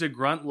Yakuza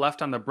grunt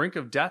left on the brink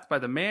of death by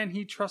the man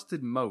he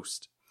trusted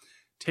most.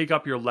 Take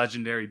up your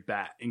legendary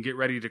bat and get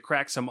ready to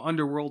crack some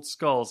underworld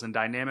skulls in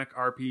dynamic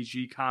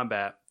RPG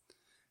combat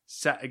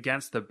set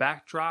against the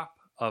backdrop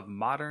of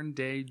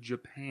modern-day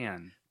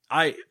Japan.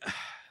 I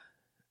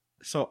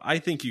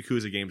think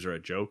Yakuza games are a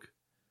joke.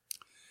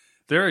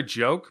 They're a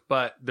joke,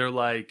 but they're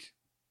like...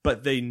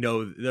 But they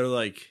know, they're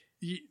like...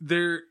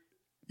 They're...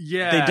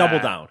 Yeah. They double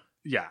down.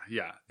 Yeah.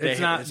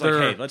 It's like,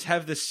 hey, let's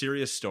have this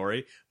serious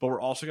story, but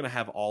we're also going to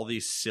have all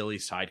these silly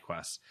side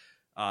quests.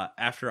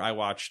 After I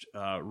watched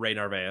Ray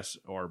Narvaez,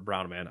 or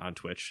Brown Man on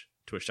Twitch,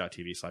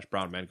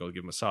 twitch.tv/brownman, go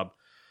give him a sub.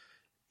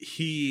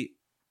 He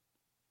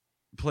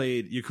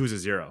played Yakuza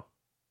 0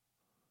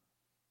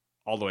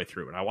 all the way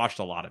through, and I watched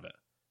a lot of it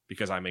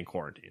because I'm in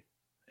quarantine.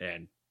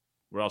 And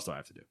what else do I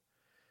have to do?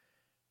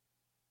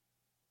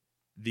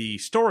 The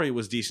story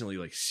was decently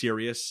like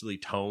seriously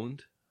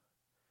toned.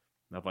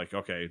 I'm like,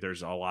 okay,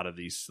 there's a lot of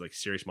these like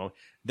serious moments.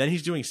 Then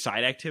he's doing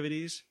side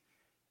activities,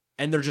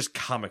 and they're just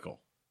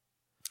comical.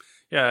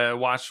 Yeah, I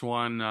watched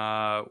one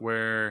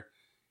where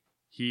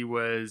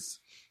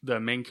the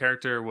main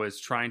character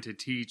was trying to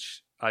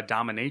teach a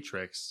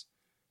dominatrix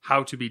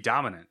how to be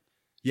dominant.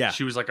 Yeah.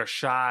 She was like a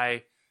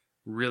shy,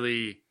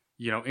 really,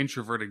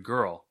 introverted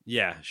girl.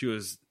 Yeah, she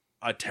was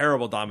a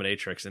terrible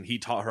dominatrix, and he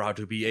taught her how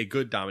to be a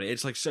good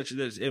dominatrix. It's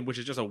like which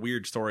is just a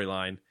weird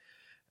storyline.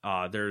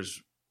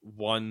 There's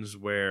ones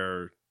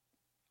where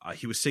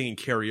he was singing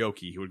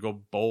karaoke. He would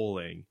go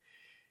bowling.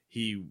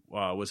 He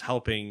was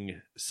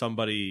helping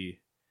somebody,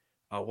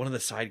 one of the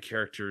side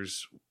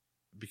characters,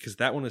 because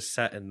that one is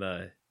set in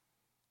the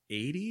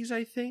 80s,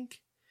 I think.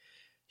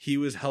 He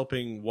was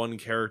helping one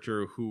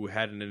character who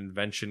had an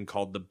invention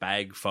called the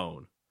bag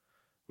phone,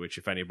 which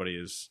if anybody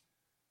is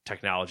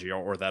technology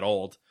or that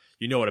old,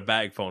 you know what a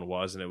bag phone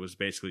was, and it was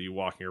basically you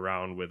walking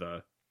around with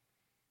a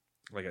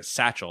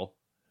satchel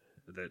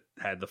that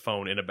had the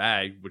phone in a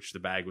bag, which the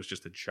bag was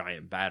just a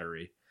giant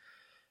battery.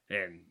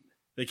 And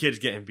the kid's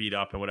getting beat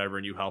up and whatever,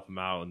 and you help him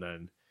out, and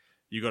then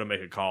you go to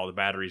make a call, the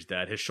battery's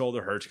dead. His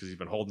shoulder hurts because he's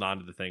been holding on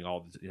to the thing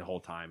the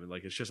whole time. And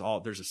like it's just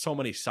there's so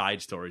many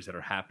side stories that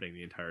are happening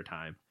the entire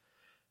time.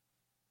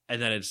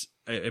 And then it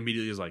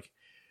immediately is like,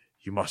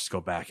 you must go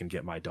back and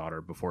get my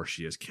daughter before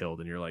she is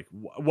killed. And you're like,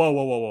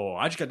 whoa.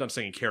 I just got done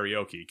singing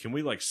karaoke. Can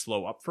we like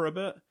slow up for a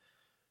bit?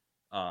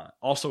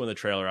 Also in the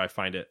trailer, I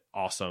find it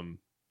awesome.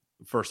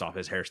 First off,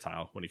 his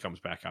hairstyle when he comes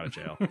back out of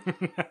jail.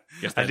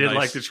 I did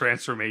like the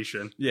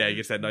transformation. Yeah, he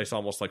gets that nice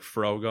almost like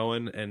fro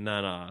going. And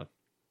then I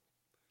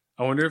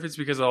wonder if it's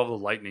because of all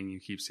the lightning you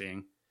keep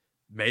seeing.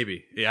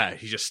 Maybe. Yeah,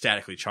 he's just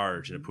statically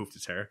charged and it poofed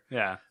his hair.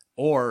 Yeah.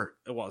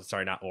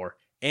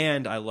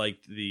 And I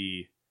liked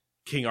the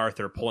King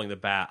Arthur pulling the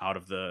bat out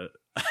of the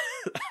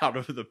out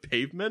of the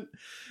pavement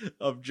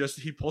of just,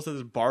 he pulls out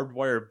this barbed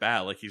wire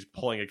bat like he's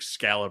pulling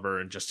Excalibur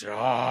and just,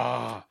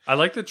 I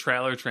like the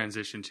trailer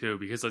transition too,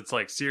 because it's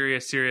like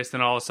serious,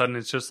 then all of a sudden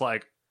it's just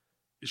like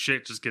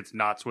shit just gets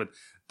nuts with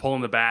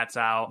pulling the bats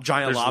out.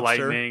 Giant There's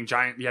lobster. lightning,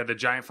 the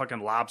giant fucking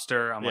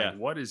lobster. I'm like,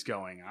 what is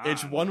going on?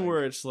 It's one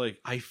where it's like,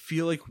 I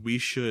feel like we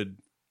should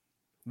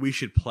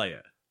play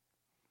it.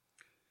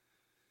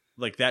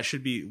 Like that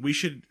should be, we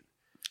should.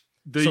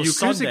 The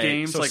Yakuza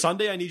games. So like,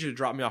 Sunday, I need you to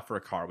drop me off for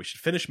a car. We should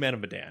finish Man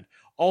of Medan.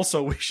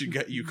 Also, we should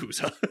get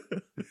Yakuza.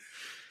 it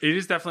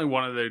is definitely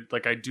one of the,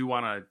 like, I do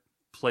want to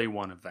play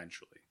one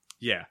eventually.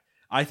 Yeah,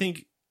 I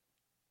think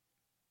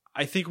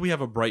we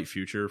have a bright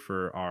future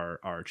for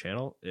our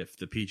channel if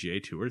the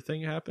PGA Tour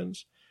thing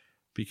happens.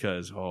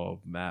 Because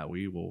Matt,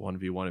 we will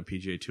 1v1 in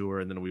PGA Tour,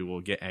 and then we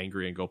will get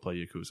angry and go play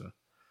Yakuza,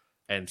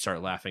 and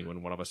start laughing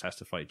when one of us has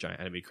to fight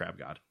giant enemy crab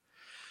god,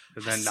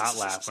 and then not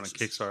laugh when it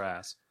kicks our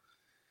ass.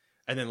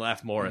 And then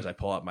laugh more as I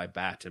pull out my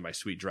bat and my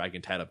sweet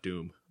dragon tat of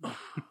doom.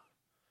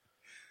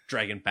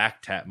 Dragon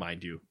back tat,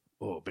 mind you.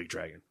 Oh, big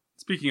dragon.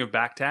 Speaking of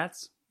back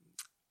tats,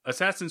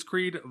 Assassin's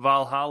Creed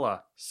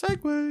Valhalla.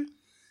 Segue.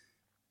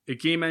 A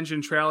game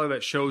engine trailer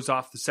that shows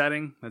off the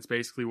setting. That's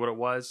basically what it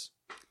was.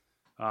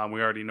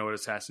 We already know what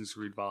Assassin's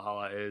Creed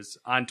Valhalla is.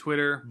 On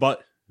Twitter.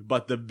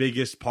 But the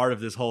biggest part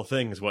of this whole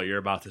thing is what you're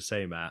about to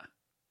say, Matt.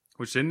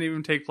 Which didn't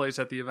even take place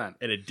at the event.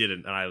 And it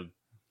didn't. And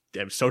I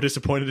am so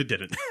disappointed it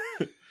didn't.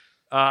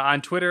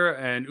 On Twitter,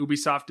 an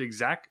Ubisoft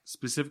exec,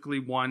 specifically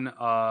one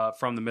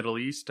from the Middle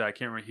East. I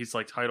can't remember. His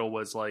title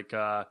was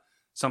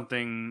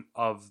something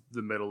of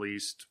the Middle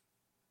East,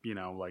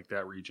 like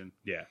that region.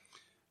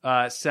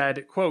 Yeah.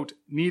 Said, quote,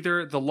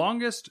 "Neither the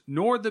longest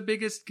nor the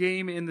biggest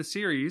game in the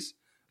series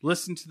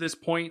listened to this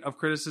point of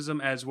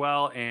criticism as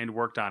well and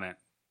worked on it."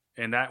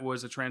 And that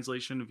was a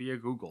translation via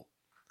Google.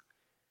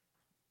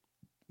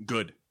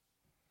 Good.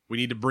 We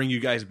need to bring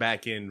you guys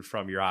back in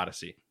from your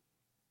Odyssey.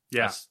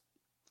 Yes.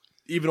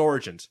 Even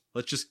Origins.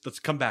 Let's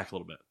come back a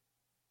little bit.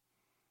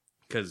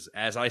 Because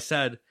as I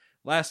said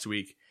last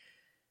week,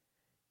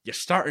 you're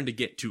starting to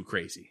get too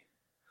crazy.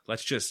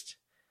 Let's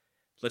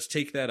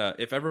take that.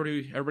 If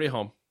everybody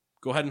home,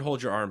 go ahead and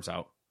hold your arms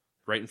out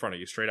right in front of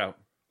you, straight out,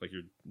 like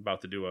you're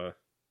about to do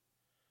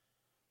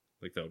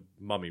the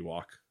mummy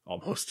walk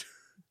almost.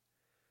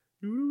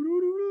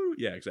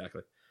 Yeah,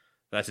 exactly.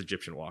 That's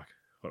Egyptian walk.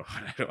 When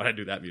I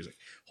do that music,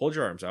 hold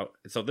your arms out.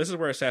 So this is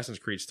where Assassin's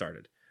Creed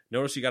started.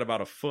 Notice you got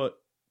about a foot,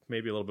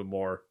 maybe a little bit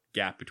more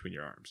gap between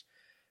your arms.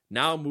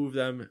 Now move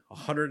them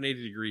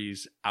 180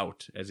 degrees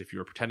out as if you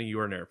were pretending you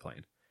were an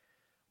airplane.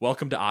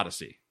 Welcome to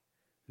Odyssey.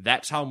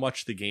 That's how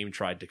much the game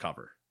tried to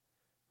cover,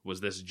 was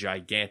this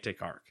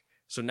gigantic arc.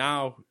 So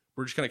now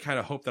we're just going to kind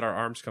of hope that our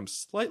arms come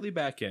slightly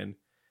back in,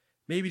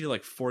 maybe to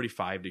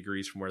 45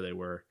 degrees from where they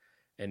were,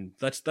 and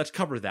let's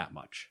cover that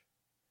much.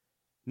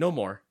 No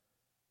more.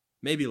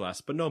 Maybe less,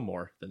 but no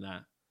more than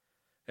that.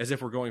 As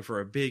if we're going for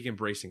a big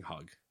embracing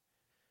hug.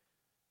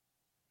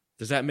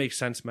 Does that make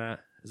sense,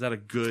 Matt? Is that a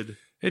good...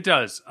 It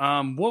does.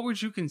 What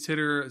would you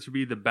consider to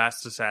be the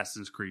best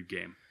Assassin's Creed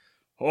game?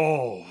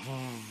 Oh,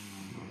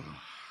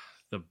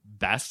 the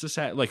best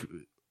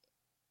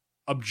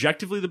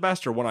objectively the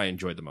best, or one I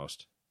enjoyed the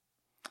most,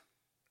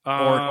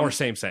 or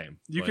same.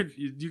 You could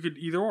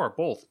either or,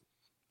 both.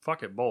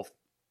 Fuck it, both.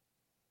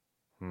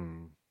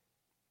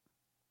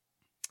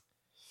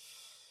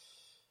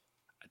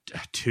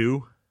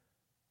 Two.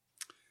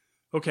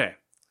 Okay.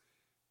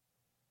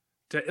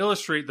 To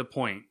illustrate the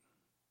point,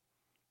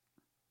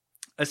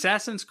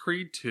 Assassin's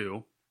Creed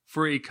 2,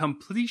 for a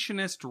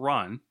completionist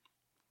run,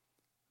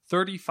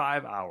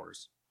 35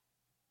 hours.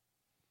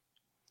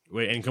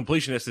 Wait, and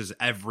completionist is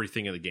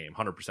everything in the game,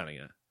 100%ing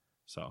it.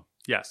 So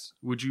yes.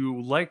 Would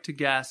you like to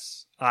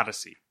guess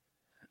Odyssey?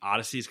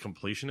 Odyssey's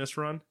completionist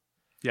run?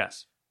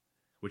 Yes.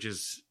 Which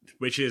is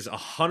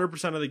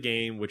 100% of the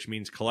game, which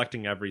means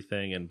collecting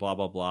everything and blah,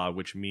 blah, blah,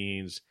 which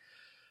means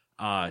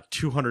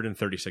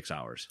 236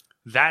 hours.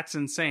 That's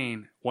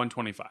insane.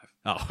 125.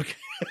 Oh, okay.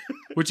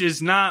 Which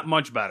is not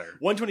much better.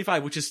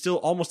 125, which is still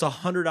almost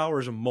 100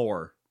 hours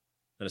more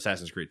than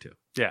Assassin's Creed 2.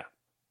 Yeah.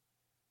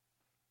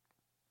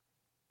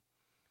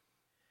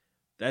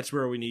 That's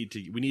where we need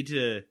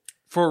to...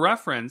 For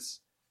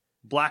reference,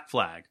 Black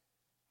Flag.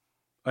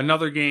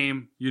 Another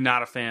game you're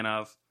not a fan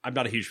of. I'm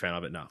not a huge fan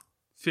of it, no.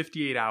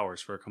 58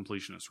 hours for a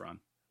completionist run.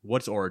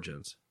 What's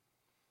Origins?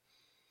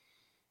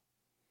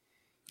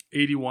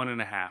 81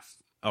 and a half.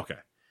 Okay.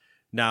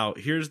 Now,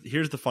 here's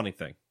the funny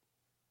thing.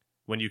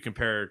 When you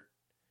compare,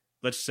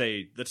 let's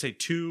say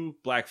 2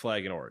 Black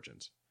Flag and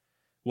Origins.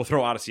 We'll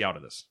throw Odyssey out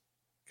of this,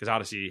 because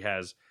Odyssey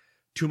has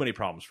too many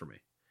problems for me.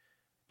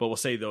 But we'll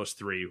say those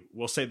 3.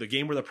 We'll say the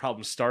game where the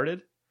problem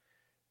started,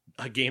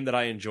 a game that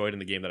I enjoyed,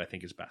 and the game that I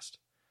think is best.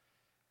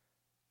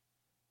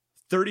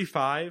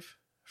 35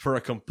 for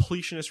a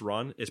completionist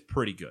run is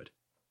pretty good.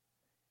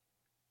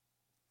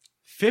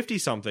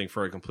 50-something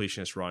for a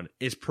completionist run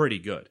is pretty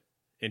good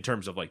in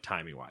terms of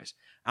timing-wise.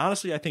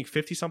 Honestly, I think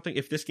 50-something,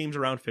 if this game's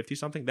around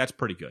 50-something, that's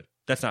pretty good.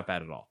 That's not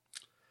bad at all.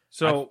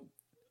 So,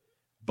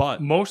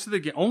 but most of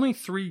the only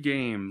 3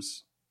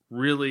 games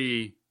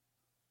really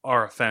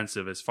are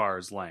offensive as far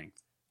as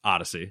length.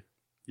 Odyssey,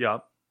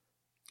 Yep.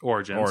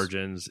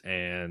 Origins,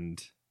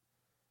 and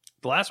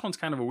The last one's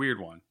kind of a weird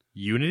one.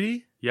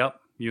 Unity. Yep,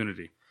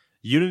 Unity.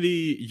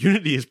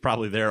 Unity is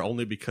probably there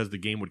only because the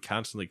game would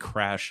constantly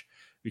crash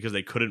because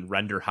they couldn't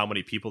render how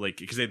many people they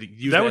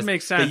used. That would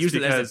make sense. They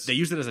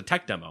used it as a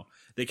tech demo.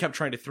 They kept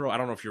trying to throw. I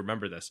don't know if you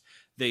remember this.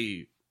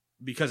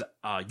 Because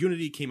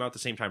Unity came out the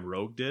same time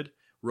Rogue did.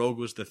 Rogue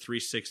was the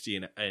 360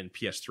 and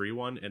PS3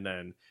 one, and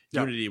then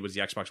Unity was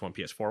the Xbox One,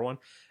 PS4 one.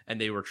 And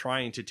they were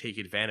trying to take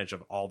advantage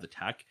of all the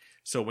tech.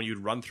 So when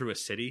you'd run through a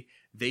city,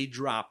 they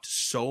dropped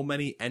so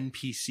many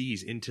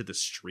NPCs into the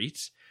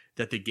streets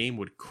that the game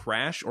would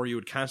crash, or you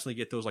would constantly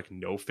get those like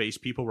no-face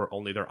people where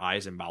only their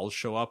eyes and mouths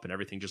show up and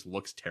everything just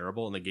looks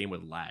terrible and the game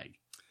would lag.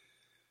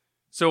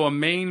 So a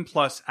main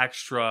plus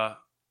extra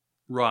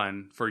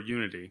run for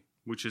Unity,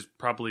 which is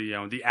probably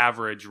the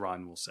average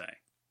run, we'll say,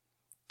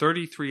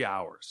 33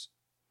 hours.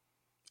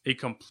 A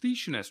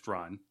completionist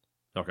run,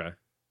 Okay.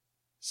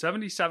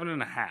 77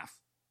 and a half.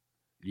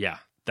 Yeah,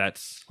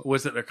 that's...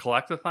 Was it a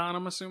collectathon,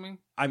 I'm assuming?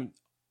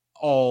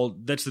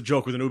 That's the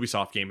joke with an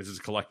Ubisoft game is it's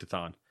a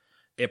collectathon.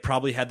 It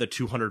probably had the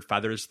 200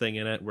 feathers thing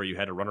in it where you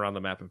had to run around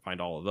the map and find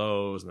all of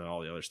those and then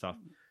all the other stuff.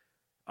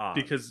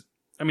 Because,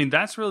 I mean,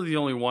 that's really the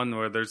only one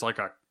where there's like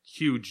a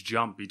huge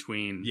jump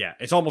between... Yeah,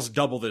 it's almost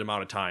double the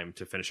amount of time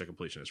to finish a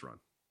completionist run.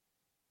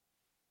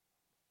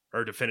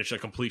 Or to finish a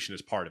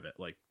completionist part of it.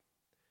 Like,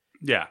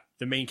 yeah.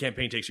 The main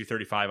campaign takes you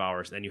 35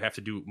 hours, and you have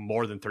to do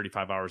more than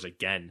 35 hours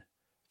again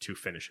to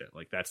finish it.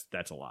 Like,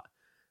 that's a lot.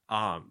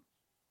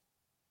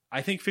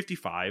 I think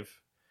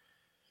 55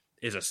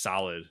 is a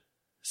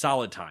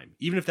solid time.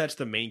 Even if that's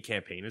the main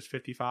campaign is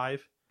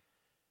 55,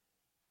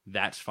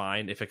 that's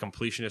fine. If a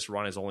completionist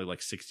run is only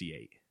like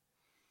 68.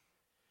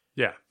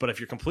 Yeah. But if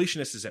your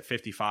completionist is at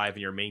 55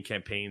 and your main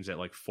campaign's at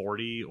like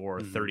 40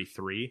 or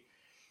 33,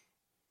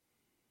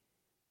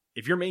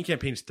 if your main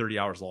campaign's 30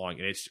 hours long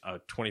and it's a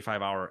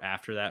 25 hour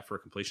after that for a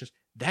completionist,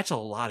 that's a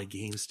lot of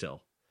game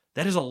still.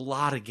 That is a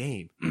lot of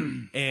game.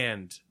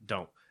 And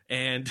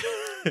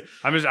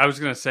I was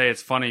going to say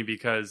it's funny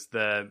because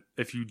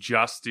if you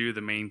just do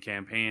the main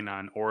campaign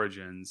on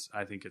Origins,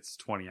 I think it's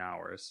 20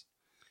 hours.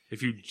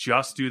 If you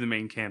just do the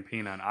main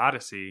campaign on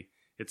Odyssey,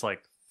 it's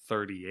like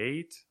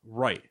 38.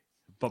 Right.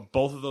 But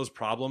both of those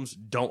problems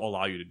don't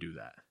allow you to do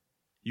that.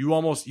 You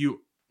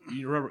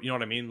remember, you know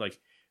what I mean? Like,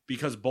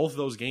 because both of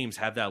those games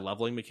have that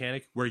leveling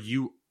mechanic where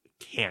you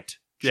can't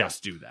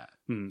just do that.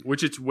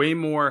 Which it's way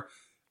more...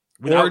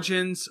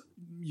 Origins,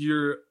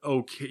 you're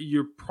okay.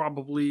 You're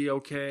probably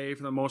okay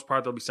for the most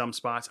part. There'll be some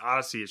spots.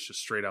 Odyssey, it's just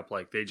straight up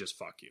like they just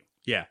fuck you.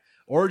 Yeah.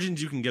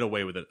 Origins, you can get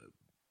away with it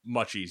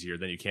much easier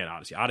than you can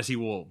Odyssey. Odyssey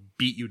will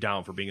beat you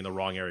down for being in the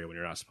wrong area when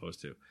you're not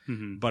supposed to.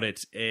 But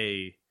it's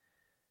a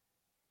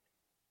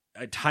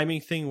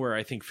timing thing where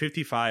I think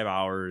 55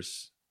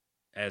 hours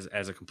as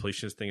a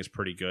completionist thing is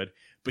pretty good.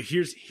 But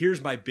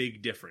here's my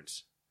big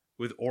difference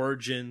with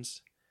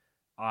Origins,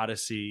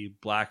 Odyssey,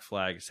 Black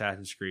Flag,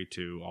 Assassin's Creed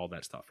 2, all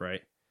that stuff,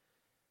 right?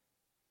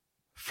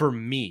 For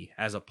me,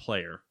 as a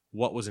player,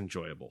 what was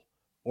enjoyable?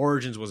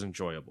 Origins was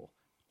enjoyable.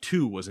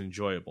 2 was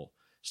enjoyable.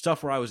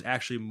 Stuff where I was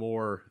actually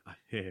more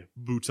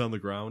boots on the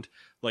ground,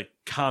 like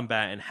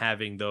combat and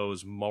having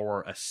those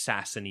more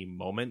assassin-y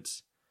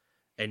moments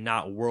and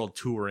not world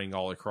touring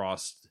all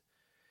across.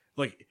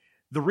 Like,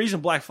 the reason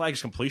Black Flag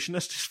is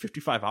completionist is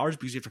 55 hours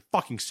because you have to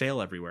fucking sail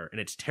everywhere,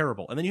 and it's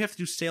terrible. And then you have to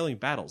do sailing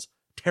battles.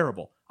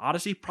 Terrible.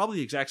 Odyssey, probably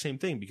the exact same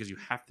thing because you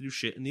have to do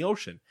shit in the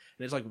ocean.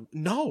 And it's like,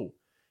 no.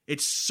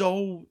 It's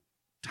so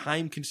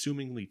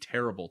time-consumingly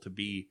terrible to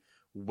be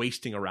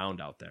wasting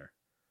around out there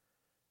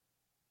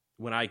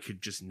when I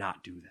could just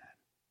not do that.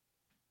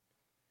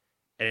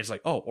 And it's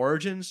like, oh,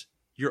 Origins,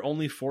 you're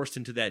only forced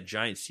into that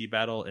giant sea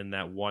battle in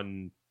that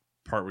one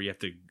part where you have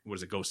to,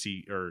 go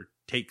see or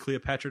take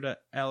Cleopatra to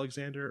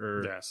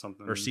Alexander or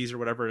something, or Caesar,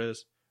 whatever it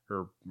is,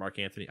 or Mark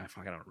Antony. I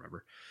don't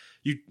remember.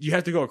 You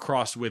have to go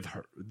across with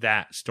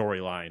that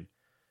storyline,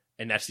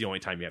 and that's the only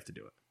time you have to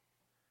do it.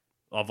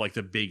 Of like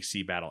the big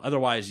sea battle.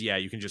 Otherwise, yeah,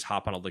 you can just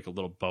hop on a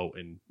little boat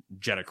and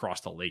jet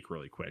across the lake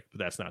really quick, but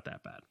that's not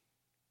that bad.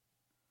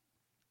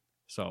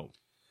 So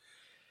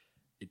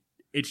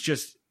it's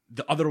just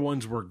the other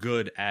ones were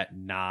good at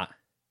not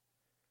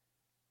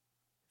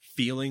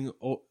feeling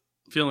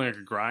like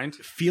a grind.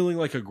 Feeling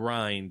like a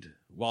grind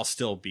while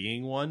still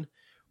being one.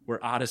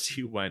 Where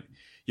Odyssey went,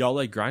 y'all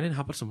like grinding?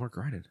 How about some more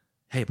grinding?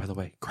 Hey, by the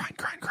way, grind.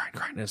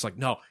 And it's like,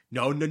 no,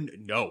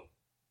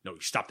 you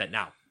stop that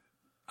now.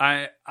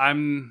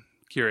 I'm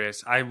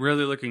curious. I'm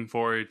really looking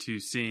forward to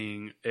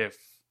seeing if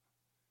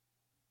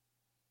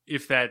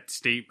that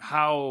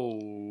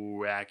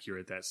how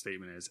accurate that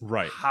statement is.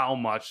 Right. How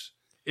much,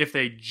 if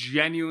they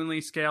genuinely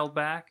scaled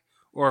back,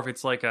 or if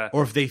it's like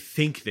or if they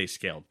think they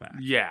scaled back.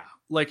 Yeah.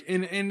 Like,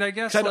 and I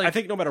guess I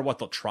think no matter what,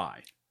 they'll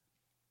try.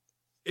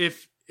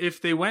 If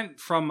they went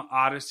from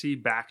Odyssey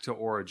back to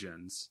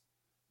Origins,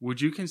 would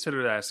you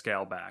consider that a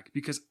scale back?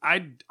 Because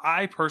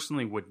I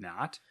personally would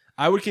not.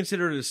 I would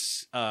consider it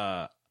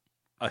a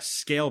a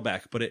scale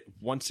back, but it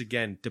once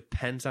again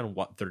depends on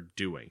what they're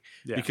doing.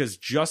 Yeah. Because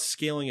just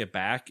scaling it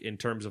back in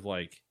terms of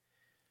like,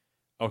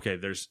 okay,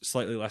 there's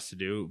slightly less to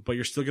do, but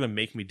you're still going to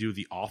make me do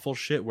the awful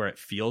shit where it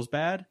feels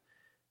bad.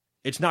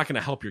 It's not going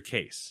to help your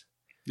case.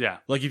 Yeah.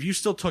 Like if you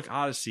still took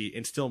Odyssey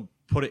and still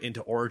put it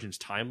into Origins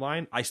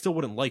timeline, I still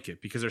wouldn't like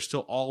it because there's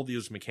still all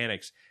these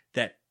mechanics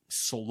that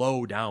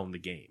slow down the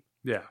game.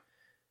 Yeah.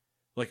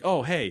 Like,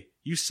 oh, hey,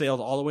 you sailed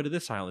all the way to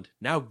this island.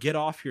 Now get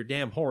off your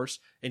damn horse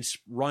and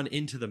run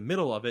into the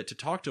middle of it to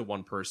talk to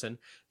one person,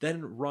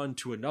 then run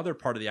to another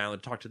part of the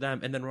island to talk to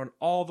them, and then run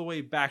all the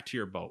way back to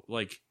your boat.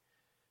 Like,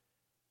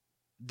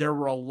 there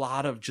were a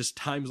lot of just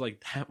times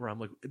like that where I'm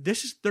like,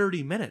 this is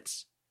 30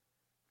 minutes,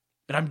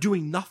 and I'm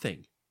doing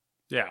nothing.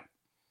 Yeah.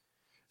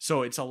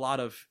 So it's a lot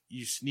of,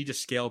 you need to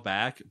scale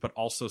back, but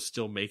also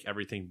still make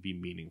everything be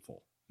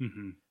meaningful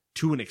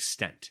to an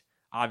extent.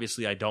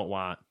 Obviously, I don't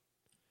want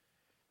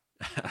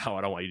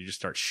you to just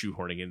start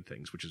shoehorning in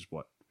things, which is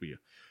what you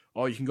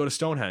can go to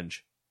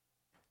Stonehenge.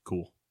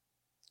 Cool.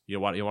 You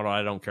know what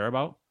I don't care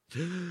about?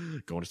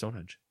 Going to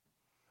Stonehenge.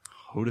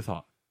 Who'd have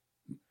thought?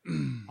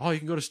 You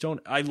can go to Stone.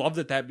 I love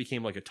that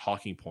became like a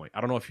talking point. I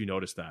don't know if you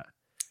noticed that.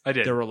 I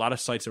did. There were a lot of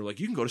sites that were like,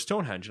 you can go to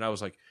Stonehenge. And I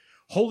was like,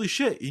 holy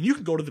shit. And you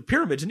can go to the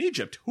pyramids in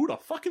Egypt. Who'd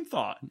have fucking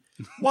thought?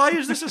 Why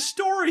is this a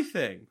story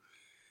thing?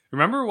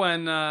 Remember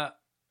when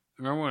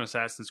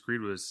Assassin's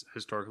Creed was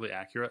historically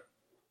accurate?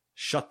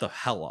 Shut the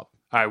hell up.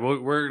 All right,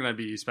 we're going to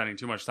be spending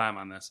too much time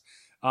on this.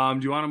 Do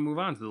you want to move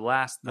on to the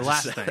last thing? I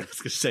was going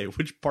to say,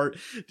 which part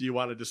do you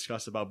want to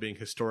discuss about being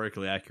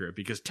historically accurate?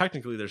 Because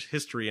technically there's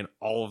history in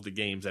all of the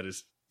games that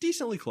is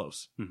decently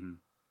close. Mm-hmm.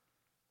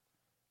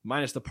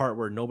 Minus the part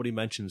where nobody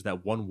mentions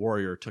that one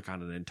warrior took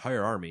on an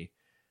entire army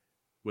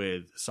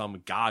with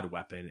some god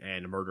weapon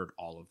and murdered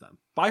all of them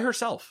by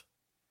herself.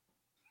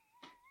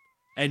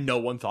 And no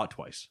one thought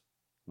twice.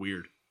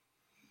 Weird.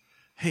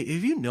 Hey,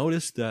 have you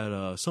noticed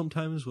that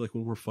sometimes like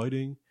when we're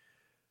fighting,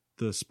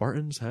 the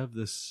Spartans have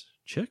this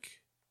chick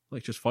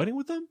like just fighting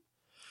with them?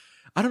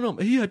 I don't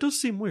know. Yeah, it does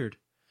seem weird.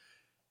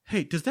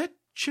 Hey, does that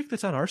chick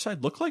that's on our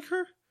side look like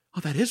her? Oh,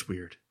 that is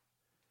weird.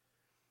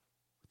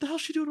 What the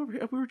hell's she doing over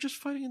here? We were just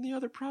fighting in the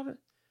other province.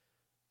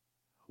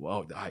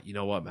 Well, you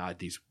know what, man?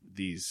 These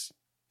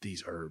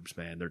herbs,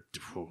 man, they're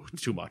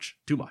too much.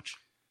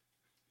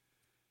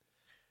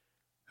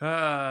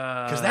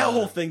 Because that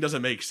whole thing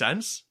doesn't make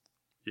sense.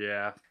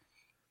 Yeah.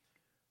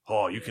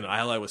 Oh, you can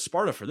ally with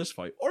Sparta for this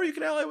fight, or you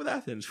can ally with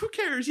Athens. Who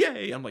cares?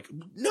 Yay! I'm like,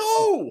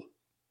 no!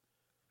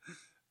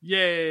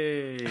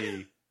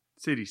 Yay!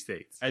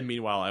 City-states. And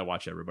meanwhile, I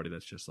watch everybody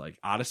that's just like,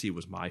 Odyssey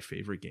was my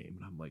favorite game.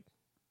 And I'm like,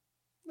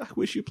 I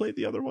wish you played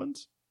the other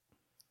ones.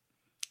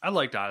 I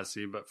liked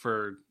Odyssey, but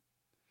for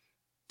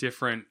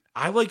different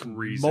I like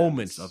reasons.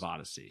 Moments of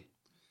Odyssey.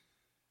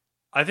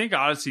 I think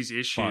Odyssey's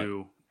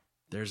issue...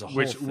 There's a whole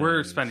which thing.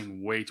 We're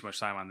spending way too much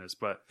time on this,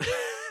 but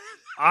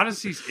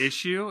Odyssey's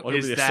issue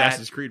is the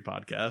Assassin's Creed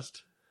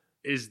podcast.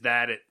 Is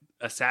that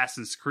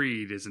Assassin's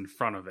Creed is in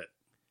front of it.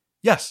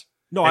 Yes.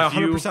 No, I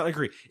 100%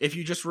 agree. If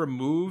you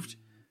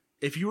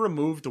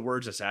removed the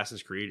words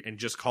Assassin's Creed and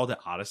just called it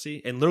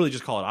Odyssey, and literally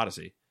just call it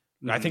Odyssey,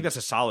 I think that's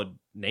a solid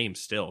name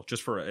still,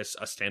 just for a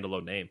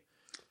standalone name.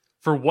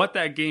 For what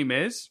that game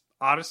is,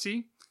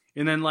 Odyssey,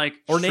 and then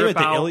or name it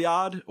the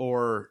Iliad,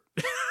 or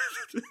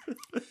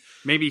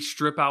maybe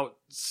strip out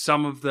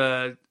some of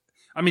the...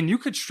 I mean, you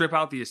could strip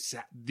out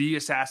the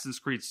Assassin's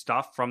Creed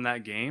stuff from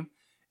that game,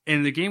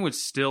 and the game would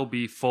still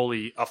be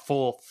a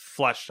full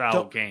fleshed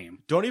out game.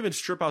 Don't even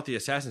strip out the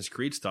Assassin's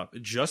Creed stuff.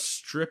 Just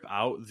strip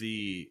out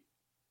the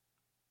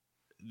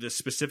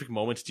specific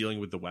moments dealing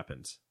with the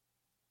weapons.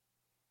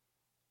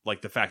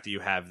 Like the fact that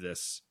you have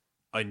this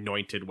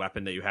anointed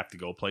weapon that you have to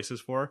go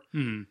places for.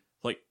 Mm-hmm.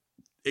 Like,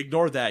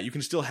 ignore that. You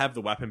can still have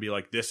the weapon be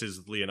like, this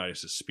is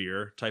Leonidas'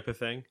 spear type of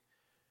thing.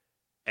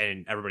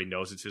 And everybody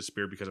knows it's his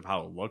spear because of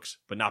how it looks,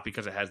 but not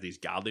because it has these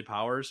godly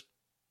powers.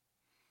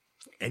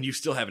 And you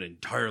still have an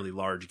entirely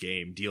large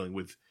game dealing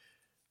with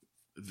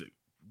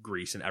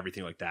Greece and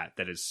everything like that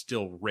is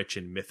still rich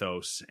in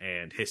mythos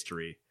and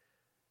history.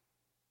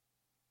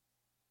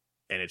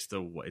 And it's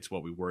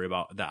what we worry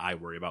about, that I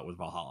worry about with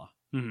Valhalla.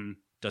 Mm-hmm.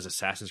 Does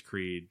Assassin's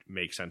Creed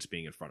make sense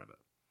being in front of it?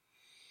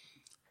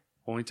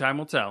 Only time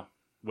will tell.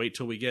 Wait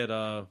till we get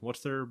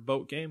what's their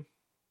boat game?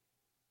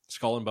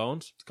 Skull and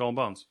Bones. Skull and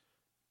Bones.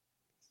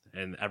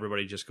 And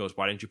everybody just goes,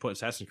 why didn't you put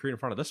Assassin's Creed in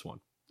front of this one?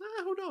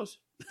 Who knows?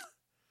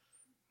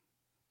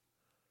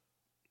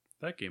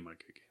 That game might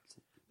get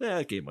canceled. Yeah,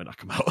 that game might not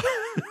come out.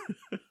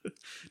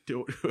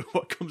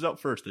 What comes out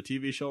first, the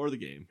TV show or the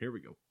game? Here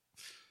we go.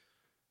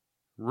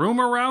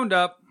 Rumor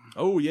roundup.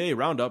 Oh, yay,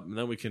 roundup. And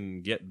then we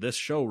can get this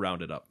show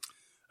rounded up.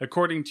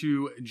 According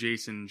to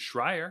Jason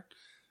Schreier,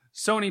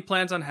 Sony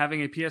plans on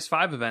having a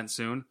PS5 event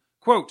soon.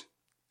 Quote,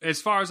 as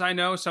far as I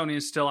know, Sony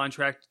is still on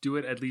track to do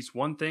it at least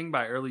one thing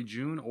by early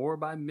June or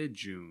by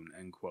mid-June,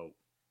 end quote.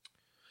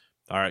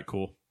 All right,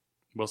 cool.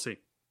 We'll see.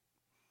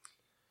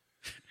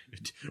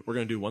 We're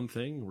going to do one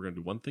thing. We're going to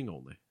do one thing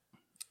only.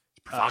 It's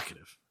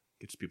provocative.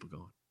 Gets people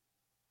going.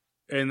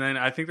 And then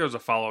I think there was a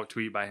follow-up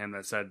tweet by him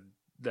that said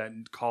that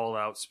called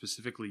out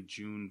specifically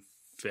June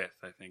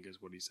 5th, I think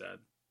is what he said.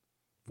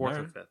 4th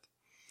or 5th.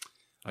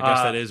 I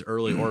guess that is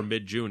early or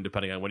mid-June,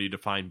 depending on when you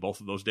define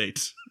both of those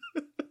dates.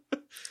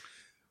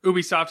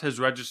 Ubisoft has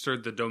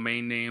registered the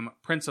domain name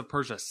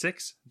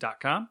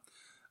princeofpersia6.com.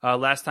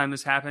 Last time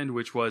this happened,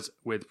 which was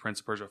with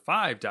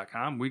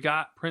princeofpersia5.com, we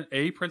got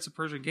a Prince of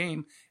Persia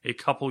game a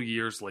couple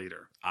years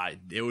later.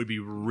 It would be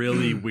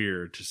really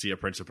weird to see a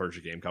Prince of Persia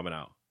game coming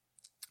out.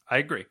 I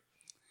agree.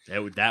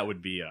 That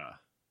would be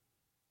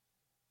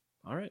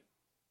all right.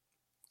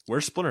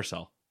 Where's Splinter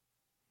Cell?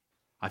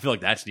 I feel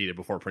like that's needed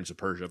before Prince of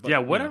Persia. But, yeah,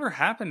 whatever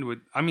happened with...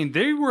 I mean,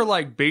 they were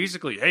like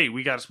basically, hey,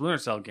 we got a Splinter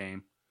Cell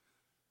game.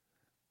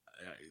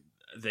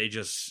 They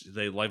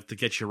like to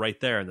get you right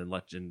there and then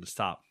let you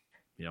stop.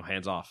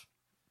 Hands off.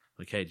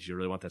 Like, hey, did you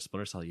really want that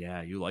Splinter Cell?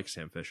 Yeah, you like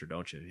Sam Fisher,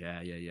 don't you?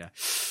 Yeah.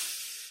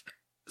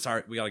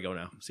 Sorry, we gotta go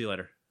now. See you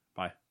later.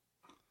 Bye.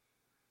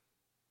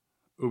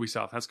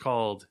 Ubisoft, that's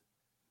called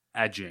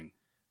edging.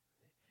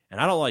 And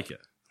I don't like it.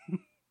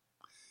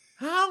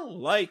 I don't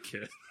like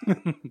it.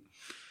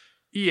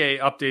 EA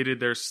updated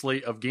their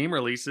slate of game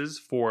releases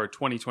for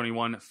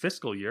 2021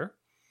 fiscal year,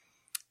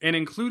 and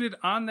included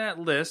on that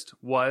list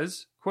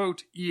was,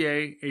 quote,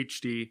 EA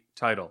HD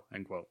title,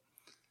 end quote.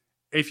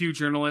 A few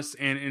journalists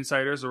and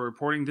insiders are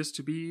reporting this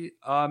to be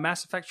a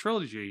Mass Effect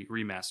Trilogy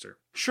remaster.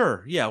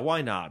 Sure, yeah,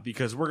 why not?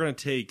 Because we're going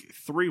to take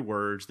 3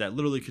 words that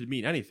literally could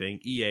mean anything,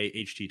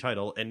 EA HD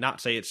title, and not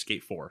say it's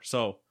Skate 4.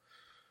 So,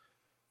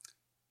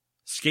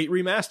 Skate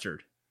Remastered.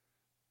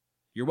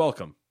 You're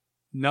welcome.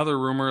 Another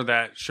rumor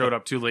that showed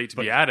up too late to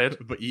be added.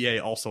 But EA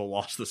also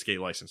lost the Skate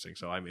licensing,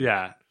 so I mean...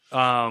 Yeah.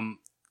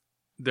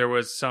 There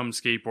was some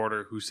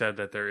skateboarder who said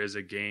that there is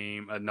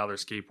another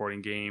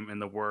skateboarding game in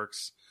the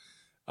works.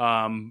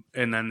 And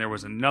then there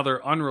was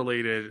another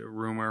unrelated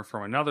rumor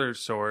from another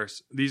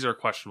source. These are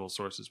questionable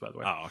sources, by the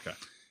way. Oh, okay.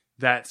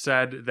 That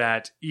said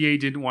that EA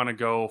didn't want to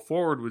go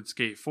forward with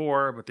Skate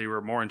 4, but they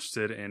were more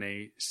interested in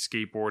a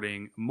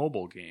skateboarding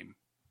mobile game.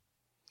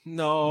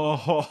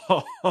 No.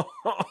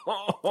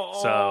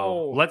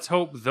 So let's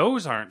hope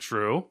those aren't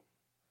true.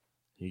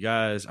 You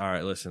guys, all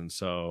right, listen.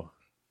 So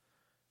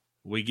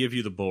we give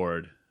you the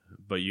board,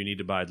 but you need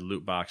to buy the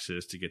loot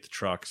boxes to get the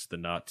trucks, the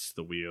nuts,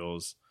 the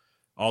wheels,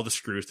 all the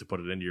screws to put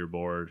it into your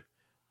board.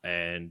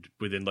 And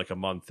within like a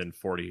month and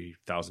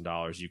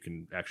 $40,000, you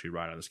can actually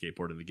ride on the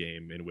skateboard in the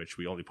game, in which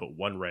we only put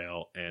 1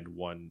 rail and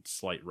 1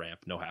 slight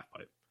ramp, no half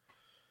pipe.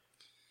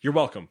 You're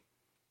welcome.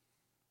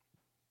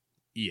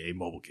 EA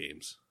Mobile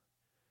Games.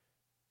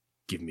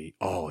 Give me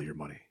all your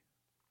money.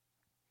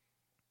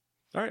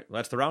 All right,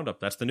 that's the roundup.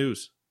 That's the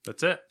news.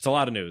 That's it. It's a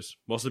lot of news,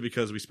 mostly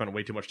because we spent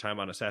way too much time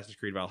on Assassin's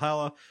Creed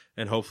Valhalla,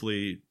 and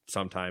hopefully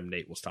sometime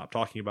Nate will stop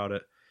talking about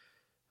it.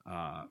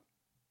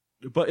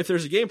 But if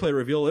there's a gameplay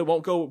reveal, it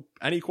won't go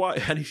any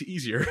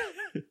easier.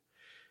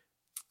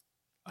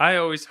 I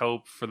always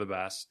hope for the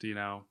best,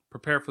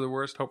 prepare for the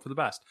worst, hope for the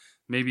best.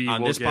 Maybe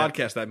on this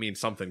podcast, that means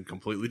something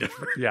completely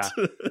different. Yeah.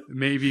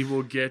 Maybe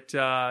we'll get,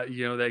 that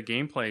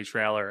gameplay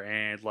trailer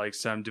and like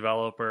some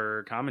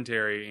developer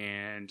commentary,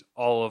 and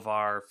all of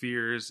our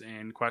fears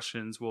and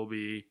questions will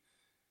be.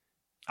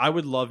 I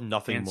would love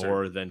nothing answered.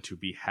 More than to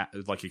be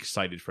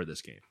excited for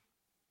this game.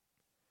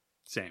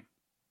 Same.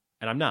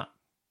 And I'm not.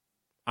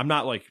 I'm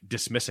not like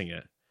dismissing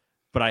it,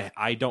 but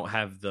I don't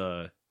have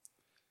the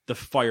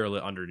fire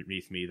lit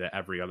underneath me that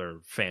every other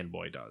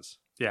fanboy does.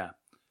 Yeah.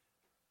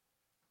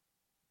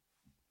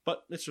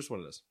 But it's just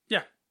what it is.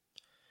 Yeah.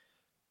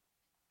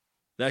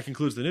 That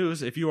concludes the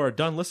news. If you are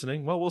done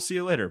listening, well, we'll see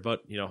you later.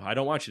 But, I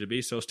don't want you to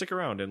be, so stick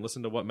around and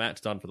listen to what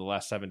Matt's done for the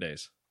last 7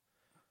 days.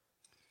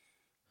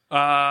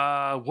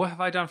 What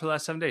have I done for the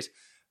last 7 days?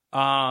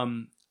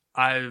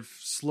 I've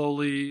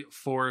slowly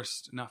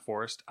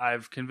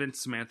I've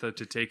convinced Samantha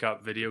to take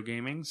up video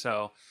gaming.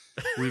 So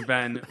we've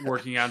been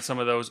working on some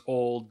of those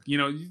old, the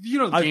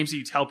games that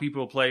you tell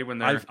people to play when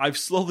they're... I've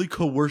slowly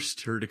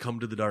coerced her to come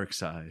to the dark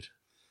side.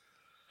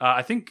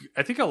 I think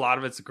a lot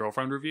of it's the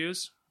Girlfriend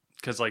Reviews,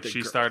 because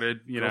she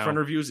started, Girlfriend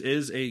Reviews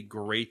is a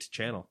great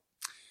channel.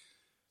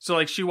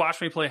 So she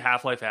watched me play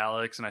Half-Life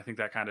Alyx, and I think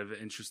that kind of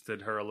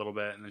interested her a little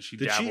bit. And then she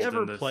dabbled. Did she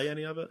ever play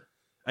any of it?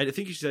 I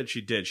think you said she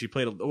did. She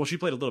played a little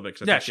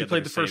bit. Yeah, she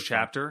played the first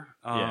chapter.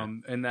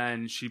 And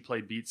then she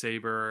played Beat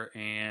Saber,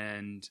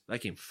 and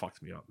that game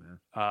fucked me up, man.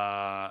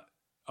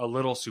 A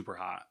little Super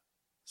Hot.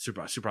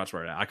 Super Hot's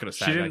where I could have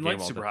sat she in that didn't game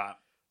like Super Hot.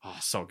 Oh,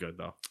 so good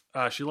though.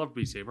 She loved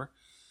Beat Saber.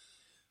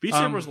 Beat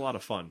Saber was a lot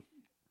of fun,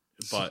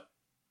 but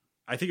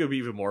I think it would be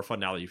even more fun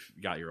now that you've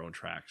got your own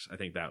tracks. I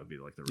think that would be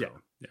like the real.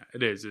 Yeah,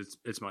 it is.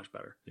 It's much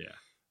better. Yeah,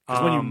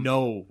 because when you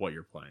know what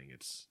you're playing,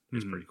 it's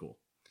pretty cool.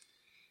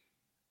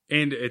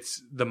 And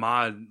it's the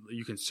mod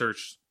you can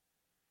search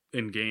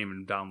in game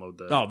and download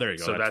the. Oh, there you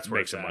go. So that's where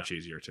makes it much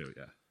easier too.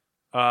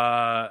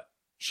 Yeah.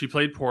 She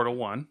played Portal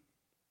 1.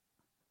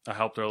 I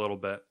helped her a little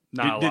bit.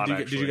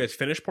 Did you guys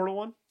finish Portal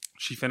 1?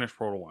 She finished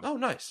Portal 1. Oh,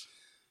 nice.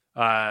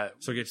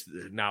 So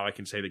now I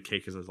can say that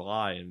Cake is a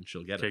lie and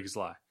she'll get it. Cake is a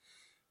lie.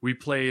 We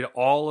played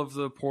all of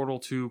the Portal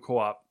 2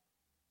 co-op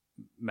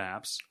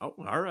maps. Oh,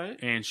 all right.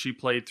 And she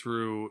played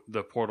through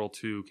the Portal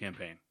 2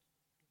 campaign.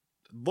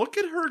 Look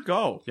at her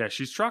go. Yeah,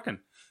 she's trucking.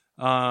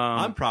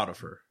 I'm proud of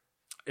her.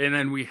 And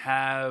then we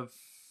have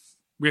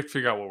to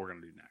figure out what we're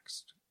going to do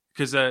next.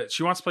 Because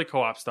she wants to play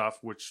co-op stuff,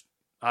 which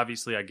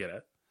obviously I get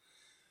it.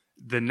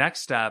 The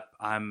next step,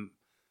 I'm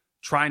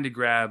trying to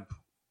grab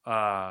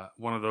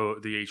one of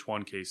the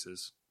H1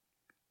 cases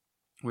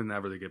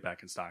whenever they get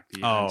back in stock.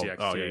 The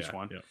NZXT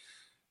H1.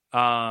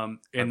 Yeah.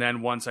 And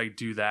then once I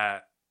do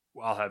that,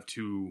 I'll have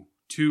two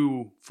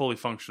fully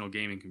functional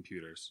gaming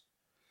computers.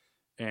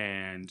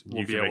 And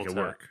we'll be able to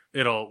work.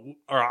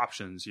 Our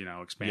options,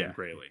 expand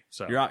greatly.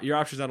 So your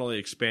options not only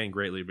expand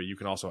greatly, but you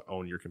can also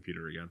own your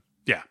computer again.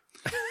 Yeah.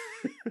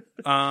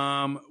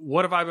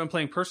 What have I been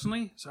playing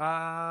personally?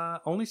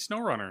 Only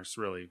SnowRunners,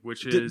 really.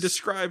 Which is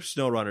describe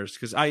SnowRunners,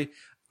 because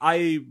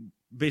I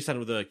based on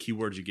the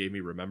keywords you gave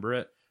me, remember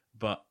it,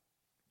 but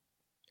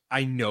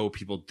I know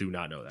people do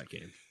not know that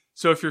game.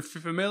 So if you're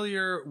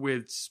familiar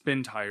with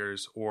Spin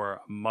Tires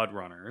or Mud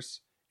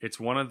Runners, it's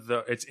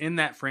in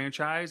that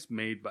franchise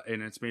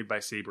and it's made by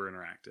Saber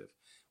Interactive.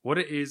 What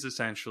it is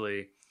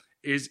essentially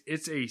is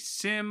it's a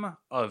sim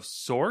of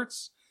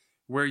sorts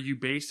where you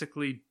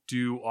basically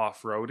do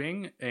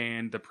off-roading,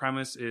 and the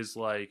premise is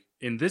like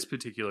in this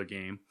particular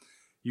game,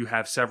 you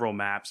have several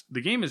maps.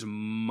 The game is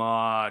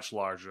much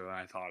larger than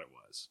I thought it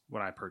was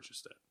when I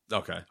purchased it.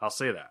 Okay. I'll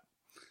say that.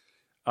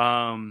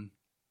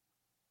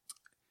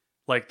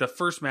 Like the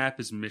first map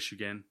is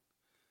Michigan.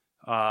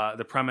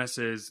 The premise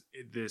is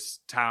this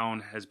town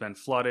has been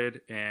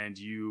flooded and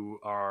you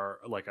are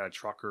like a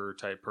trucker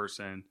type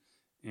person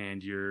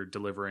and you're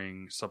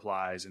delivering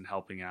supplies and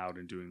helping out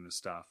and doing this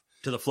stuff.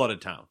 To the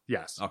flooded town?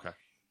 Yes. Okay.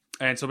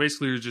 And so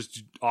basically you're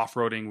just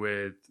off-roading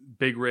with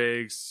big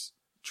rigs,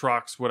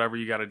 trucks, whatever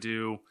you got to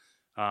do.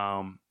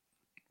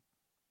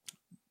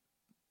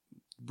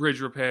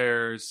 Bridge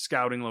repairs,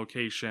 scouting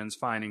locations,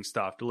 finding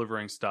stuff,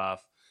 delivering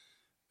stuff.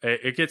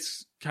 It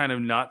gets kind of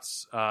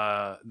nuts.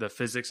 The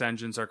physics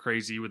engines are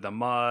crazy with the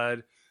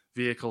mud,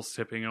 vehicles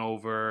tipping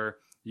over.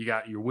 You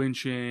got your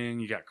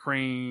winching, you got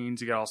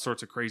cranes, you got all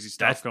sorts of crazy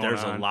stuff going on.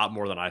 There's a lot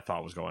more than I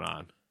thought was going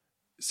on.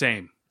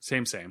 Same.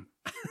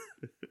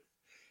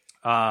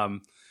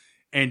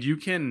 And you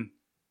can,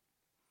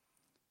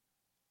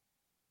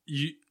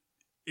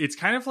 it's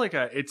kind of like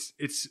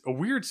it's a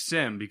weird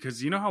sim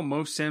because you know how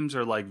most sims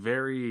are like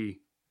very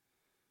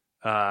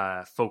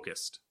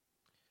focused.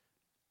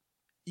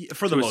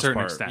 For the most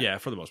part. Extent. Yeah,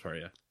 for the most part,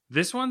 yeah.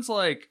 This one's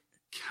like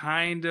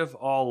kind of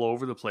all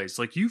over the place.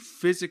 Like you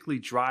physically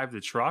drive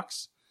the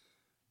trucks,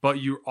 but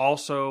you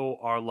also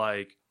are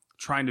like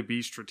trying to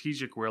be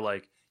strategic where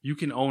like you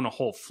can own a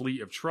whole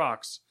fleet of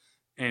trucks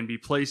and be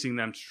placing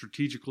them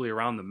strategically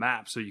around the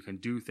map so you can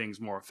do things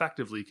more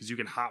effectively because you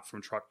can hop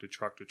from truck to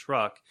truck to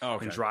truck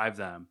and drive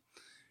them.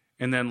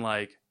 And then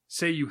like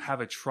say you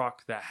have a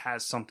truck that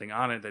has something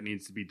on it that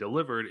needs to be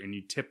delivered and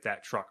you tip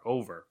that truck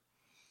over.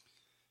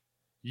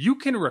 You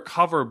can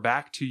recover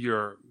back to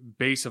your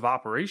base of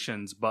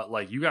operations, but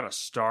like you got to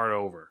start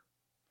over.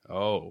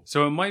 Oh.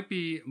 So it might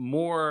be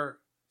more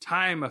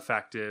time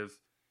effective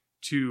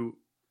to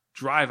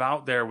drive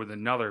out there with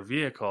another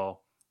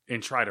vehicle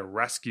and try to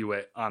rescue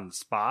it on the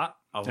spot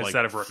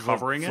instead of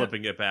recovering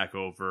flipping it back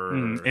over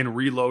and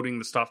reloading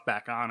the stuff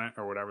back on it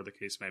or whatever the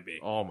case may be.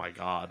 Oh my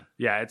God.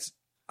 Yeah,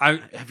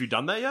 have you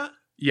done that yet?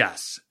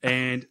 Yes.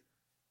 And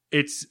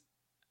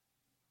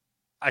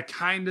I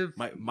kind of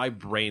my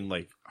brain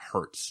like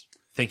hurts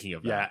thinking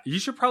of that. Yeah, you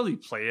should probably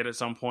play it at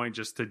some point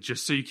just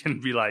so you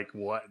can be like,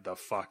 what the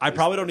fuck? I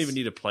probably don't even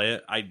need to play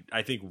it.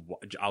 I think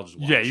I'll just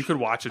watch. Yeah, you could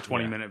watch a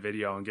 20-minute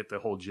video and get the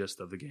whole gist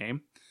of the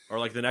game. Or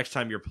like the next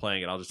time you're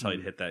playing it, I'll just tell you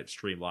to hit that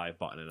stream live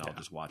button and I'll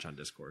just watch on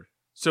Discord.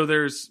 So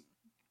there's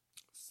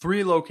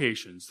 3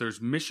 locations.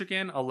 There's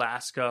Michigan,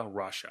 Alaska,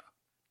 Russia.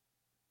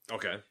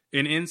 Okay.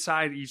 And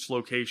inside each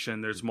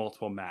location, there's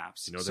multiple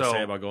maps. You know what they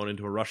say about going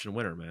into a Russian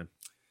winter, man.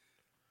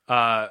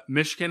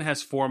 Michigan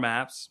has 4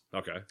 maps.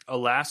 Okay.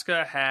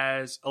 Alaska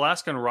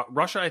and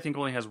Russia, I think,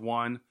 only has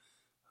 1.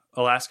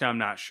 Alaska, I'm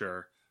not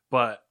sure.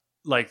 But,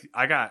 like,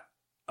 I got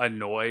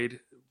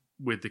annoyed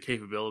with the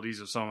capabilities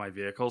of some of my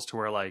vehicles to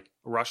where, like,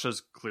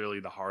 Russia's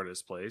clearly the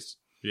hardest place.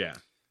 Yeah.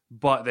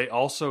 But they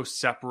also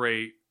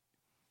separate.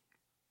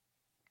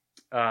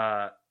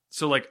 So,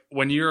 like,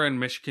 when you're in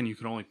Michigan, you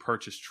can only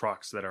purchase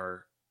trucks that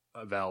are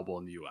available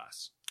in the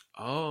U.S.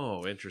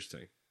 Oh,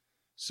 interesting.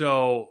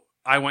 So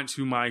I went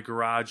to my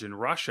garage in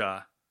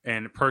Russia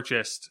and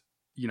purchased,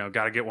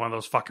 got to get one of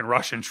those fucking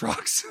Russian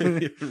trucks,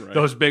 Right.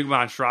 Those big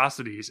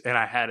monstrosities. And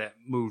I had it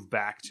moved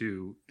back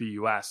to the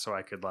U.S. so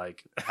I could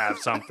like have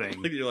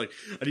something. You're like,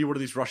 I need one of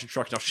these Russian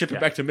trucks now. Ship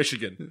it back to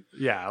Michigan.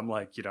 Yeah. I'm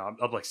like,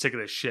 I'm like sick of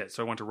this shit.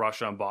 So I went to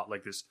Russia and bought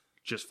like this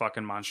just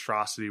fucking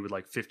monstrosity with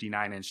like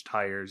 59-inch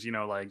tires,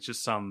 like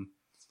just something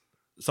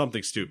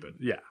stupid.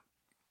 Yeah.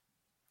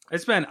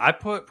 I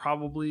put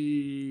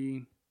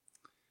probably...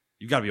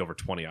 You've got to be over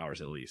 20 hours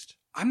at least.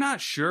 I'm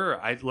not sure.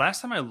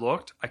 Last time I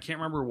looked, I can't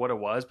remember what it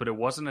was, but it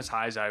wasn't as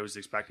high as I was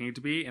expecting it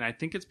to be. And I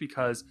think it's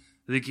because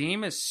the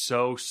game is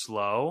so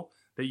slow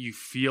that you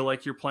feel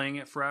like you're playing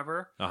it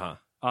forever. Uh-huh.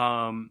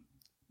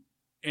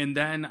 And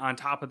then on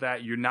top of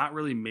that, you're not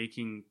really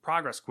making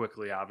progress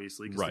quickly,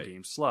 obviously, because Right. the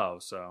game's slow.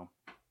 So,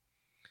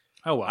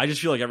 oh well. I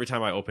just feel like every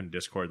time I open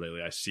Discord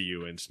lately, I see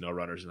you in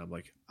SnowRunners, and I'm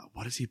like,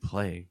 what is he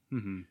playing?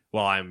 Mm-hmm.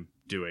 Well, I'm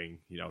doing,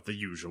 the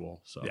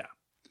usual. So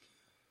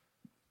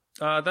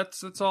Yeah.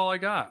 That's all I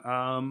got.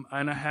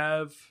 And I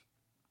have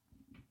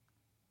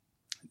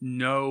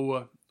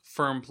no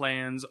firm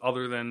plans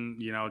other than,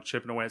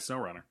 chipping away at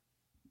SnowRunner.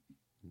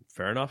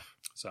 Fair enough.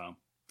 So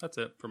that's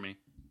it for me.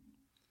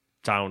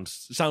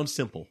 Sounds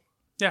simple.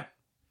 Yeah.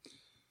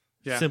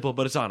 Simple,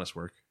 but it's honest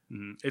work.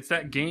 Mm-hmm. It's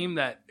that game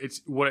that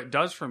what it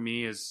does for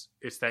me is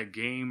it's that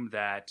game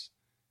that,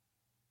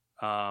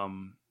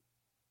 kind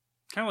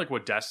of like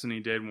what Destiny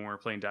did when we were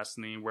playing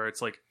Destiny, where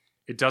it's like,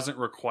 it doesn't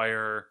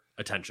require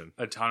Attention.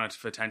 a ton of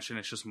attention.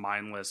 It's just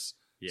mindless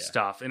Yeah.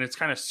 stuff. And it's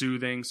kind of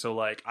soothing. So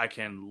like I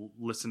can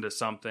listen to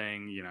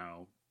something,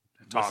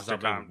 talk to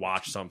something,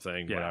 watch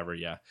something, Yeah. whatever.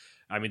 Yeah.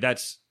 I mean,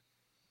 that's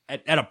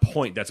at a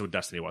point, that's what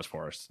Destiny was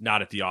for us.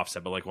 Not at the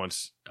offset, but like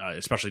once,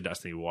 especially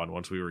Destiny 1,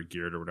 once we were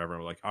geared or whatever,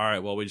 we're like, all right,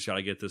 well, we just got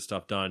to get this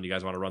stuff done. You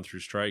guys want to run through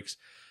strikes?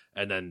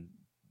 And then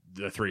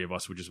the three of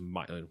us would just,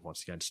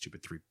 once again,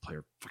 stupid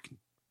 3-player fucking,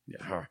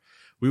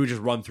 we would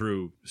just run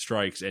through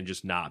strikes and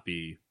just not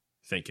be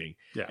thinking.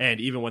 Yeah. And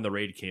even when the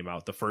raid came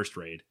out, the first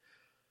raid,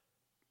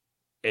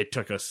 it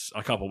took us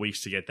a couple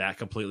weeks to get that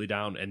completely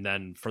down, and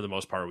then for the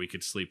most part we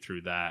could sleep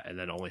through that, and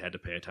then only had to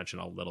pay attention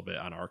a little bit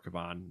on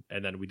Archivon,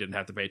 and then we didn't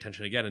have to pay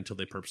attention again until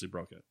they purposely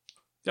broke it.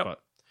 Yep.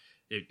 But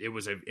it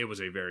was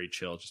a very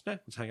chill, just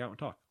let's hang out and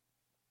talk.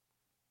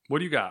 What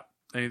do you got?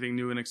 Anything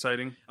new and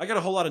exciting? I got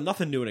a whole lot of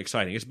nothing new and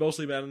exciting. It's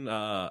mostly been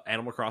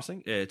Animal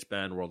Crossing, it's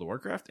been World of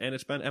Warcraft, and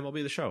it's been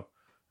MLB The Show.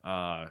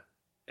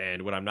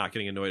 And when I'm not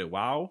getting annoyed at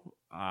WoW,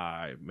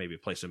 I maybe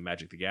play some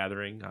Magic the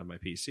Gathering on my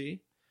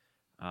PC.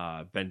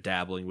 Been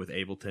dabbling with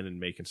Ableton and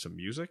making some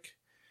music.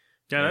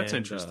 Yeah, that's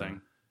And,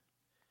 interesting.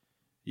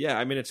 Yeah,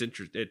 I mean it's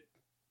interesting.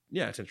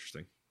 It's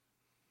interesting.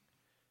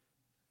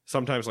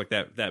 Sometimes like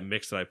that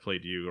mix that I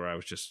played you, where I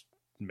was just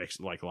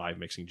live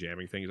mixing,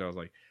 jamming things. I was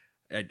like,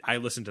 I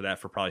listened to that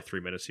for probably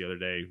 3 minutes the other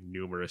day,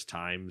 numerous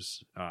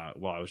times,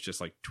 while I was just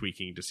like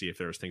tweaking to see if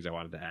there was things I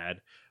wanted to add.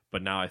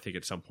 But now I think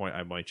at some point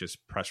I might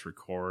just press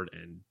record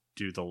and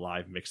do the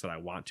live mix that I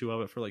want to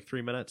of it for like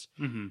 3 minutes,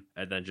 Mm-hmm.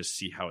 and then just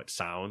see how it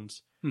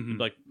sounds. Mm-hmm.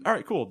 Like, all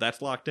right, cool,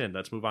 that's locked in.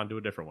 Let's move on to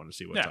a different one and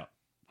see what's Yeah.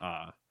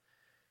 up.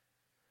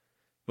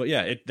 But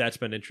yeah, that's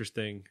been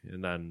interesting.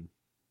 And then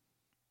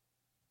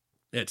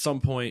at some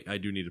point, I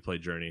do need to play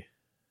Journey.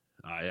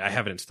 I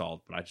have it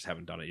installed, but I just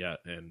haven't done it yet.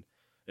 And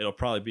it'll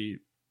probably be.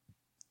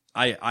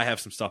 I have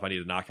some stuff I need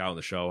to knock out in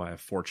the show. I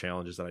have 4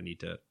 challenges that I need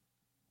to,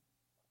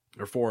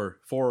 or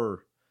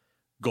four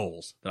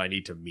goals that I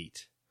need to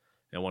meet.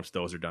 And once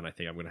those are done, I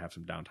think I'm going to have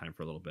some downtime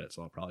for a little bit.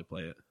 So I'll probably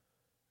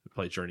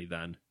play Journey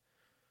then.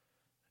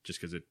 Just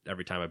because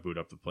every time I boot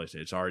up the PlayStation,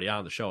 it's already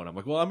on the show, and I'm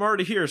like, well, I'm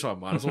already here, so I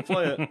might as well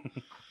play it.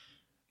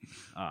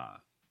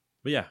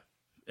 But yeah,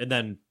 and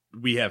then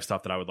we have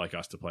stuff that I would like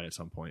us to play at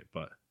some point,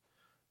 but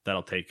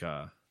that'll take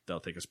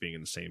us being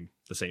in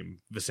the same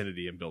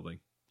vicinity and building.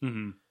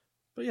 Mm-hmm.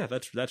 But yeah,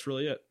 that's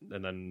really it.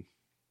 And then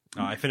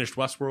I finished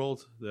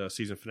Westworld. The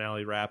season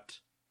finale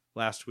wrapped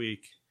last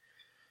week.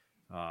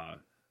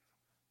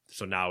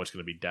 So now it's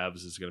going to be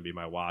Devs is going to be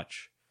my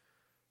watch,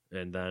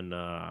 and then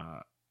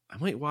I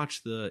might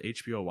watch the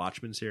HBO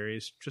Watchmen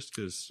series just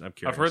because I'm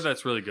curious. I've heard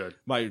that's really good.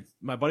 My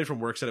buddy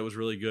from work said it was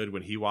really good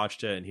when he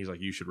watched it, and he's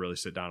like, you should really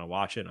sit down and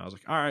watch it. And I was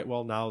like, all right,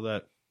 well, now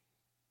that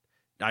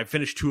I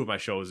finished 2 of my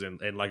shows in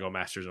Lego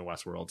Masters and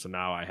Westworld, so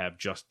now I have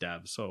just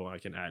Devs, so I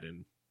can add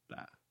in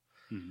that.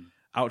 Mm-hmm.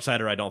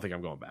 Outsider, I don't think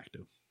I'm going back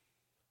to.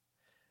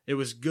 It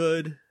was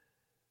good,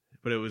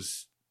 but it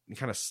was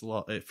kind of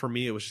slow. For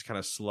me, it was just kind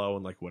of slow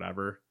and like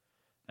whatever.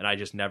 And I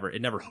just never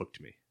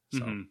hooked me. So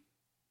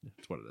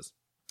that's what it is.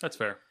 That's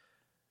fair.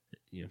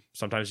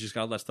 Sometimes you just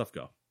gotta let stuff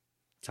go.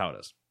 That's how it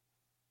is.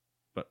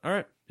 But all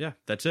right, yeah,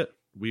 that's it.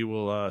 We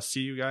will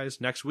see you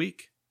guys next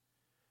week.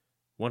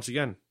 Once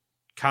again,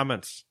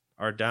 comments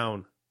are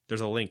down. There's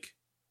a link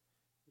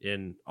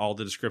in all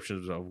the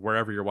descriptions of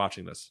wherever you're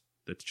watching this.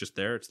 It's just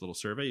there. It's a little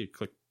survey. You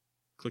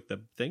click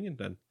the thing and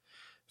then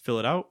fill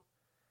it out.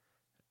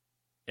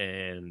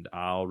 And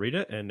I'll read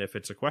it. And if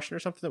it's a question or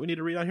something that we need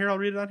to read on here, I'll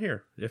read it on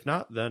here. If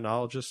not, then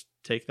I'll just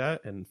take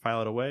that and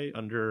file it away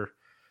under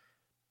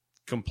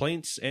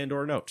complaints and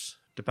or notes.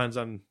 Depends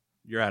on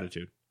your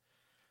attitude.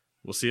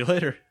 We'll see you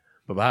later.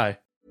 Bye-bye.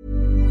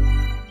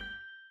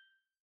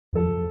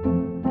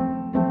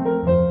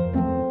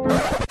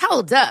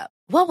 Hold up.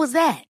 What was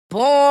that?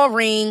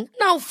 Boring.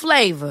 No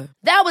flavor.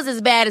 That was as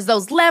bad as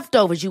those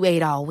leftovers you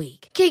ate all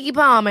week. Keke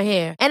Palmer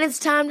here, and it's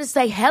time to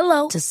say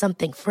hello to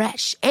something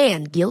fresh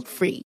and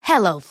guilt-free.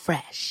 Hello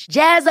Fresh.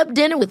 Jazz up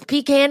dinner with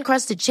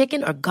pecan-crusted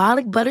chicken or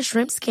garlic butter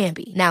shrimp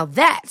scampi. Now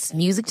that's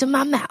music to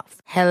my mouth.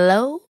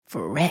 Hello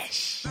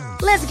Fresh.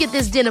 Let's get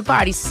this dinner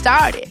party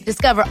started.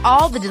 Discover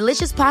all the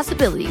delicious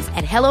possibilities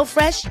at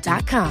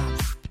HelloFresh.com.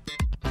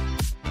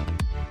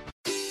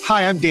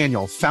 Hi, I'm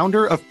Daniel,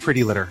 founder of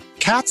Pretty Litter.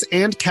 Cats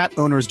and cat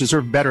owners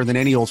deserve better than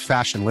any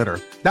old-fashioned litter.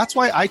 That's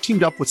why I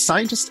teamed up with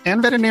scientists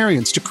and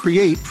veterinarians to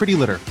create Pretty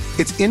Litter.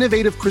 Its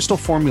innovative crystal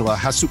formula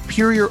has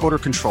superior odor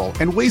control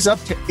and weighs up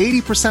to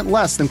 80%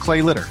 less than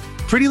clay litter.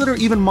 Pretty Litter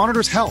even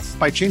monitors health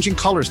by changing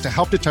colors to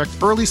help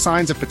detect early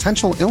signs of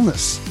potential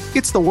illness.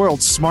 It's the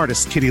world's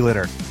smartest kitty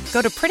litter.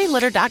 Go to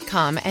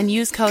prettylitter.com and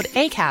use code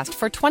ACAST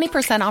for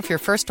 20% off your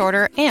first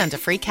order and a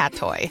free cat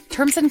toy.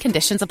 Terms and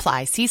conditions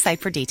apply. See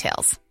site for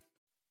details.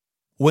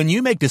 When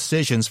you make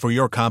decisions for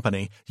your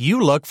company,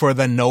 you look for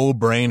the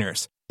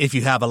no-brainers. If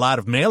you have a lot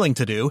of mailing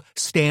to do,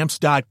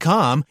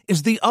 Stamps.com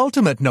is the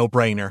ultimate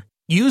no-brainer.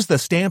 Use the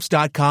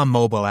Stamps.com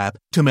mobile app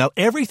to mail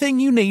everything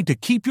you need to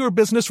keep your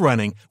business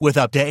running with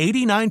up to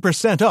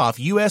 89% off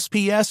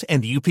USPS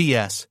and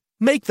UPS.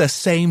 Make the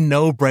same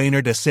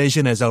no-brainer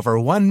decision as over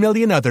 1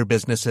 million other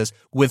businesses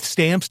with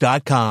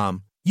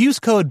Stamps.com. Use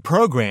code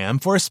PROGRAM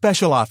for a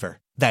special offer.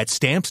 That's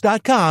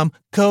Stamps.com,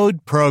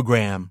 code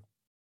PROGRAM.